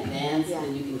that in advance,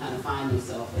 then you can kind of find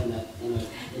yourself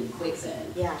in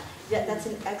quicksand. That's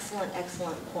an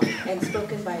excellent point, and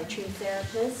spoken by a true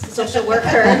therapist, social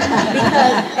worker,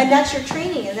 and that's your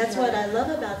training, and that's what I love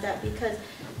about that, because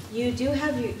you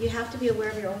have to be aware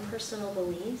of your own personal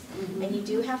beliefs, and you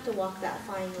do have to walk that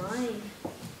fine line.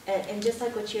 And just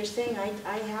like what you're saying,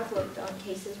 I have worked on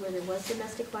cases where there was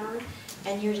domestic violence,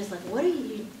 and you're just like, what are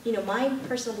you, my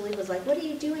personal belief was like, what are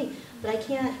you doing? But I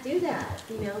can't do that,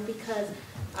 because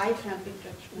I can't be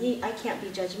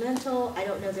judgmental. I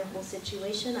don't know their whole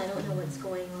situation. I don't know what's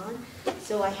going on.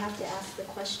 So I have to ask the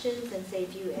questions and say,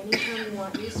 anytime you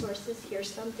want resources, here's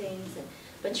some things.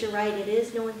 But you're right, it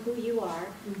is knowing who you are,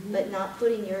 but not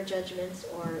putting your judgments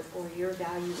or your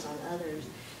values on others,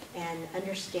 and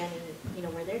understanding,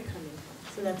 where they're coming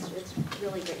from. So it's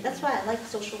really great. That's why I like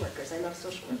social workers. I love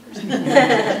social workers.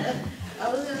 I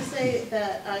was going to say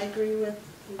that I agree with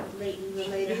the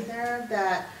lady there,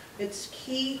 that it's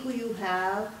key who you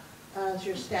have as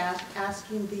your staff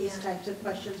asking these types of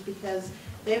questions, because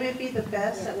they may be the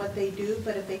best at what they do,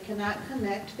 but if they cannot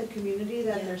connect the community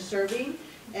that they're serving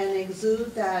and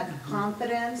exude that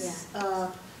confidence,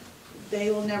 they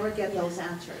will never get those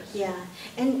answers. Yeah,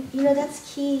 and you know,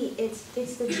 that's key. It's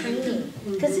the training,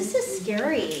 because this is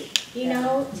scary, you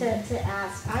know, to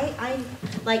ask. I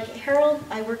like Harold.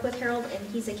 I work with Harold, and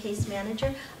he's a case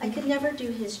manager. I could never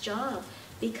do his job,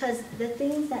 because the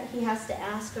things that he has to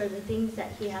ask are the things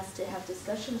that he has to have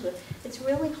discussions with. It's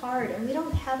really hard, and we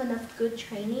don't have enough good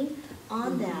training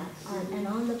on that, and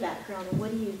on the background, and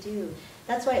what do you do?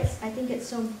 That's why I think it's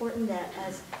so important that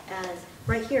as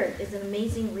right here is an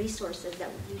amazing resources that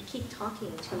you keep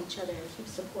talking to each other and keep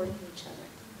supporting each other.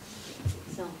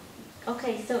 So,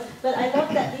 okay, so, but I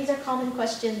love that these are common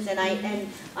questions, and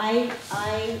I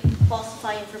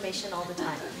falsify information all the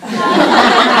time.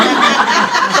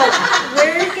 So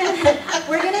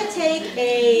we're gonna take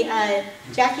a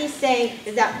Jackie's saying,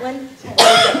 is that one?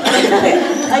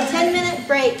 A 10-minute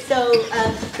break. So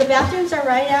the bathrooms are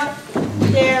right out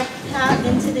there,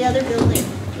 into the other building.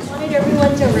 I wanted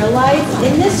everyone to realize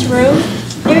in this room,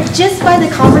 they're just by the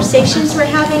conversations we're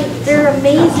having, they're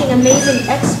amazing, amazing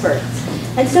experts.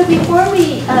 And so before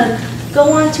we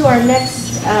go on to our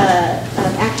next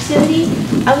activity,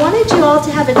 I wanted you all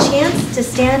to have a chance to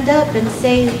stand up and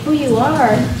say who you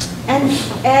are and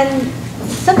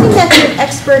something that you're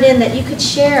expert in that you could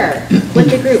share with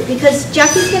the group. Because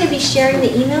Jackie's going to be sharing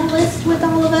the email list with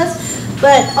all of us,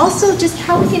 but also just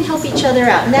how we can help each other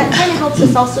out. And that kind of helps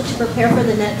us also to prepare for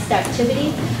the next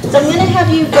activity. So I'm going to have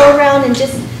you go around and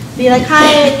just be like,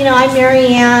 hi, you know, I'm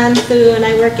Mary Ann Fu, and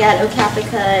I work at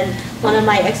Okapica, and one of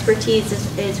my expertise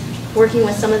is working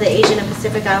with some of the Asian and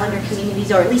Pacific Islander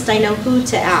communities, or at least I know who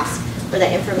to ask for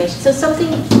that information. So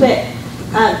something quick.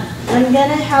 I'm going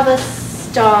to have us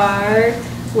start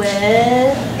with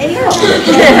Harold.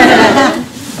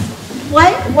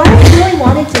 Why I really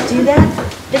wanted to do that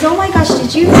is, oh my gosh,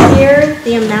 did you hear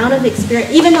the amount of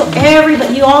experience? Even though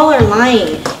everybody, you all are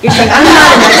lying. You're saying, I'm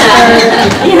not an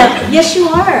expert. You know, yes, you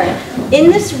are.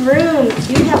 In this room,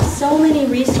 you have so many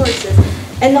resources.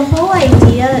 And the whole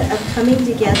idea of coming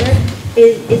together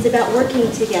is about working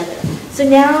together. So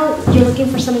now you're looking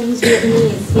for someone who's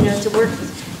Vietnamese, you know, to work with.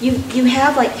 You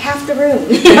have like half the room.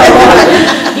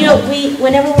 You know,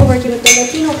 whenever we're working with the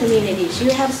Latino communities, you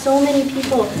have so many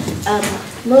people,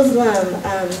 Muslim,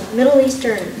 Middle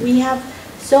Eastern. We have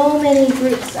so many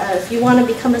groups. If you want to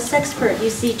become a sexpert, you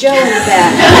see Joe in the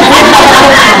back.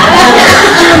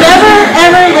 You'll never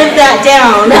ever live that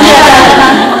down.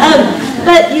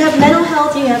 But you have mental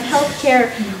health, you have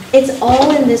healthcare. It's all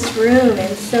in this room,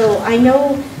 and so I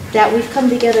know that we've come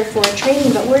together for a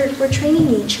training, but we're training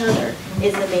each other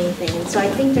is the main thing. And so I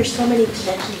think there's so many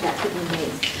connections that could be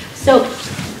made. So,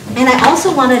 and I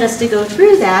also wanted us to go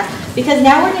through that, because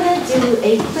now we're going to do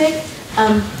a quick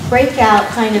breakout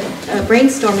kind of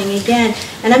brainstorming again.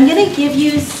 And I'm going to give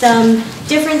you some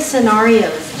different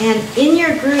scenarios. And in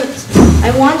your groups,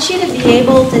 I want you to be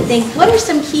able to think, what are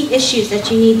some key issues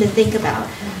that you need to think about?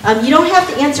 You don't have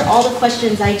to answer all the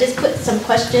questions. I just put some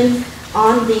questions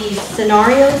on these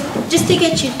scenarios just to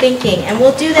get you thinking. And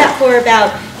we'll do that for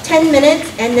about 10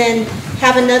 minutes and then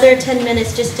have another 10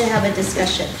 minutes just to have a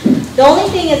discussion. The only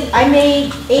thing is I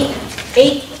made eight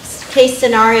case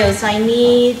scenarios. I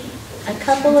need a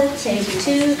couple of tables,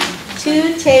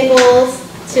 two tables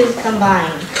to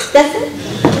combine. That's it.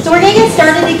 So we're going to get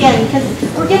started again because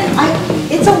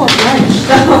it's almost lunch.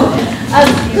 So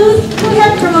who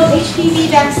had promote HPV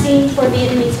vaccine for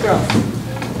Vietnamese girls?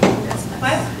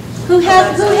 What? Who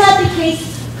had the case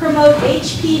promote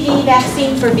HPV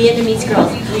vaccine for Vietnamese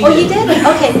girls? Oh, you did?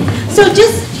 Okay. So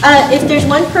just, if there's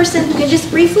one person who can just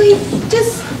briefly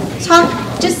just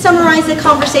summarize the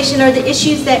conversation or the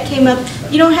issues that came up.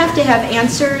 You don't have to have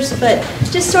answers, but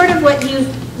just sort of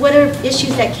what are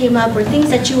issues that came up or things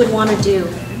that you would want to do.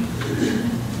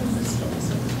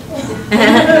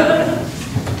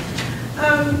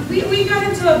 We got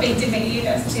into a big debate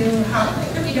as to how,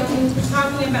 we were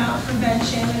talking about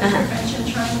prevention and prevention,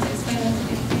 trying to explain it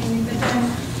to the community, but then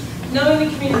knowing the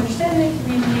community, understanding the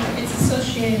community, it's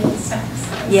associated with sex.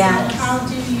 Yeah. So how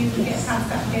do you get past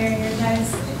that barrier? That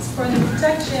it's for the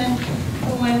protection,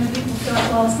 but when people feel like,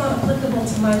 well, it's not applicable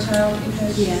to my child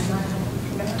because she's not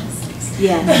having sex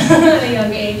at a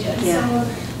young age. And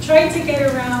so trying to get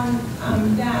around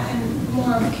that and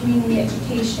more of community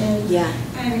education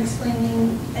and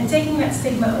explaining and taking that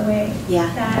stigma away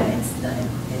that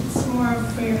it's more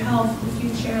for your health in the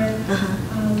future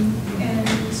and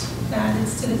that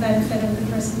it's to the benefit of the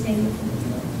person taking it from the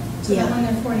field. So that when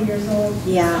they're 40 years old,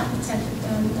 it's not protected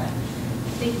them.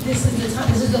 this is the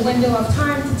time, this is the window of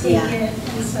time to take it,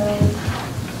 and so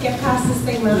get past the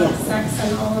stigma of sex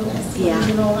and all of this,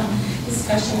 and all that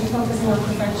discussion, focusing on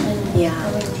prevention and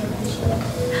early intervention.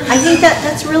 I think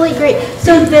that's really great.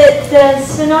 So the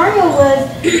scenario was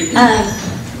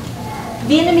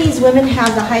Vietnamese women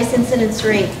have the highest incidence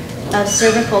rate of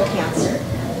cervical cancer,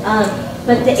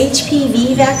 but the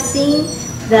HPV vaccine,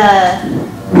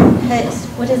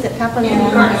 what is it,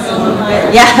 papilloma?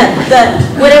 Yeah,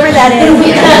 whatever that is.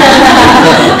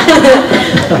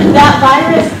 That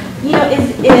virus, you know,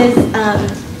 is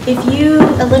if you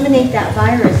eliminate that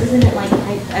virus, isn't it like,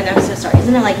 I'm so sorry,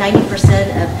 isn't it like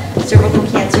 90% of cervical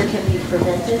cancer can be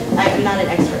prevented? I'm not an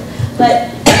expert,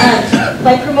 but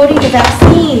by promoting the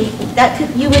vaccine,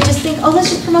 you would just think, oh, let's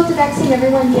just promote the vaccine,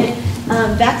 everyone get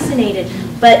vaccinated.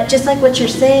 But just like what you're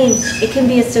saying, it can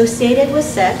be associated with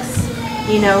sex,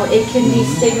 you know, it can be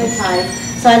stigmatized.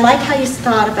 So I like how you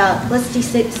thought about, let's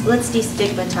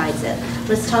destigmatize it.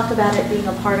 Let's talk about it being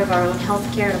a part of our own health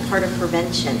care and a part of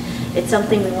prevention. It's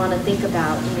something we want to think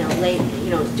about, you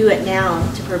know, do it now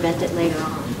to prevent it later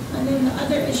on. And then the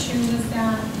other issue was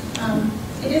that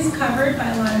it is covered by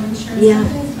a lot of insurance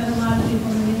companies, but a lot of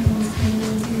people in these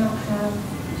communities do not have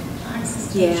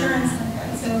access to insurance like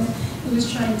that. So it was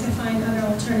trying to find other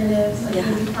alternatives, like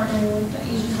maybe partnering with the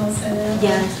Asian Health Center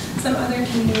or some other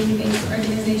community-based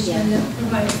organization that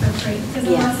provides for free. Because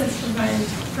unless it's provided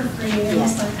for free, they're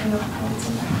most likely not going to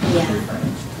pay for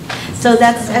it. So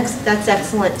that's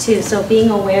excellent too. So being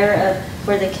aware of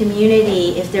for the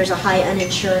community, if there's a high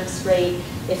uninsurance rate,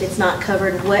 if it's not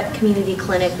covered, what community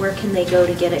clinic, where can they go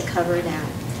to get it covered at?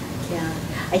 Yeah,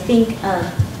 I think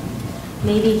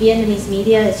maybe Vietnamese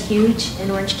media is huge in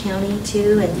Orange County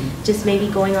too, and just maybe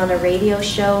going on a radio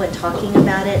show and talking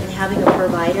about it and having a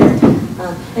provider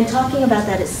and talking about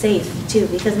that is safe too,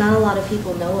 because not a lot of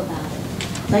people know about it.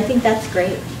 So I think that's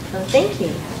great. So thank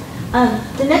you.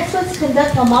 The next was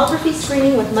conduct mammography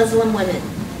screening with Muslim women.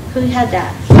 Who had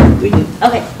that? We did.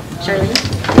 Okay, Charlene.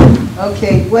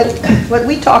 Okay, what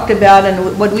we talked about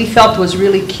and what we felt was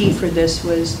really key for this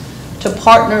was to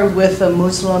partner with a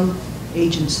Muslim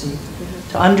agency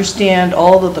to understand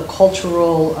all of the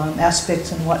cultural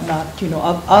aspects and whatnot, you know,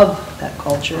 of that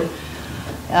culture,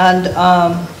 and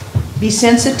be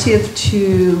sensitive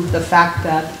to the fact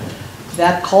that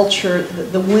that culture,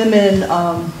 the women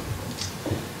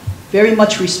very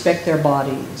much respect their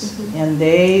bodies, and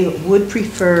they would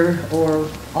prefer or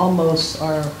almost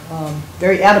are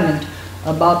very adamant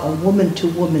about a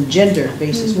woman-to-woman gender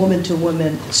basis,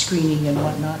 woman-to-woman screening and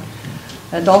whatnot.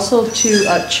 And also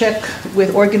to check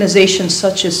with organizations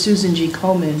such as Susan G.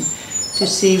 Komen to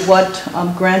see what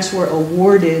grants were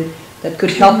awarded that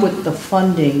could help with the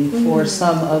funding for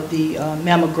some of the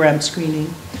mammogram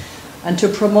screening, and to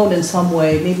promote in some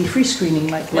way, maybe free screening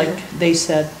like they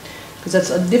said, because that's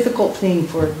a difficult thing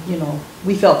for, you know,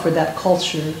 we felt for that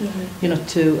culture, you know,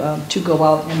 to go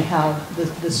out and have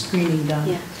the screening done.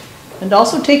 Yeah. And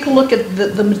also take a look at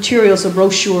the materials, the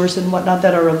brochures and whatnot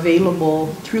that are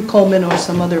available through Komen or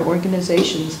some other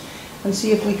organizations, and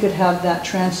see if we could have that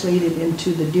translated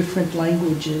into the different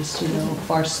languages, you know,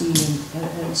 Farsi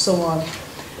and so on.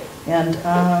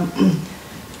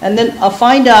 And then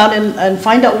find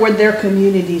out where their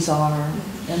communities are,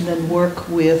 and then work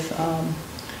with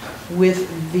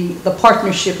the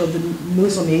partnership of the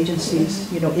Muslim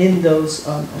agencies, you know, in those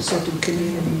certain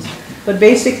communities. But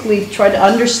basically try to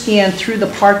understand through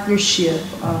the partnership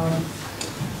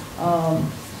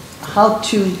how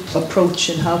to approach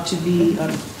and how to be,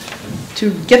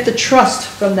 to get the trust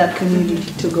from that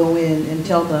community to go in and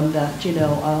tell them that, you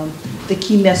know, the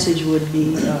key message would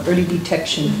be early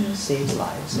detection saves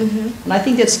lives. And I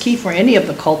think that's key for any of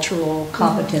the cultural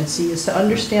competency, is to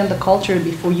understand the culture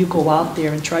before you go out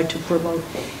there and try to promote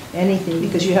anything,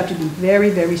 because you have to be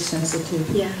very, very sensitive.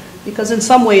 Yeah. Because in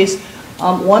some ways,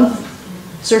 one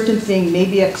certain thing may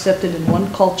be accepted in one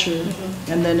culture,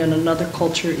 and then in another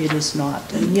culture it is not.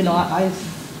 And you know,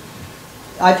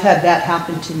 I've had that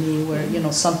happen to me where, you know,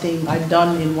 something I've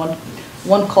done in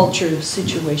one culture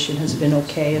situation has been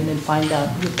okay, and then find out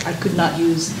I could not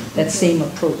use that same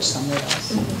approach somewhere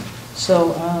else.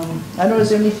 So I don't know, is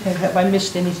there anything, have I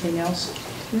missed anything else?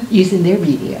 Using their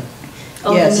media.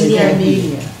 Oh, yes, the media. their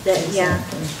media. Yeah.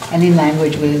 Any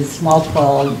language with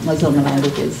multiple Muslim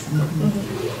languages.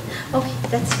 Okay,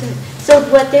 that's good. So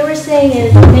what they were saying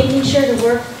is making sure to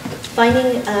work,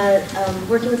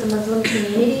 working with the Muslim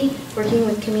community, working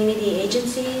with community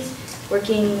agencies,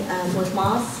 working with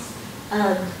mosques,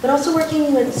 but also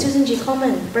working with Susan G.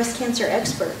 Komen, breast cancer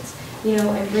experts, you know,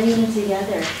 and bringing them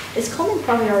together. Is Komen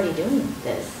probably already doing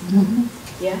this?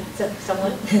 Yeah, so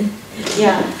somewhat.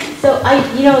 Yeah. So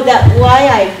you know, that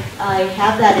why I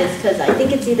have that is because I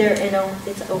think it's either in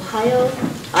it's Ohio,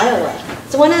 Iowa.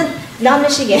 So not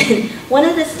Michigan, one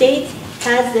of the states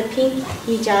has the pink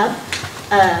hijab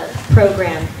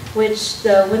program, which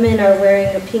the women are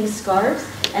wearing the pink scarves.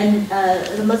 And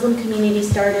the Muslim community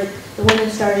the women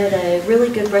started a really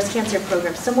good breast cancer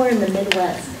program somewhere in the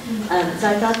Midwest. So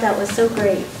I thought that was so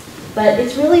great. But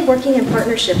it's really working in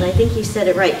partnership, and I think you said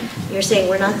it right. You're saying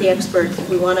we're not the experts.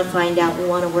 We want to find out. We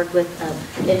want to work with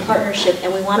in partnership,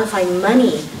 and we want to find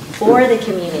money for the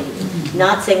community.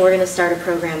 Not saying we're going to start a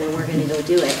program and we're going to go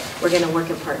do it. We're going to work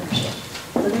in partnership.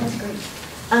 So that's great.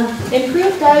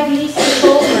 Improved diabetes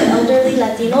control for elderly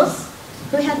Latinos.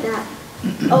 Who had that?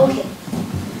 Oh, okay.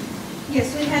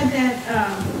 Yes, we had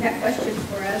that question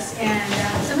for us, and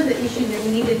some of the issues that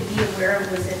we needed to be aware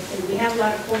of was that we have a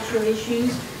lot of cultural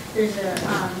issues. There's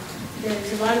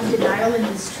a lot of denial and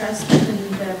distrust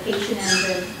between the patient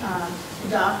and the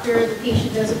doctor. The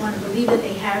patient doesn't want to believe that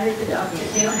they have it. They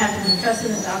don't have any trust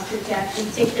in the doctor to actually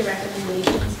take the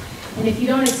recommendations. And if you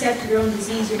don't accept your own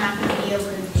disease, you're not going to be able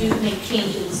to make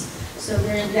changes. So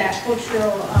there's that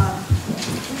cultural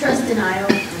trust denial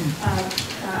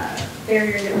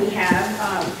barrier that we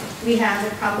have. We have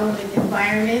a problem with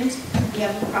environment. We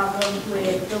have a problem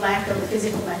with the lack of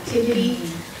physical activity,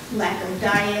 lack of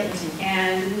diet,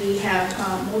 and we have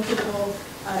multiple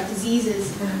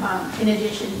diseases in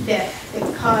addition that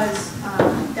cause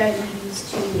diabetes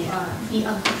to be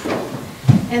uncontrolled.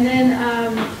 And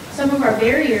then some of our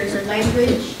barriers are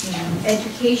language,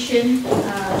 education,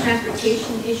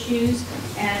 transportation issues,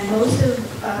 and most of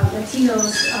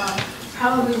Latinos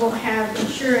probably won't have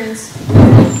insurance.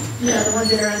 You know, the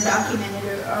ones that are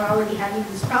undocumented are already having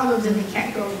these problems and they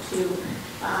can't go to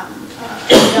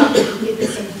a doctor to get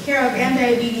this taken care of. And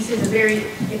diabetes is a very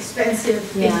expensive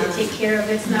thing to take care of.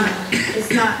 It's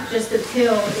not just a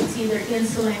pill. It's either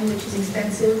insulin, which is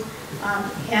expensive,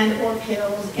 and or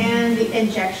pills, and the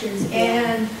injections,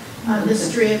 and the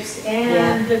strips,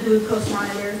 and the glucose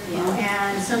monitor,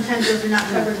 and sometimes those are not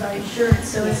covered by insurance.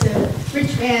 So it's a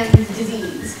rich man's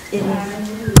disease. And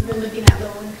we've been looking at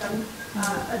low-income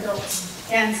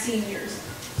adults and seniors.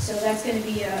 So that's going to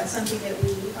be something that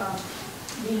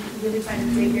we really find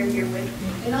a great barrier with.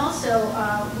 And also,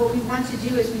 what we want to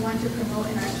do is we want to promote,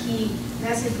 and our key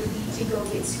message would be to go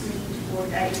get screened for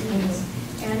diabetes.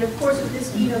 And of course, with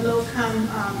this being a low-income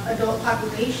adult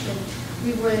population,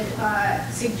 we would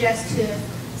suggest to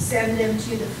send them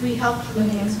to the free health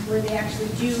clinics where they actually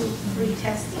do free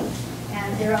testing.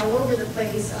 And they're all over the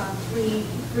place,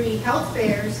 free health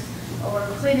fairs or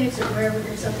clinics or wherever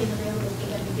there's something available for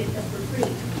them to get them for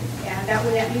free. And that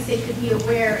way at least they could be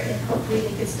aware and hopefully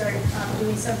they could start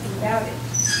doing something about it.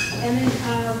 And then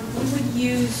we would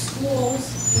use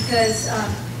schools because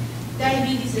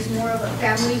diabetes is more of a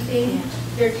family thing.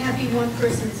 There can't be one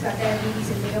person that's got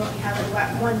diabetes and they only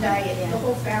have one diet. The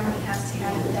whole family has to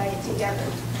have the diet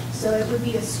together. So it would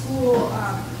be a school,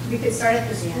 we could start at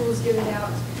the schools giving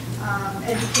out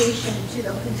education to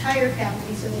the entire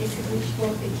family so they could reach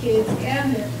both the kids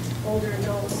and the older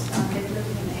adults that are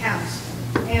living in the house.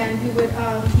 And we would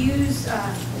use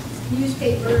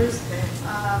newspapers,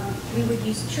 we would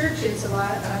use churches a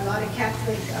lot of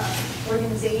Catholic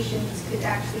organizations could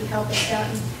actually help us out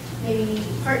and maybe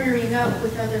partnering up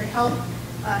with other health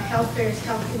fairs,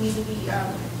 health community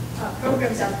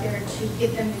programs out there to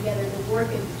get them together to work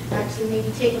and actually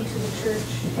maybe take them to the church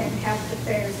and have the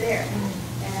fairs there.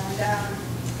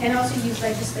 And also use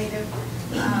legislative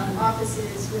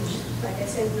offices, which, like I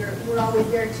said, we're always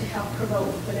there to help promote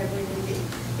whatever it is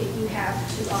that you have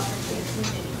to offer to the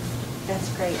community. That's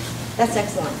great. That's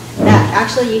excellent. That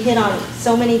actually you hit on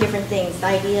so many different things. The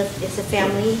idea of it's a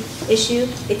family issue.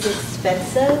 It's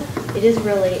expensive. It is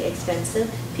really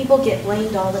expensive. People get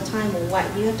blamed all the time. Well,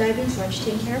 what? You have diabetes? Why aren't you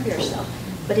taking care of yourself?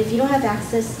 But if you don't have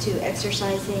access to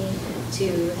exercising,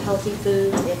 to healthy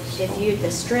food, if you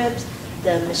the strips,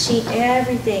 the machine,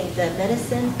 everything, the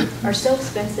medicine are so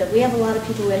expensive. We have a lot of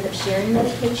people who end up sharing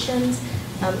medications.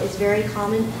 Is very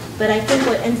common. But I think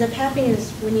what ends up happening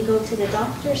is when you go to the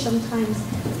doctor, sometimes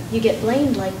you get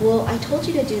blamed like, well, I told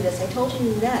you to do this, I told you to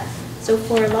do that. So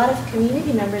for a lot of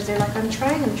community members, they're like, I'm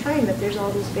trying, but there's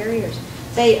all these barriers.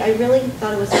 So I really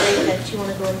thought it was great that you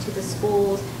want to go into the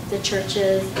schools, the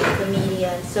churches, the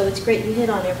media. So it's great, you hit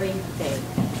on everything.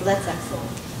 So that's excellent.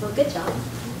 So good job.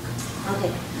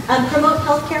 Okay. Promote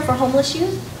healthcare for homeless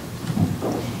youth.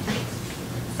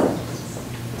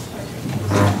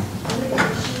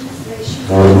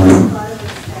 A lot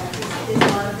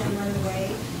of them run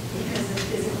away because of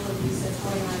physical abuse that's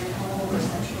going on at home or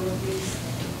sexual abuse.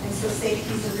 And so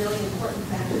safety is a really important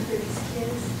factor for these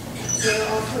kids. They're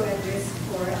also at risk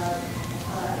for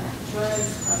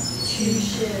drugs, prostitution,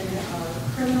 prostitution,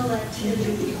 criminal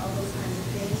activity, all those kinds of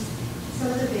things. Some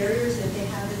of the barriers that they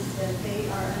have is that they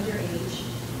are underage.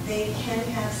 They can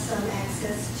have some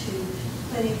access to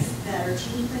clinics that are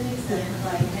teen clinics that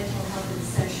provide mental health and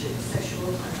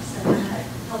sexual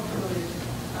health promoted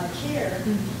care,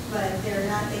 but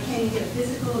they can't even get a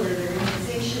physical or their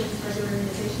immunizations, regular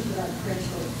immunizations without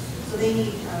parental. So they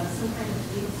need some kind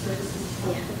of legal services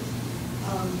to help them.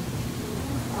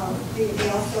 They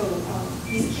also,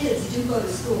 these kids do go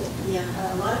to school.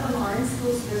 A lot of them are in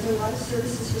schools. There's a lot of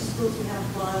services for schools. We have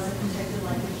laws that protect them,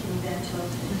 like McKinney Vento,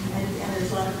 and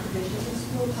there's a lot of provisions in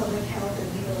school. Public health and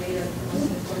legal aid are the most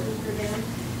important for them.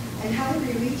 And how do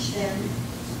we reach them?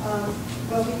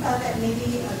 Well, we thought that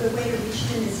maybe a good way to reach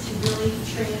them is to really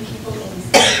train people in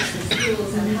these clinics and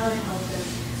schools on how to help them,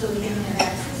 so we can have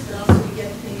access, but also we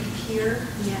get maybe peer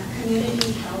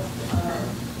community health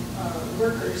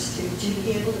workers to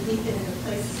be able to meet them in the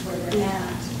places where they're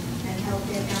at and help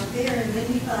them out there. And then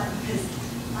we thought, because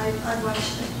I've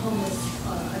watched homeless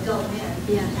adult men,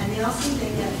 and they all seem they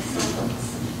get cell phones.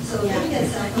 So they get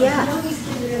cell phones. You know these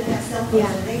kids are going to have cell phones,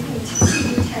 and they can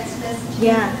see you text messages.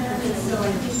 And so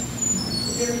I think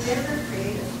they're very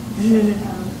creative.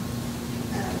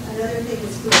 Another thing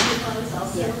is food coupons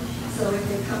also. So if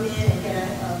they come in and get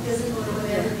a physical or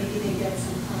whatever, maybe they get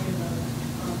some kind of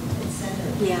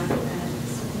incentive.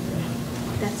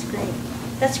 That's great.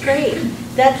 That's great.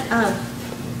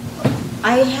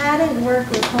 I hadn't worked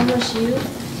with homeless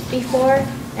youth before,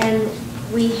 and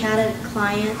we had a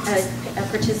client, a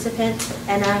participant,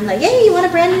 and I'm like, hey, you want a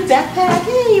brand new backpack?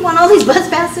 Hey, you want all these bus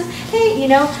passes? Hey, you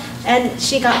know, and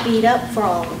she got beat up for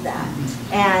all of that.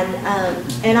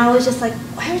 And I was just like,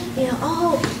 you know,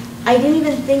 oh, I didn't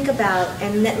even think about,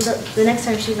 and the next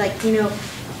time she's like, you know,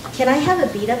 can I have a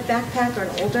beat-up backpack or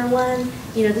an older one?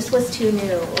 You know, this was too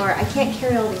new, or I can't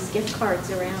carry all these gift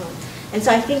cards around. And so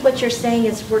I think what you're saying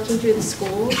is working through the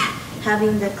schools,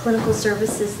 having the clinical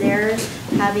services there,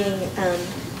 having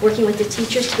working with the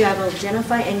teachers to be able to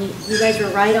identify, and you guys were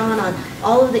right on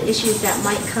all of the issues that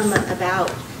might come about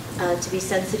to be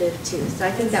sensitive to. So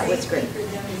I think that was great.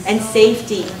 And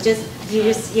safety,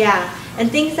 and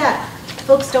things that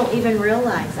folks don't even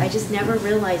realize. I just never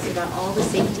realized about all the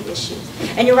safety issues.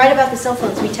 And you're right about the cell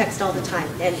phones. We text all the time,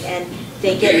 and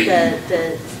they get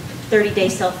the 30-day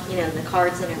the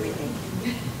cards and everything.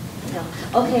 So,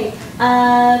 okay,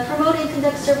 promote and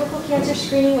conduct cervical cancer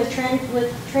screening with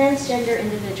transgender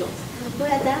individuals. Who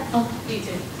had that? Oh, me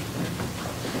too.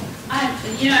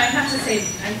 You know, I have to say,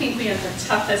 I think we have the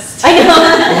toughest. I know.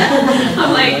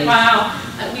 I'm like, wow,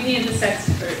 we need this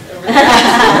expert over there.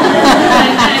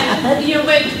 You know,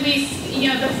 but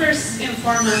the first and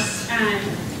foremost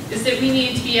is that we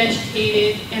need to be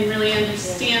educated and really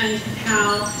understand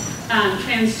how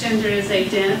transgender is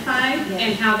identified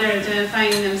and how they're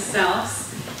identifying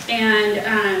themselves,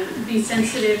 and be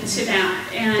sensitive to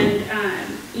that. And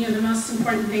the most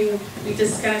important thing we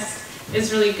discussed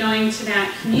is really going to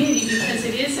that community, because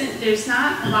there's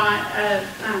not a lot of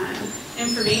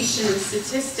information and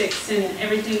statistics and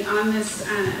everything on this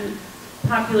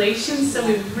population, so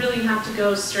we really have to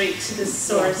go straight to the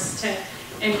source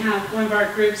and have one of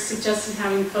our groups suggested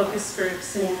having focus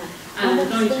groups and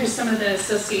going through some of the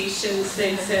associations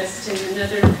that exist. And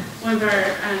one of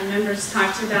our members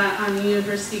talked about on the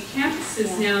university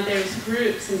campuses now there's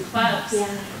groups and clubs,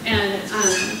 and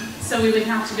so we would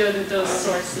have to go to those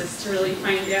sources to really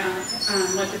find out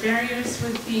what the barriers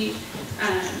would be,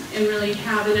 and really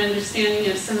have an understanding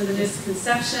of some of the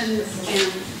misconceptions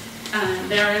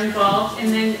that are involved.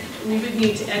 And then we would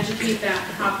need to educate that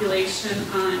population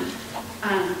on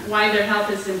why their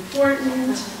health is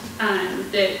important,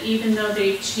 that even though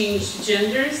they've changed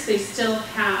genders, they still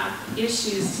have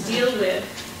issues to deal with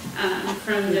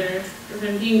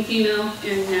from being female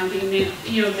and now being male.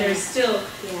 You know, they're still,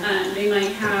 they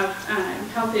might have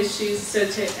health issues, so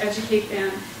to educate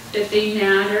them that they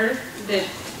matter, that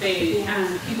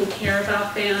people care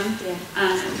about them,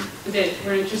 that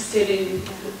we're interested in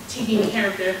taking care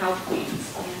of their health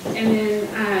needs. And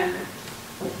then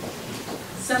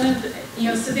some of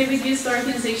so they would use the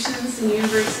organizations and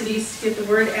universities to get the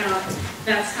word out.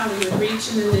 That's how we would reach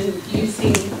them, and then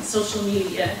using social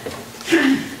media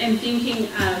and thinking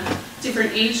of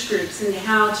different age groups and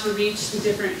how to reach the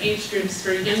different age groups.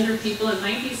 For younger people, it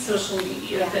might be social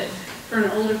media, but for an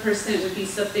older person, it would be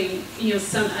something,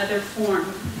 some other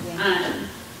form.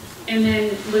 And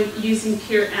then using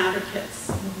peer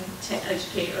advocates to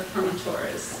educate or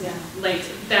promoters, like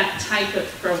that type of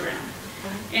program.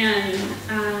 And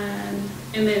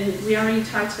then we already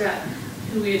talked about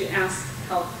who we would ask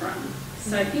help from.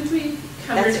 So I think we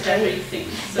covered That's great. everything,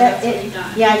 so that's what we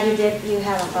done. Yeah, you did, you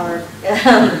had a hard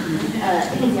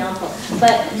example.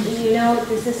 But, you know,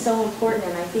 this is so important,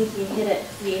 and I think you hit it,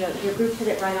 you know, your group hit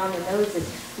it right on the nose, is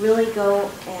really go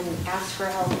and ask for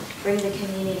help, bring the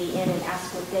community in and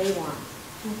ask what they want.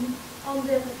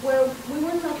 Where we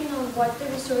were talking on what the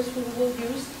resource we will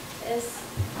use is,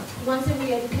 once that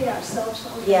we educate ourselves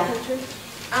on the culture,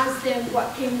 ask them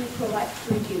what can we provide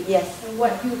for you, and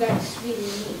what you guys really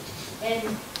need, and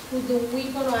who do we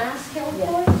gonna ask help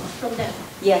for? From them.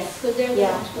 Yes. Because they're the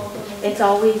ones who are gonna. It's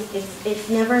always, it's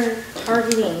never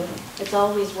targeting, it's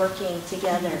always working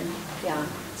together. Yeah,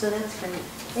 so that's great.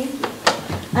 Thank you.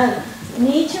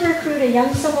 Need to recruit a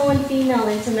young Samoan female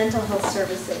into mental health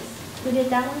services. Who did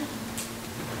that one?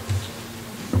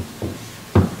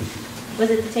 Was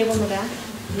it the table in the back?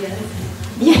 Yes.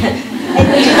 Yeah. And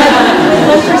would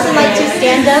one person like to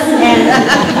stand up and?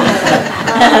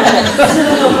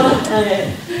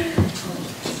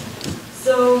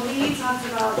 So we talked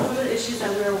about some of the issues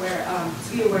that we're aware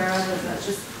to be aware of is that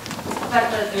just the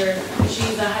fact that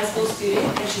she's a high school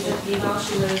student and she's a female.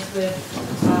 She lives with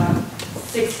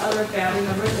 6 other family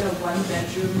members in a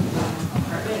 1-bedroom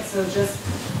apartment. So just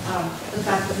the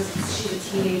fact that she's a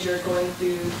teenager going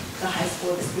through the high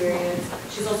school experience.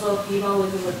 She's also a female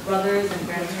living with brothers and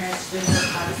grandparents. She doesn't know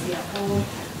how to stay at home.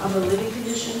 The living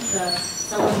conditions.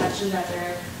 Someone mentioned that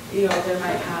there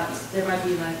might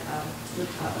be like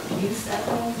abuse at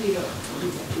home.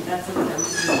 That's something that we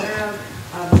should be aware of.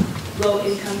 Low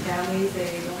income families,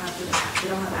 they don't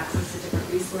have access to different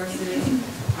resources.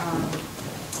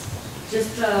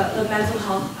 Just the mental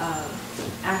health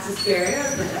access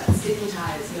barriers, but that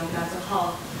stigmatize, mental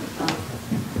health.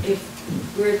 If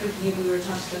we were talking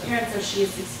to the parents, if she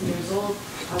is 16 years old,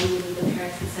 we would need the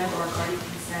parents' consent or guardian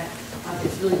consent.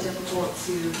 It's really difficult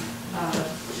to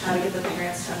try to get the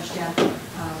parents to understand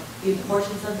the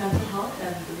importance of mental health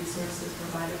and the resources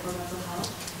provided for mental health.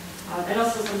 And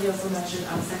also, somebody also mentioned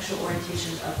sexual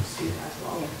orientation of the student as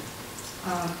well.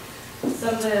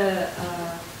 Some of the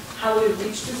how we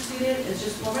reach the student is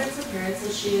just warming up to parents. So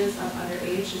she is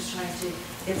underage, just trying to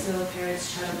get to know the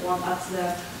parents, trying to warm up to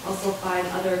them. Also find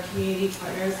other community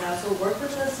partners that also work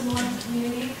with the Samoan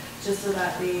community, just so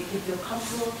that they can feel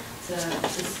comfortable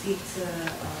to speak to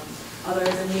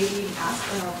others and maybe ask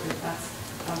for help if that's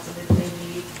something they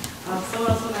need.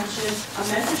 Someone also mentioned a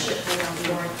mentorship program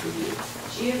we are through.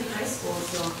 She is in high school,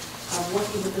 so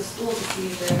working with the school to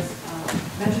see if there's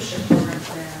mentorship programs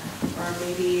there, or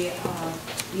maybe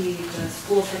the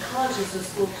school psychologist or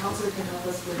school counselor can help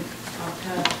us with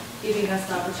kind of giving us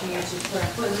the opportunity to put our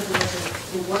foot in the door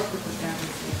to work with the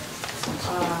families there.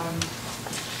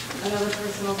 Another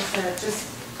person also said just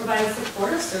providing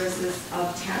supportive services,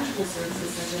 tangible services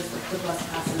such as like the bus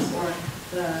passes or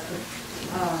the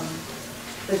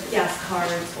gas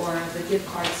cards or the gift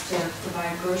cards to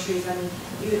provide groceries. I mean,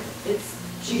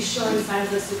 she's showing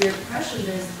signs of severe depression.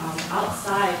 There's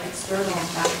outside external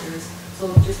factors,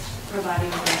 so just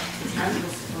providing the tangible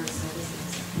support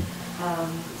services.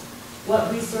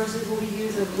 What resources will we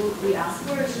use and what we ask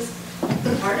for is just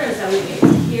the partners that we make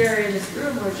here in this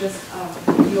room, or just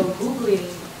Googling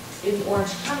in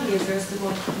Orange County, is there a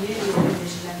Samoan community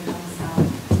organization that helps out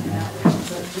in that way?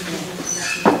 So to be connected with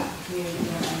the community.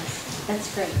 That's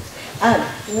great.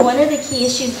 One of the key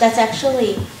issues, that's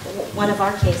actually one of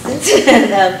our cases,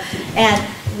 and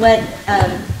what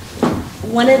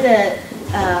one of the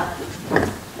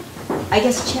I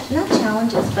guess not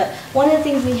challenges, but one of the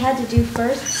things we had to do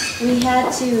first, we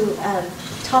had to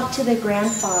talk to the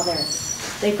grandfather.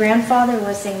 The grandfather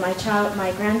was saying, my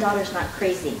granddaughter's not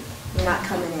crazy, you're not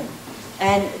coming in.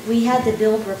 And we had to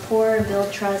build rapport and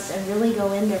build trust and really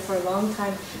go in there for a long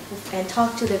time and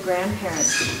talk to the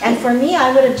grandparents. And for me,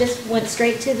 I would have just went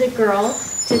straight to the girl,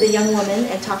 to the young woman,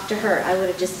 and talked to her. I would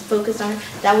have just focused on her.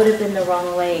 That would have been the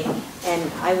wrong way.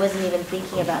 And I wasn't even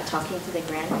thinking about talking to the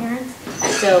grandparents.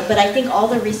 So, but I think all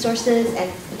the resources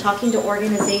and talking to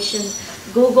organizations,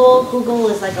 Google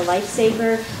is like a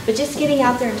lifesaver, but just getting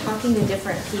out there and talking to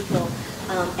different people.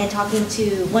 And talking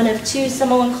to one of 2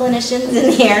 Samoan clinicians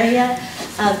in the area.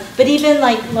 But even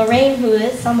like Lorraine, who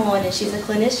is Samoan and she's a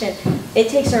clinician, it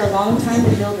takes her a long time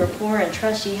to build rapport and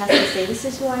trust. She has to say, this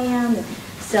is who I am.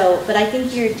 So, but I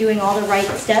think you're doing all the right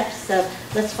steps of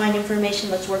let's find information,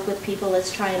 let's work with people, let's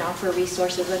try and offer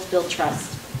resources, let's build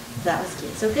trust. That was key.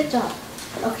 So good job.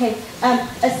 Okay.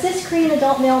 Assist Korean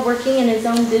adult male working in his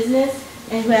own business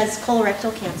and who has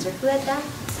colorectal cancer. Who had that?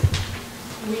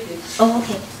 We did. Oh,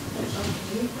 okay.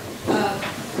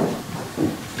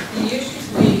 The issues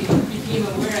we became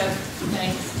aware of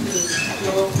thanks to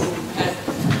Joe, who has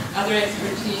other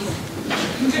expertise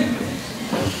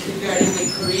regarding the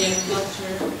Korean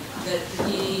culture, that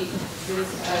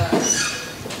this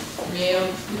male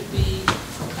could be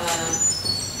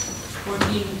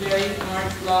working very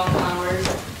hard, long hours,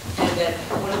 and that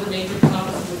one of the major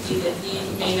problems would be that he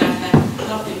may not have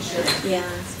health insurance. Yeah.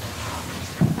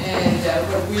 And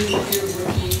what we would do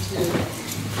would be to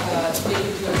take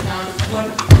into account what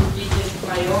would be his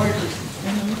priority.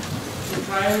 The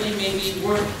priority may be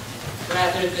work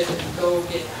rather than go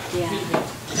get treatment.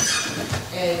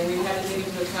 And we have to take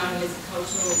into account his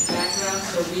cultural background,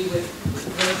 so we would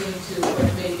look into what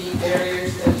may be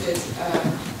barriers such as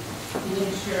the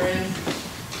insurance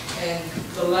and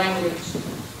the language.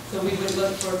 So we would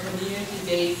look for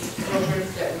community-based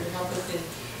programs that would help us in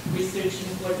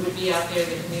researching what would be out there in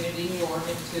the community for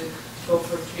him to go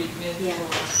for treatment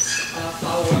or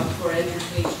follow-up for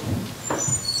education.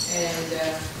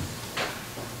 And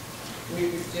we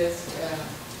would just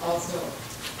also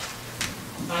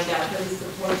find out what his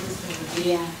support system would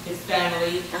be, his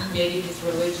family, maybe his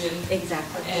religion.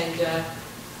 Exactly. And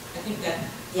I think that.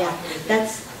 Yeah,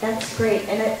 that's great.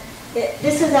 And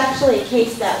this is actually a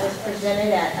case that was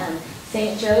presented at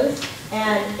St. Joe's,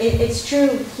 and it's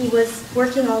true. He was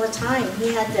working all the time.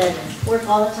 He had to work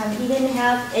all the time. He didn't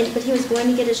have, but he was going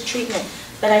to get his treatment.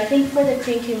 But I think for the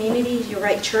Korean community, you're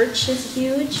right. Church is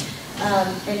huge.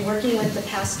 And working with the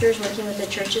pastors, working with the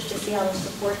churches to see how to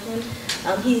support him.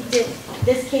 He did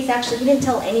this case actually, he didn't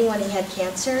tell anyone he had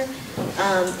cancer,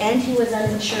 and he was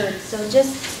uninsured. So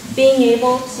just being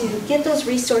able to get those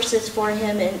resources for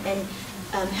him and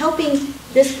helping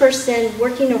this person,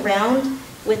 working around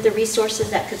with the resources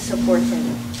that could support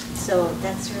him. So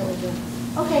that's really good.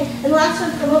 Okay, and the last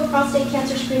one, promote prostate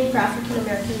cancer screening for African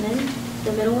American men,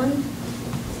 the middle one.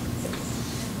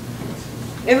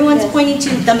 Everyone's pointing to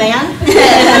the man. The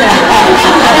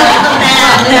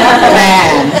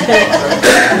man.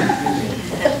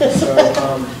 So,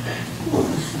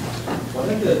 one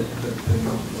of the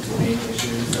main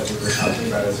issues that we were talking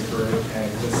about as a group,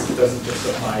 and this doesn't just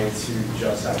apply to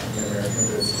just African American,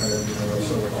 but it's kind of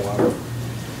universal with a lot of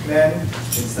men,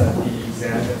 is that the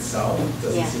exam itself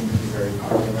doesn't seem to be very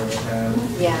popular with them.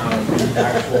 The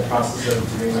actual process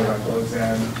of doing the rectal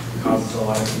exam causes a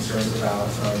lot of concerns about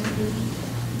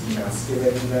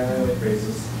demasculating them. It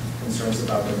raises concerns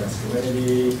about their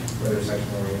masculinity or their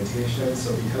sexual orientation.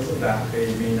 So because of that,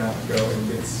 they may not go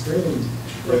and get screened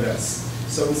for this.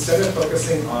 So instead of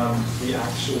focusing on the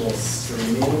actual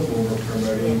screening when we're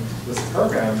promoting this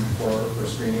program for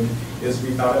screening, is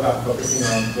we thought about focusing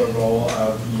on the role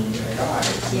of being a guy,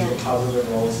 the positive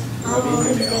roles of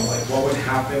being a male. Like what would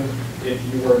happen if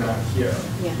you were not here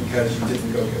because you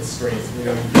didn't go get screened? You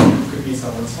know, you could be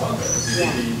someone's father, you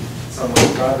could be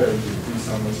someone's brother, you could be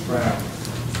someone's friend.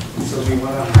 So we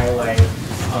want to highlight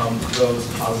those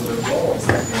positive roles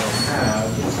that males have,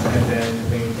 and then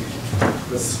link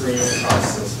the screening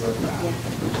process with that. Yeah,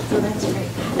 so that's great.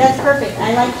 That's perfect.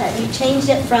 I like that. You changed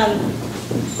it from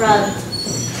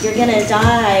you're gonna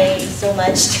die so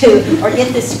much to, or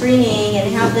get the screening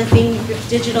and have the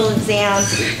digital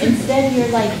exams. Instead, you're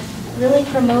like really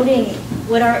promoting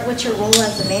what's your role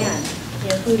as a man. You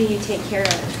know, who do you take care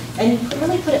of? And you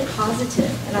really put it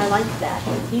positive, and I like that.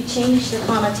 You change the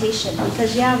connotation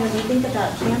because when you think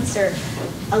about cancer,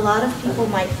 a lot of people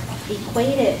might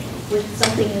equate it with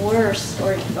something worse,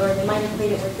 or they might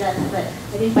equate it with death, but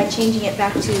I think by changing it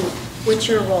back to what's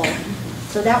your role.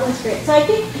 So that was great. So I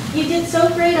think you did so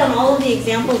great on all of the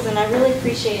examples, and I really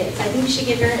appreciate it. So I think you should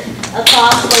give her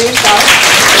applause for yourself.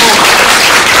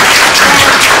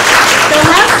 The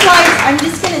last slides, I'm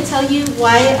just going to tell you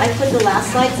why I put the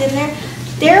last slides in there.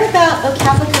 They're about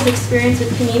OCAPICA's experience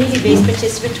with community-based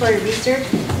participatory research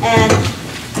and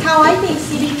how I think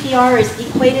CBPR is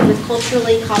equated with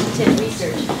culturally competent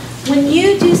research. When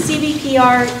you do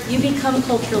CBPR, you become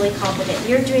culturally competent.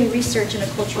 You're doing research in a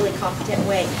culturally competent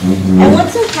way. And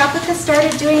once OCAPICA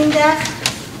started doing that,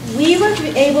 we were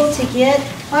able to get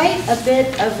quite a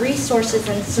bit of resources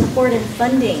and support and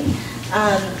funding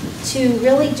to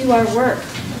really do our work.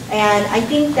 And I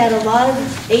think that a lot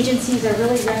of agencies are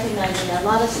really recognizing that. A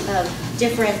lot of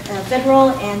different federal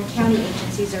and county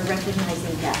agencies are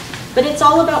recognizing that. But it's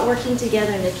all about working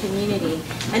together in the community.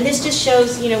 And this just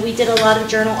shows, we did a lot of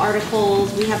journal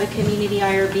articles. We have a community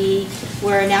IRB.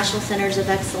 We're a National Centers of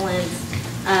Excellence.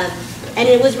 And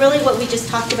it was really what we just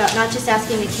talked about, not just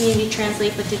asking the community to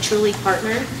translate, but to truly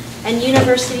partner. And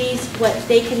universities, what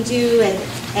they can do,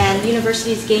 and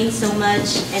universities gain so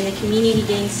much, and the community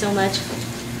gains so much.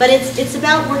 But it's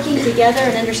about working together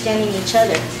and understanding each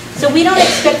other. So we don't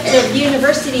expect the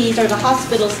universities or the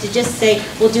hospitals to just say,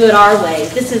 we'll do it our way.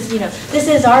 This is, this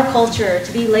is our culture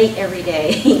to be late every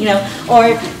day,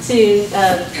 or to,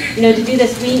 to do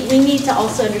this. We need to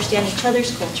also understand each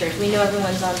other's cultures. We know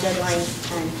everyone's on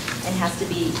deadlines and has to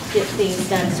get things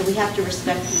done, so we have to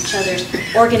respect each other's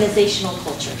organizational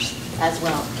cultures as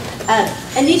well.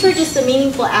 And these were just the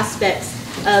meaningful aspects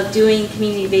of doing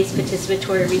community-based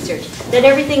participatory research, that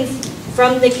everything's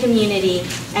from the community,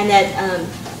 and that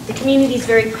the community is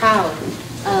very proud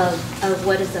of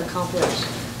what is accomplished.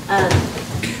 And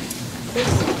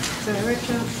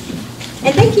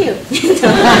thank you.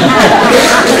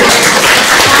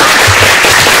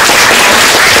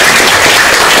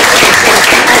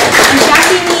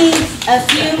 Jackie needs a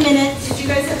few minutes. Did you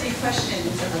guys have any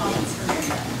questions or comments for me?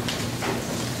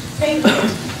 Thank you.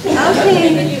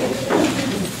 Okay.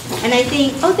 And I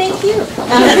think, oh, thank you.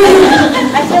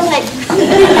 I feel like,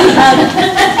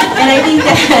 and I think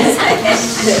that's,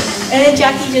 and then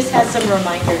Jackie just has some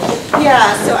reminders.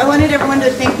 Yeah, so I wanted everyone to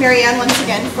thank Marianne once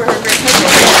again for her great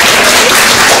presentation.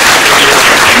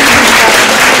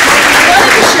 I wanted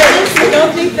to share this. I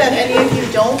don't think that any of you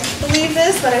don't believe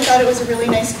this, but I thought it was a really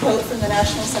nice quote from the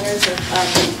National Centers of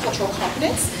Cultural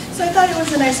Competence. So I thought it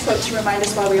was a nice quote to remind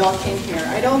us why we all came here.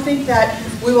 I don't think that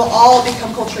we will all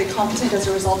become culturally competent as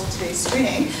a result of today's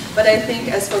screening, but I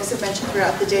think, as folks have mentioned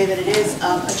throughout the day, that it is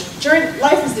a journey.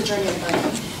 Life is the journey of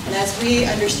learning. And as we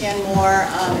understand more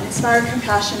and inspire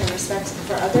compassion and respect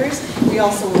for others, we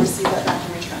also will receive that back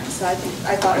in return. So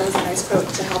I thought it was a nice quote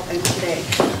to help end today.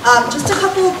 Just a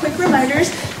couple of quick reminders.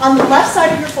 On the left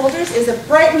side of your folders is a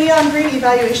bright neon green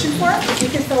evaluation form. If you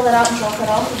could fill that out and drop that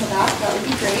off in the back, that would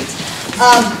be great.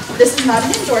 This is not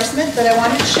an endorsement, but I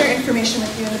wanted to share information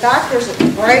with you in the back. There's a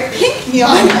bright pink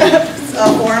neon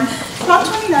form. Prop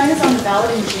 29 is on the ballot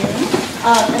in June,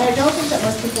 and I don't think that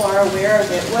most people are aware of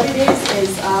it. What it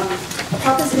is a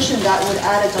proposition that would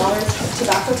add $1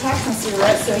 tobacco tax on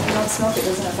cigarettes, so if you don't smoke, it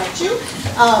doesn't affect you.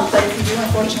 But if you do,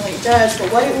 unfortunately, it does.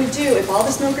 But what it would do, if all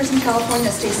the smokers in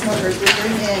California stay smokers, would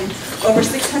bring in over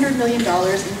 $600 million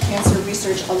in cancer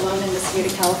research alone in the state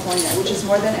of California, which is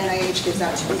more than NIH gives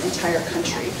out to the entire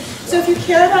country. So if you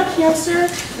care about cancer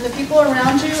and the people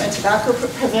around you and tobacco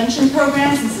prevention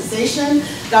programs and cessation,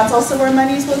 that's also where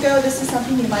monies will go. This is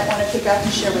something you might want to pick up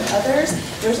and share with others.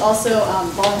 There's also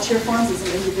volunteer forms as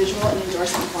an individual and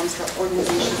endorsement forms for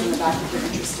organizations in the back if you're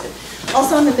interested.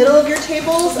 Also in the middle of your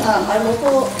tables, our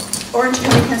local Orange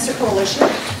County Cancer Coalition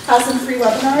has some free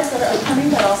webinars that are upcoming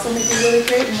that also may be really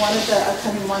great, and one of the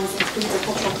upcoming ones includes a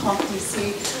cultural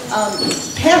competency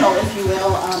panel, if you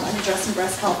will, on addressing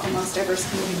breast health amongst diverse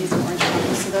communities in Orange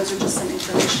County. So those are just some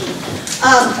information.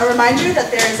 A reminder that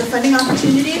there is a funding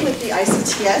opportunity with the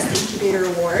ICTS, the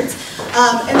Incubator Awards.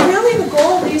 And really the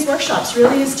goal of these workshops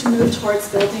really is to move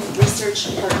towards building research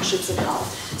and partnerships of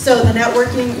health. So the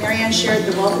networking, Marianne shared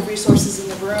the wealth of resources in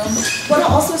the room. What will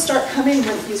also start coming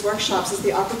with these workshops is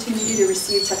the opportunity to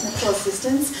receive technical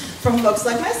assistance from folks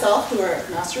like myself, who are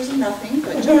masters of nothing,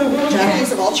 but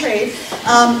jackies of all trade,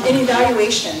 in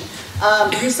evaluation.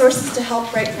 Resources to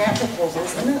help write grant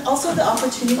proposals, and then also the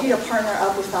opportunity to partner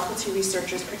up with faculty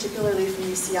researchers, particularly from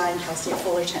UCI and Cal State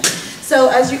Fullerton. So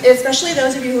especially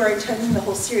those of you who are attending the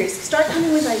whole series, start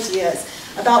coming with ideas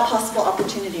about possible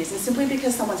opportunities. And simply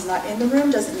because someone's not in the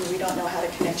room doesn't mean we don't know how to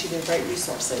connect you to the right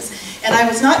resources. And I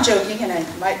was not joking, and I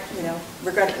might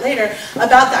regret it later,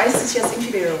 about the ICTS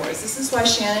Incubator Awards. This is why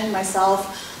Shannon,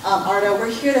 myself, Arda, we're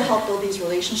here to help build these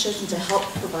relationships and to help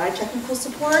provide technical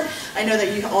support. I know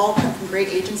that you all come from great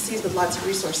agencies with lots of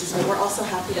resources, but we're also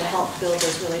happy to help build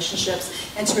those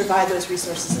relationships and to provide those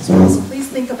resources as well. So please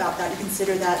think about that and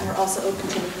consider that, and we're also open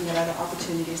to looking at other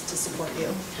opportunities to support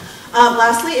you.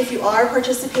 Lastly, if you are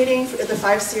participating for the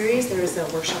 5 series, there is a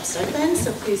workshop stipend,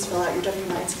 so please fill out your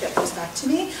W-9s and get those back to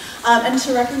me. And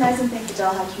to recognize and thank the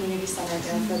Delhi Community Center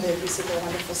again for the use of their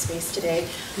wonderful space today.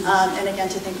 And again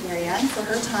to thank Marianne for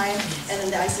her time, and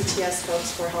then the ICTS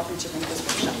folks for helping to bring this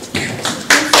workshop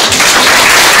together.